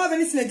lady. I don't have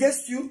anything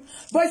against you.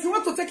 But if you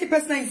want to take it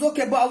personal, it's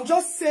okay. But I'll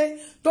just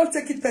say, don't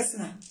take it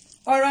personal.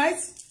 Alright?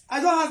 I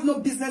don't have no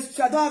business with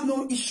you. I don't have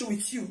no issue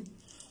with you.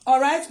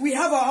 Alright? We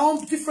have our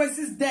own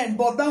differences then,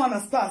 but that one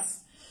has passed.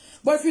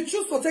 But if you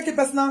choose to take it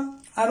personal,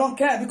 I don't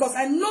care. Because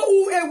I know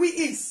who Ewe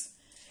is.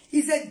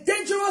 He's a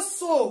dangerous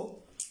soul.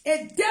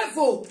 A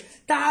devil.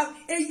 A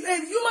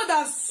human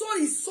that has sold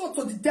his soul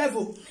to the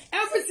devil.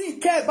 Everything he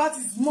cares about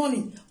is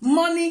money.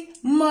 Money,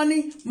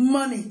 money,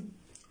 money.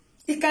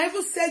 He can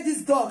even sell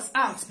these dogs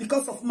out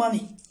because of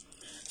money.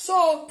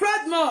 So,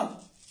 proud mom,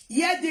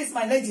 hear this,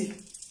 my lady.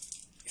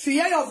 If you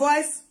hear your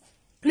voice,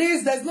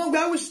 please, there's no way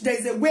I wish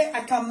there's a way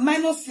I can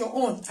minus your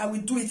own. I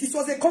will do it. It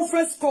was a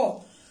conference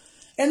call.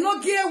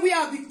 Enogie, we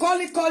have been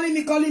calling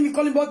me.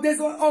 But there's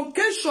an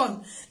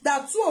occasion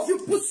that two of you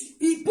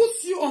he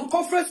puts you on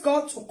conference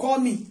call to call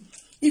me.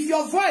 If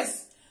your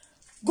voice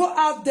go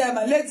out there,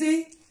 my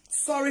lady,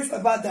 sorry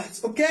about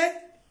that, okay?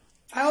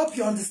 I hope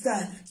you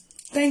understand.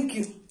 Thank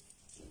you.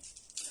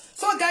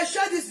 So guys,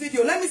 share this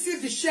video. Let me see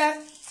if the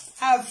share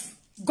have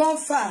gone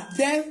far.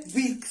 Then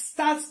we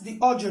start the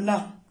audio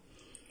now.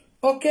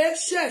 Okay,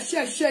 share.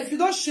 If you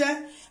don't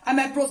share, I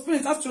might postpone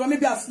it after all.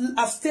 Maybe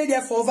I've stayed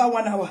there for over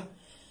 1 hour.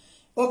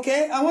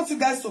 Okay, I want you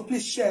guys to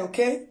please share.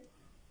 Okay,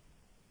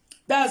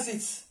 that's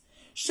it.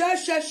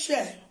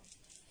 Share.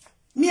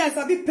 Me, I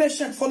can be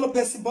patient, follow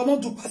person, but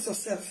don't do pass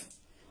yourself.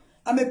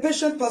 I'm a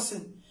patient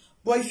person,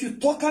 but if you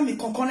talk at me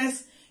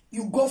concurrence,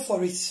 you go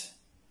for it.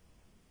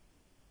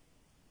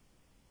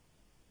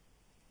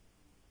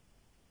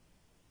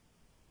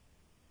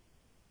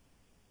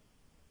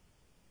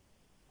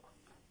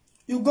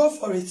 You go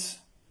for it.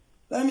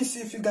 Let me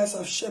see if you guys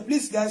have shared.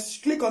 Please, guys,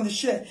 click on the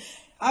share.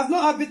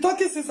 I've been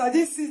talking since I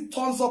didn't see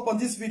thumbs up on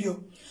this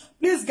video.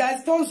 Please,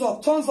 guys, thumbs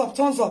up.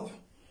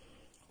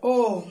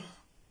 Oh,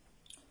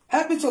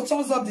 help me to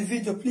thumbs up the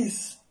video,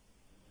 please.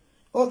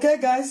 Okay,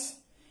 guys.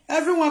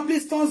 Everyone,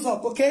 please thumbs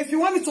up, okay? If you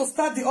want me to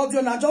start the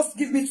audio now, just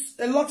give me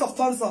a lot of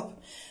thumbs up.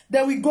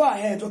 Then we go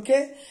ahead,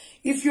 okay?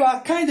 If you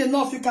are kind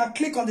enough, you can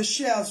click on the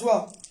share as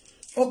well.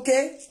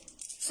 Okay?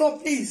 So,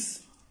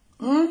 please.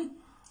 Thumbs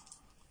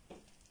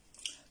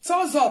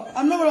up.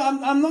 I'm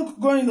not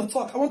going to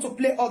talk. I want to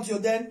play audio,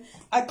 then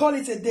I call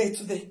it a day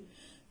today.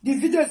 The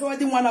video is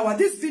already 1 hour.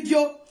 This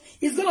video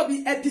is going to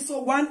be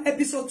episode 1,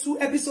 episode 2,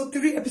 episode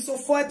 3,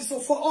 episode 4,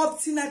 up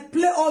till I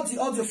play all the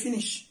audio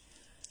finish.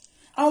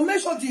 I'll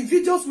make sure the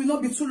videos will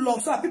not be too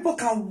long so that people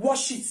can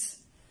watch it.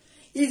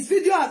 If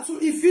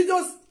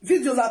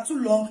videos are too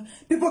long,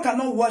 people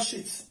cannot watch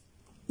it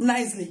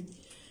nicely.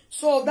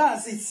 So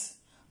that's it.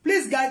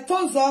 Please, guys,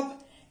 thumbs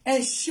up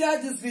and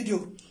share this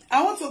video.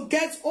 I want to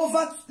get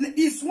over,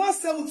 it's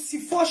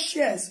 174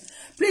 shares.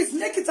 Please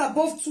make it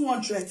above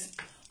 200.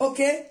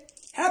 Okay?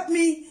 Help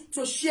me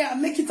to share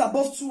and make it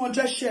above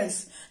 200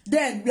 shares.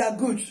 Then we are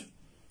good.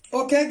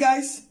 Okay,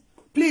 guys?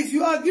 Please,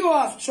 you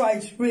have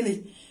tried,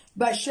 really,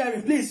 by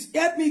sharing. Please,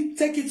 help me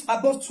take it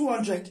above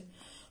 200.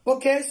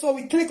 Okay? So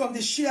we click on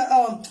the share.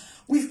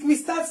 We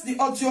start the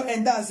audio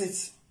and that's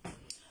it.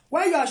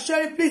 While you are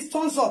sharing, please,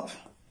 thumbs up.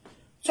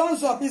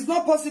 Thumbs up. It's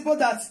not possible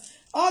that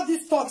all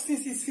this talk,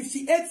 since it's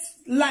 58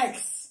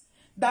 likes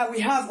that we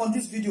have on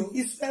this video,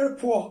 is very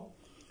poor.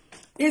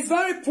 It's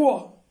very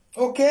poor.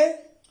 Okay?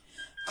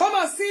 Come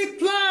and see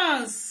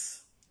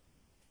plans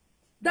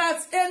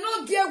that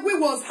Enogie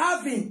was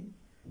having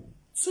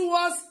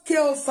towards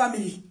KO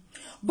family.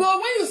 But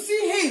when you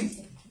see him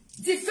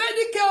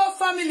defending KO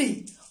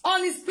family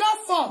on his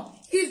platform,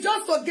 it's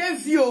just to gain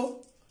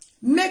view,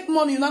 make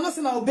money. You're not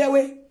saying I'll bear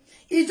way.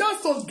 It's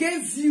just to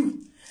gain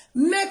view,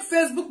 make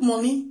Facebook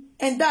money,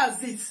 and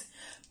that's it.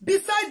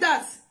 Besides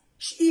that,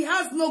 he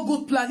has no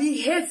good plan.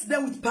 He hates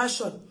them with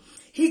passion.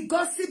 He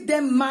gossip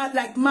them mad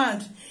like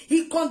mad.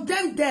 He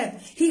condemned them.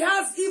 He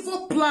has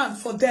evil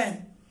plans for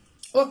them.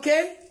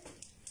 Okay?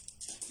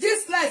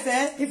 This life,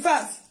 in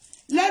fact,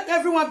 let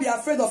everyone be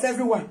afraid of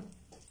everyone.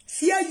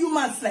 Fear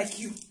humans like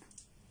you.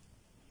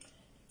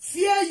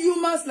 Fear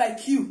humans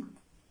like you.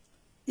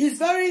 It's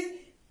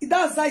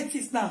that's how it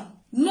is now.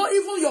 Not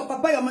even your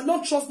papa, your mama,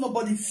 don't trust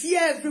nobody.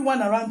 Fear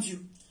everyone around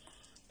you.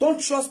 Don't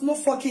trust no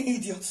fucking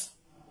idiots.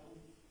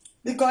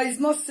 Because it's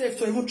not safe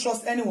to even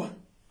trust anyone.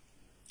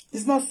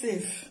 It's not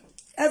safe.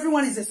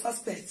 Everyone is a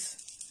suspect.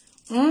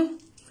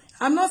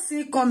 I'm not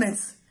seeing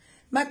comments.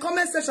 My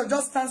comment section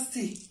just stands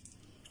still.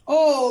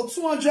 Oh,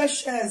 200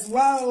 shares.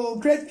 Wow,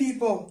 great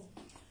people.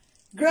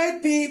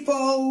 Great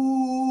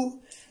people.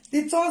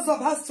 The thumbs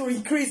up has to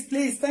increase,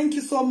 please. Thank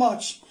you so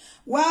much.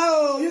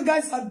 Wow, you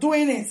guys are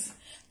doing it.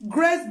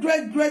 Great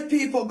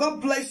people.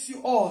 God bless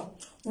you all.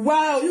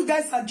 Wow, you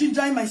guys are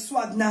gingering my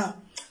swag now.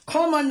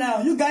 Come on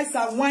now, you guys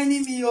are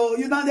whining me, oh.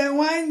 You know they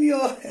whine me,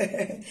 oh.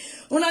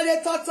 You know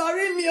they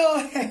torturing me,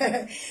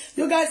 oh.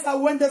 You guys are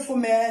wonderful,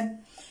 man.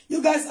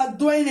 You guys are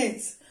doing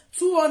it.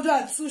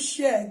 202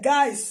 share,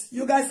 guys.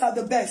 You guys are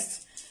the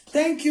best.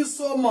 Thank you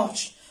so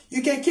much.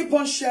 You can keep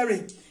on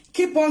sharing.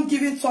 Keep on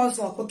giving thumbs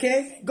up,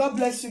 okay? God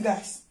bless you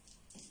guys.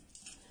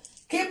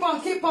 Keep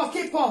on. Keep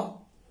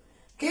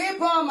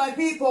on, my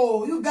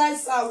people. You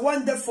guys are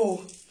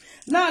wonderful.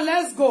 Now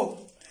let's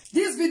go.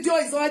 This video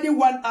is already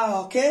 1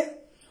 hour, okay?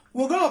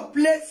 We're going to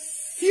play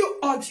few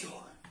audio.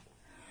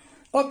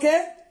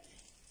 Okay?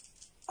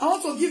 I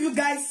want to give you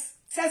guys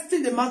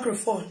testing the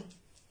microphone.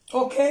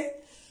 Okay?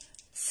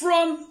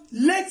 From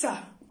later,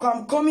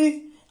 I'm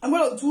going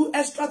to do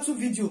extra 2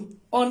 video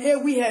on a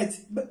weird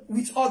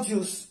with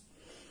audios.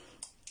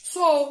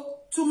 So,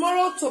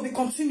 tomorrow to be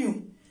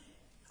continued.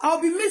 I'll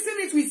be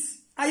mixing it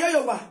with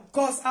Ayoyowa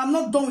because I'm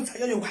not done with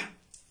Ayoyowa.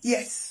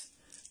 Yes.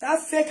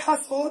 That fake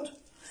household,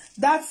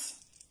 that's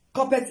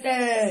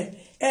copycat.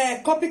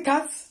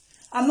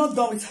 I'm not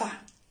done with her.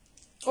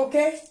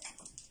 Okay?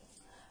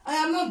 I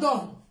am not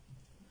done.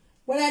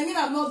 When I mean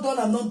I'm not done,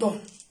 I'm not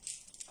done.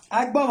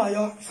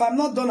 If I'm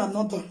not done, I'm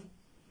not done.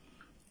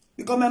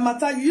 Because my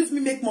matter, you use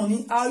me make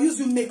money, I'll use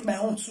you make my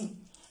own too.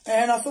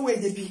 And that's the way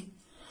they be.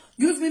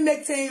 Use me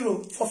make 10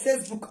 euro for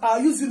Facebook, I'll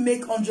use you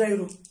make 100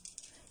 euro.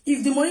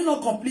 If the money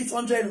not complete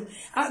 100,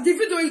 the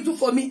video you do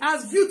for me,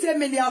 as view 10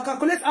 million, I'll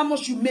calculate how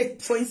much you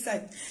make for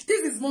inside.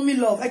 This is mommy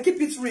love. I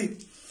keep it real.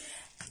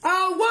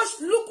 I'll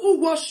watch, look who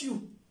watch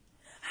you.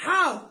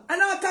 How?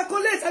 And I'll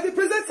calculate, I'll be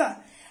presenter.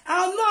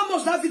 I'll know how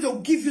much that video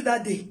will give you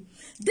that day.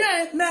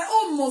 Then, my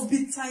own must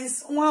be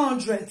times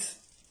 100.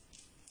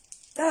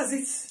 That's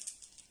it.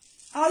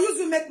 I'll use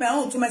you make my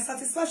own to my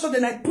satisfaction,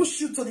 then I push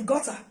you to the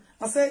gutter.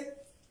 I say,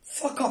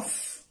 fuck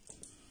off.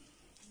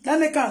 Then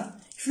they can.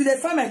 If you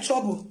find my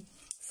trouble,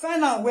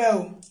 find out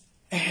well.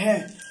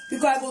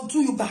 Because I will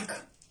do you back.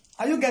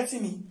 Are you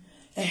getting me?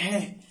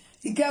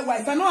 You get why?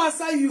 If I don't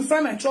answer you,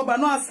 find my trouble, I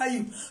don't answer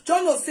you.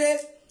 John will say,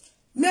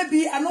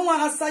 maybe I don't want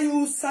to answer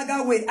you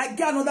saga way. I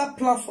get another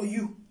plan for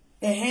you.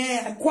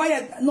 I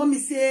quiet, not me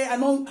say, I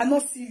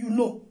don't see you,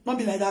 no. Not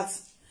be like that.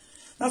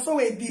 That's how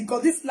it be.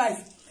 Because this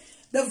life,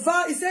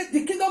 he said,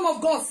 the kingdom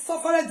of God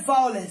suffered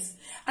violence.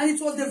 And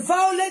it was the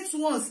violent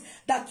ones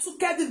that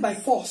took it by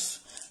force.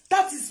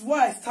 That is what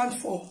I stand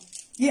for.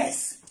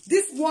 Yes.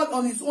 This world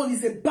on its own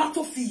is a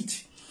battlefield.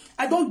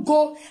 I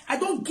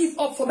don't give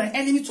up for my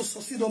enemy to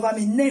succeed over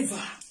me.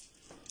 Never.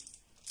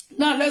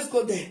 Now, let's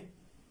go there.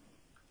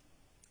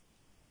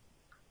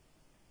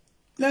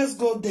 Let's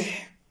go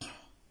there.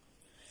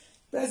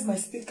 Where's my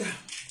speaker?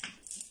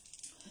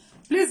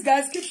 Please,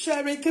 guys, keep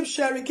sharing, keep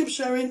sharing, keep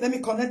sharing. Let me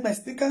connect my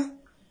speaker.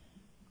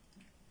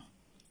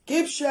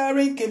 Keep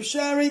sharing, keep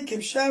sharing,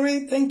 keep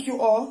sharing. Thank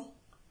you all.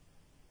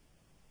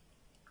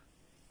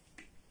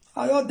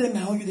 I all them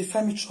how you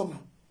define me trouble.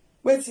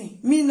 Waiting.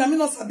 Me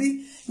not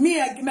sabi. Me,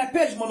 my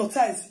page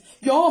monetize.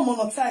 Your own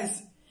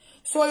monetize.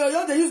 So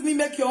they use me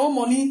make your own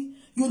money.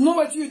 You know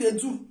what you they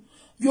do.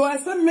 You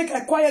expect me make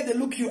acquire they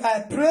look you.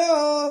 I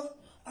pray.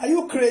 Are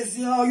you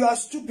crazy or you are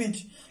stupid?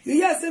 You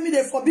hear say me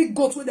they forbid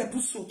goat where they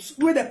put salt.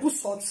 Where they put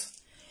salt.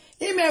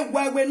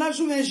 Why not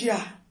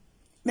Juvengia?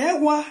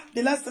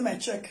 The last time I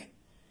check.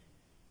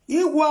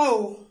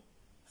 Wow.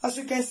 As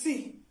you can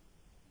see.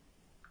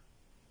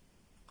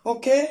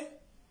 Okay.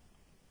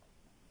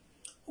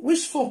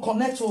 Which phone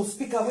connect to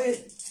speaker?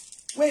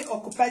 Where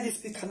occupy this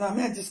speaker now?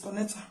 May I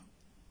disconnect her?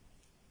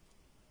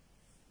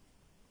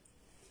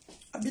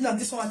 I've been at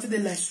this one until the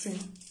live stream.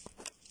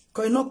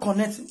 Because you not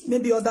connect.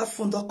 Maybe other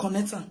phone don't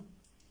connect her.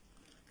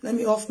 Let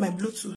me off my Bluetooth.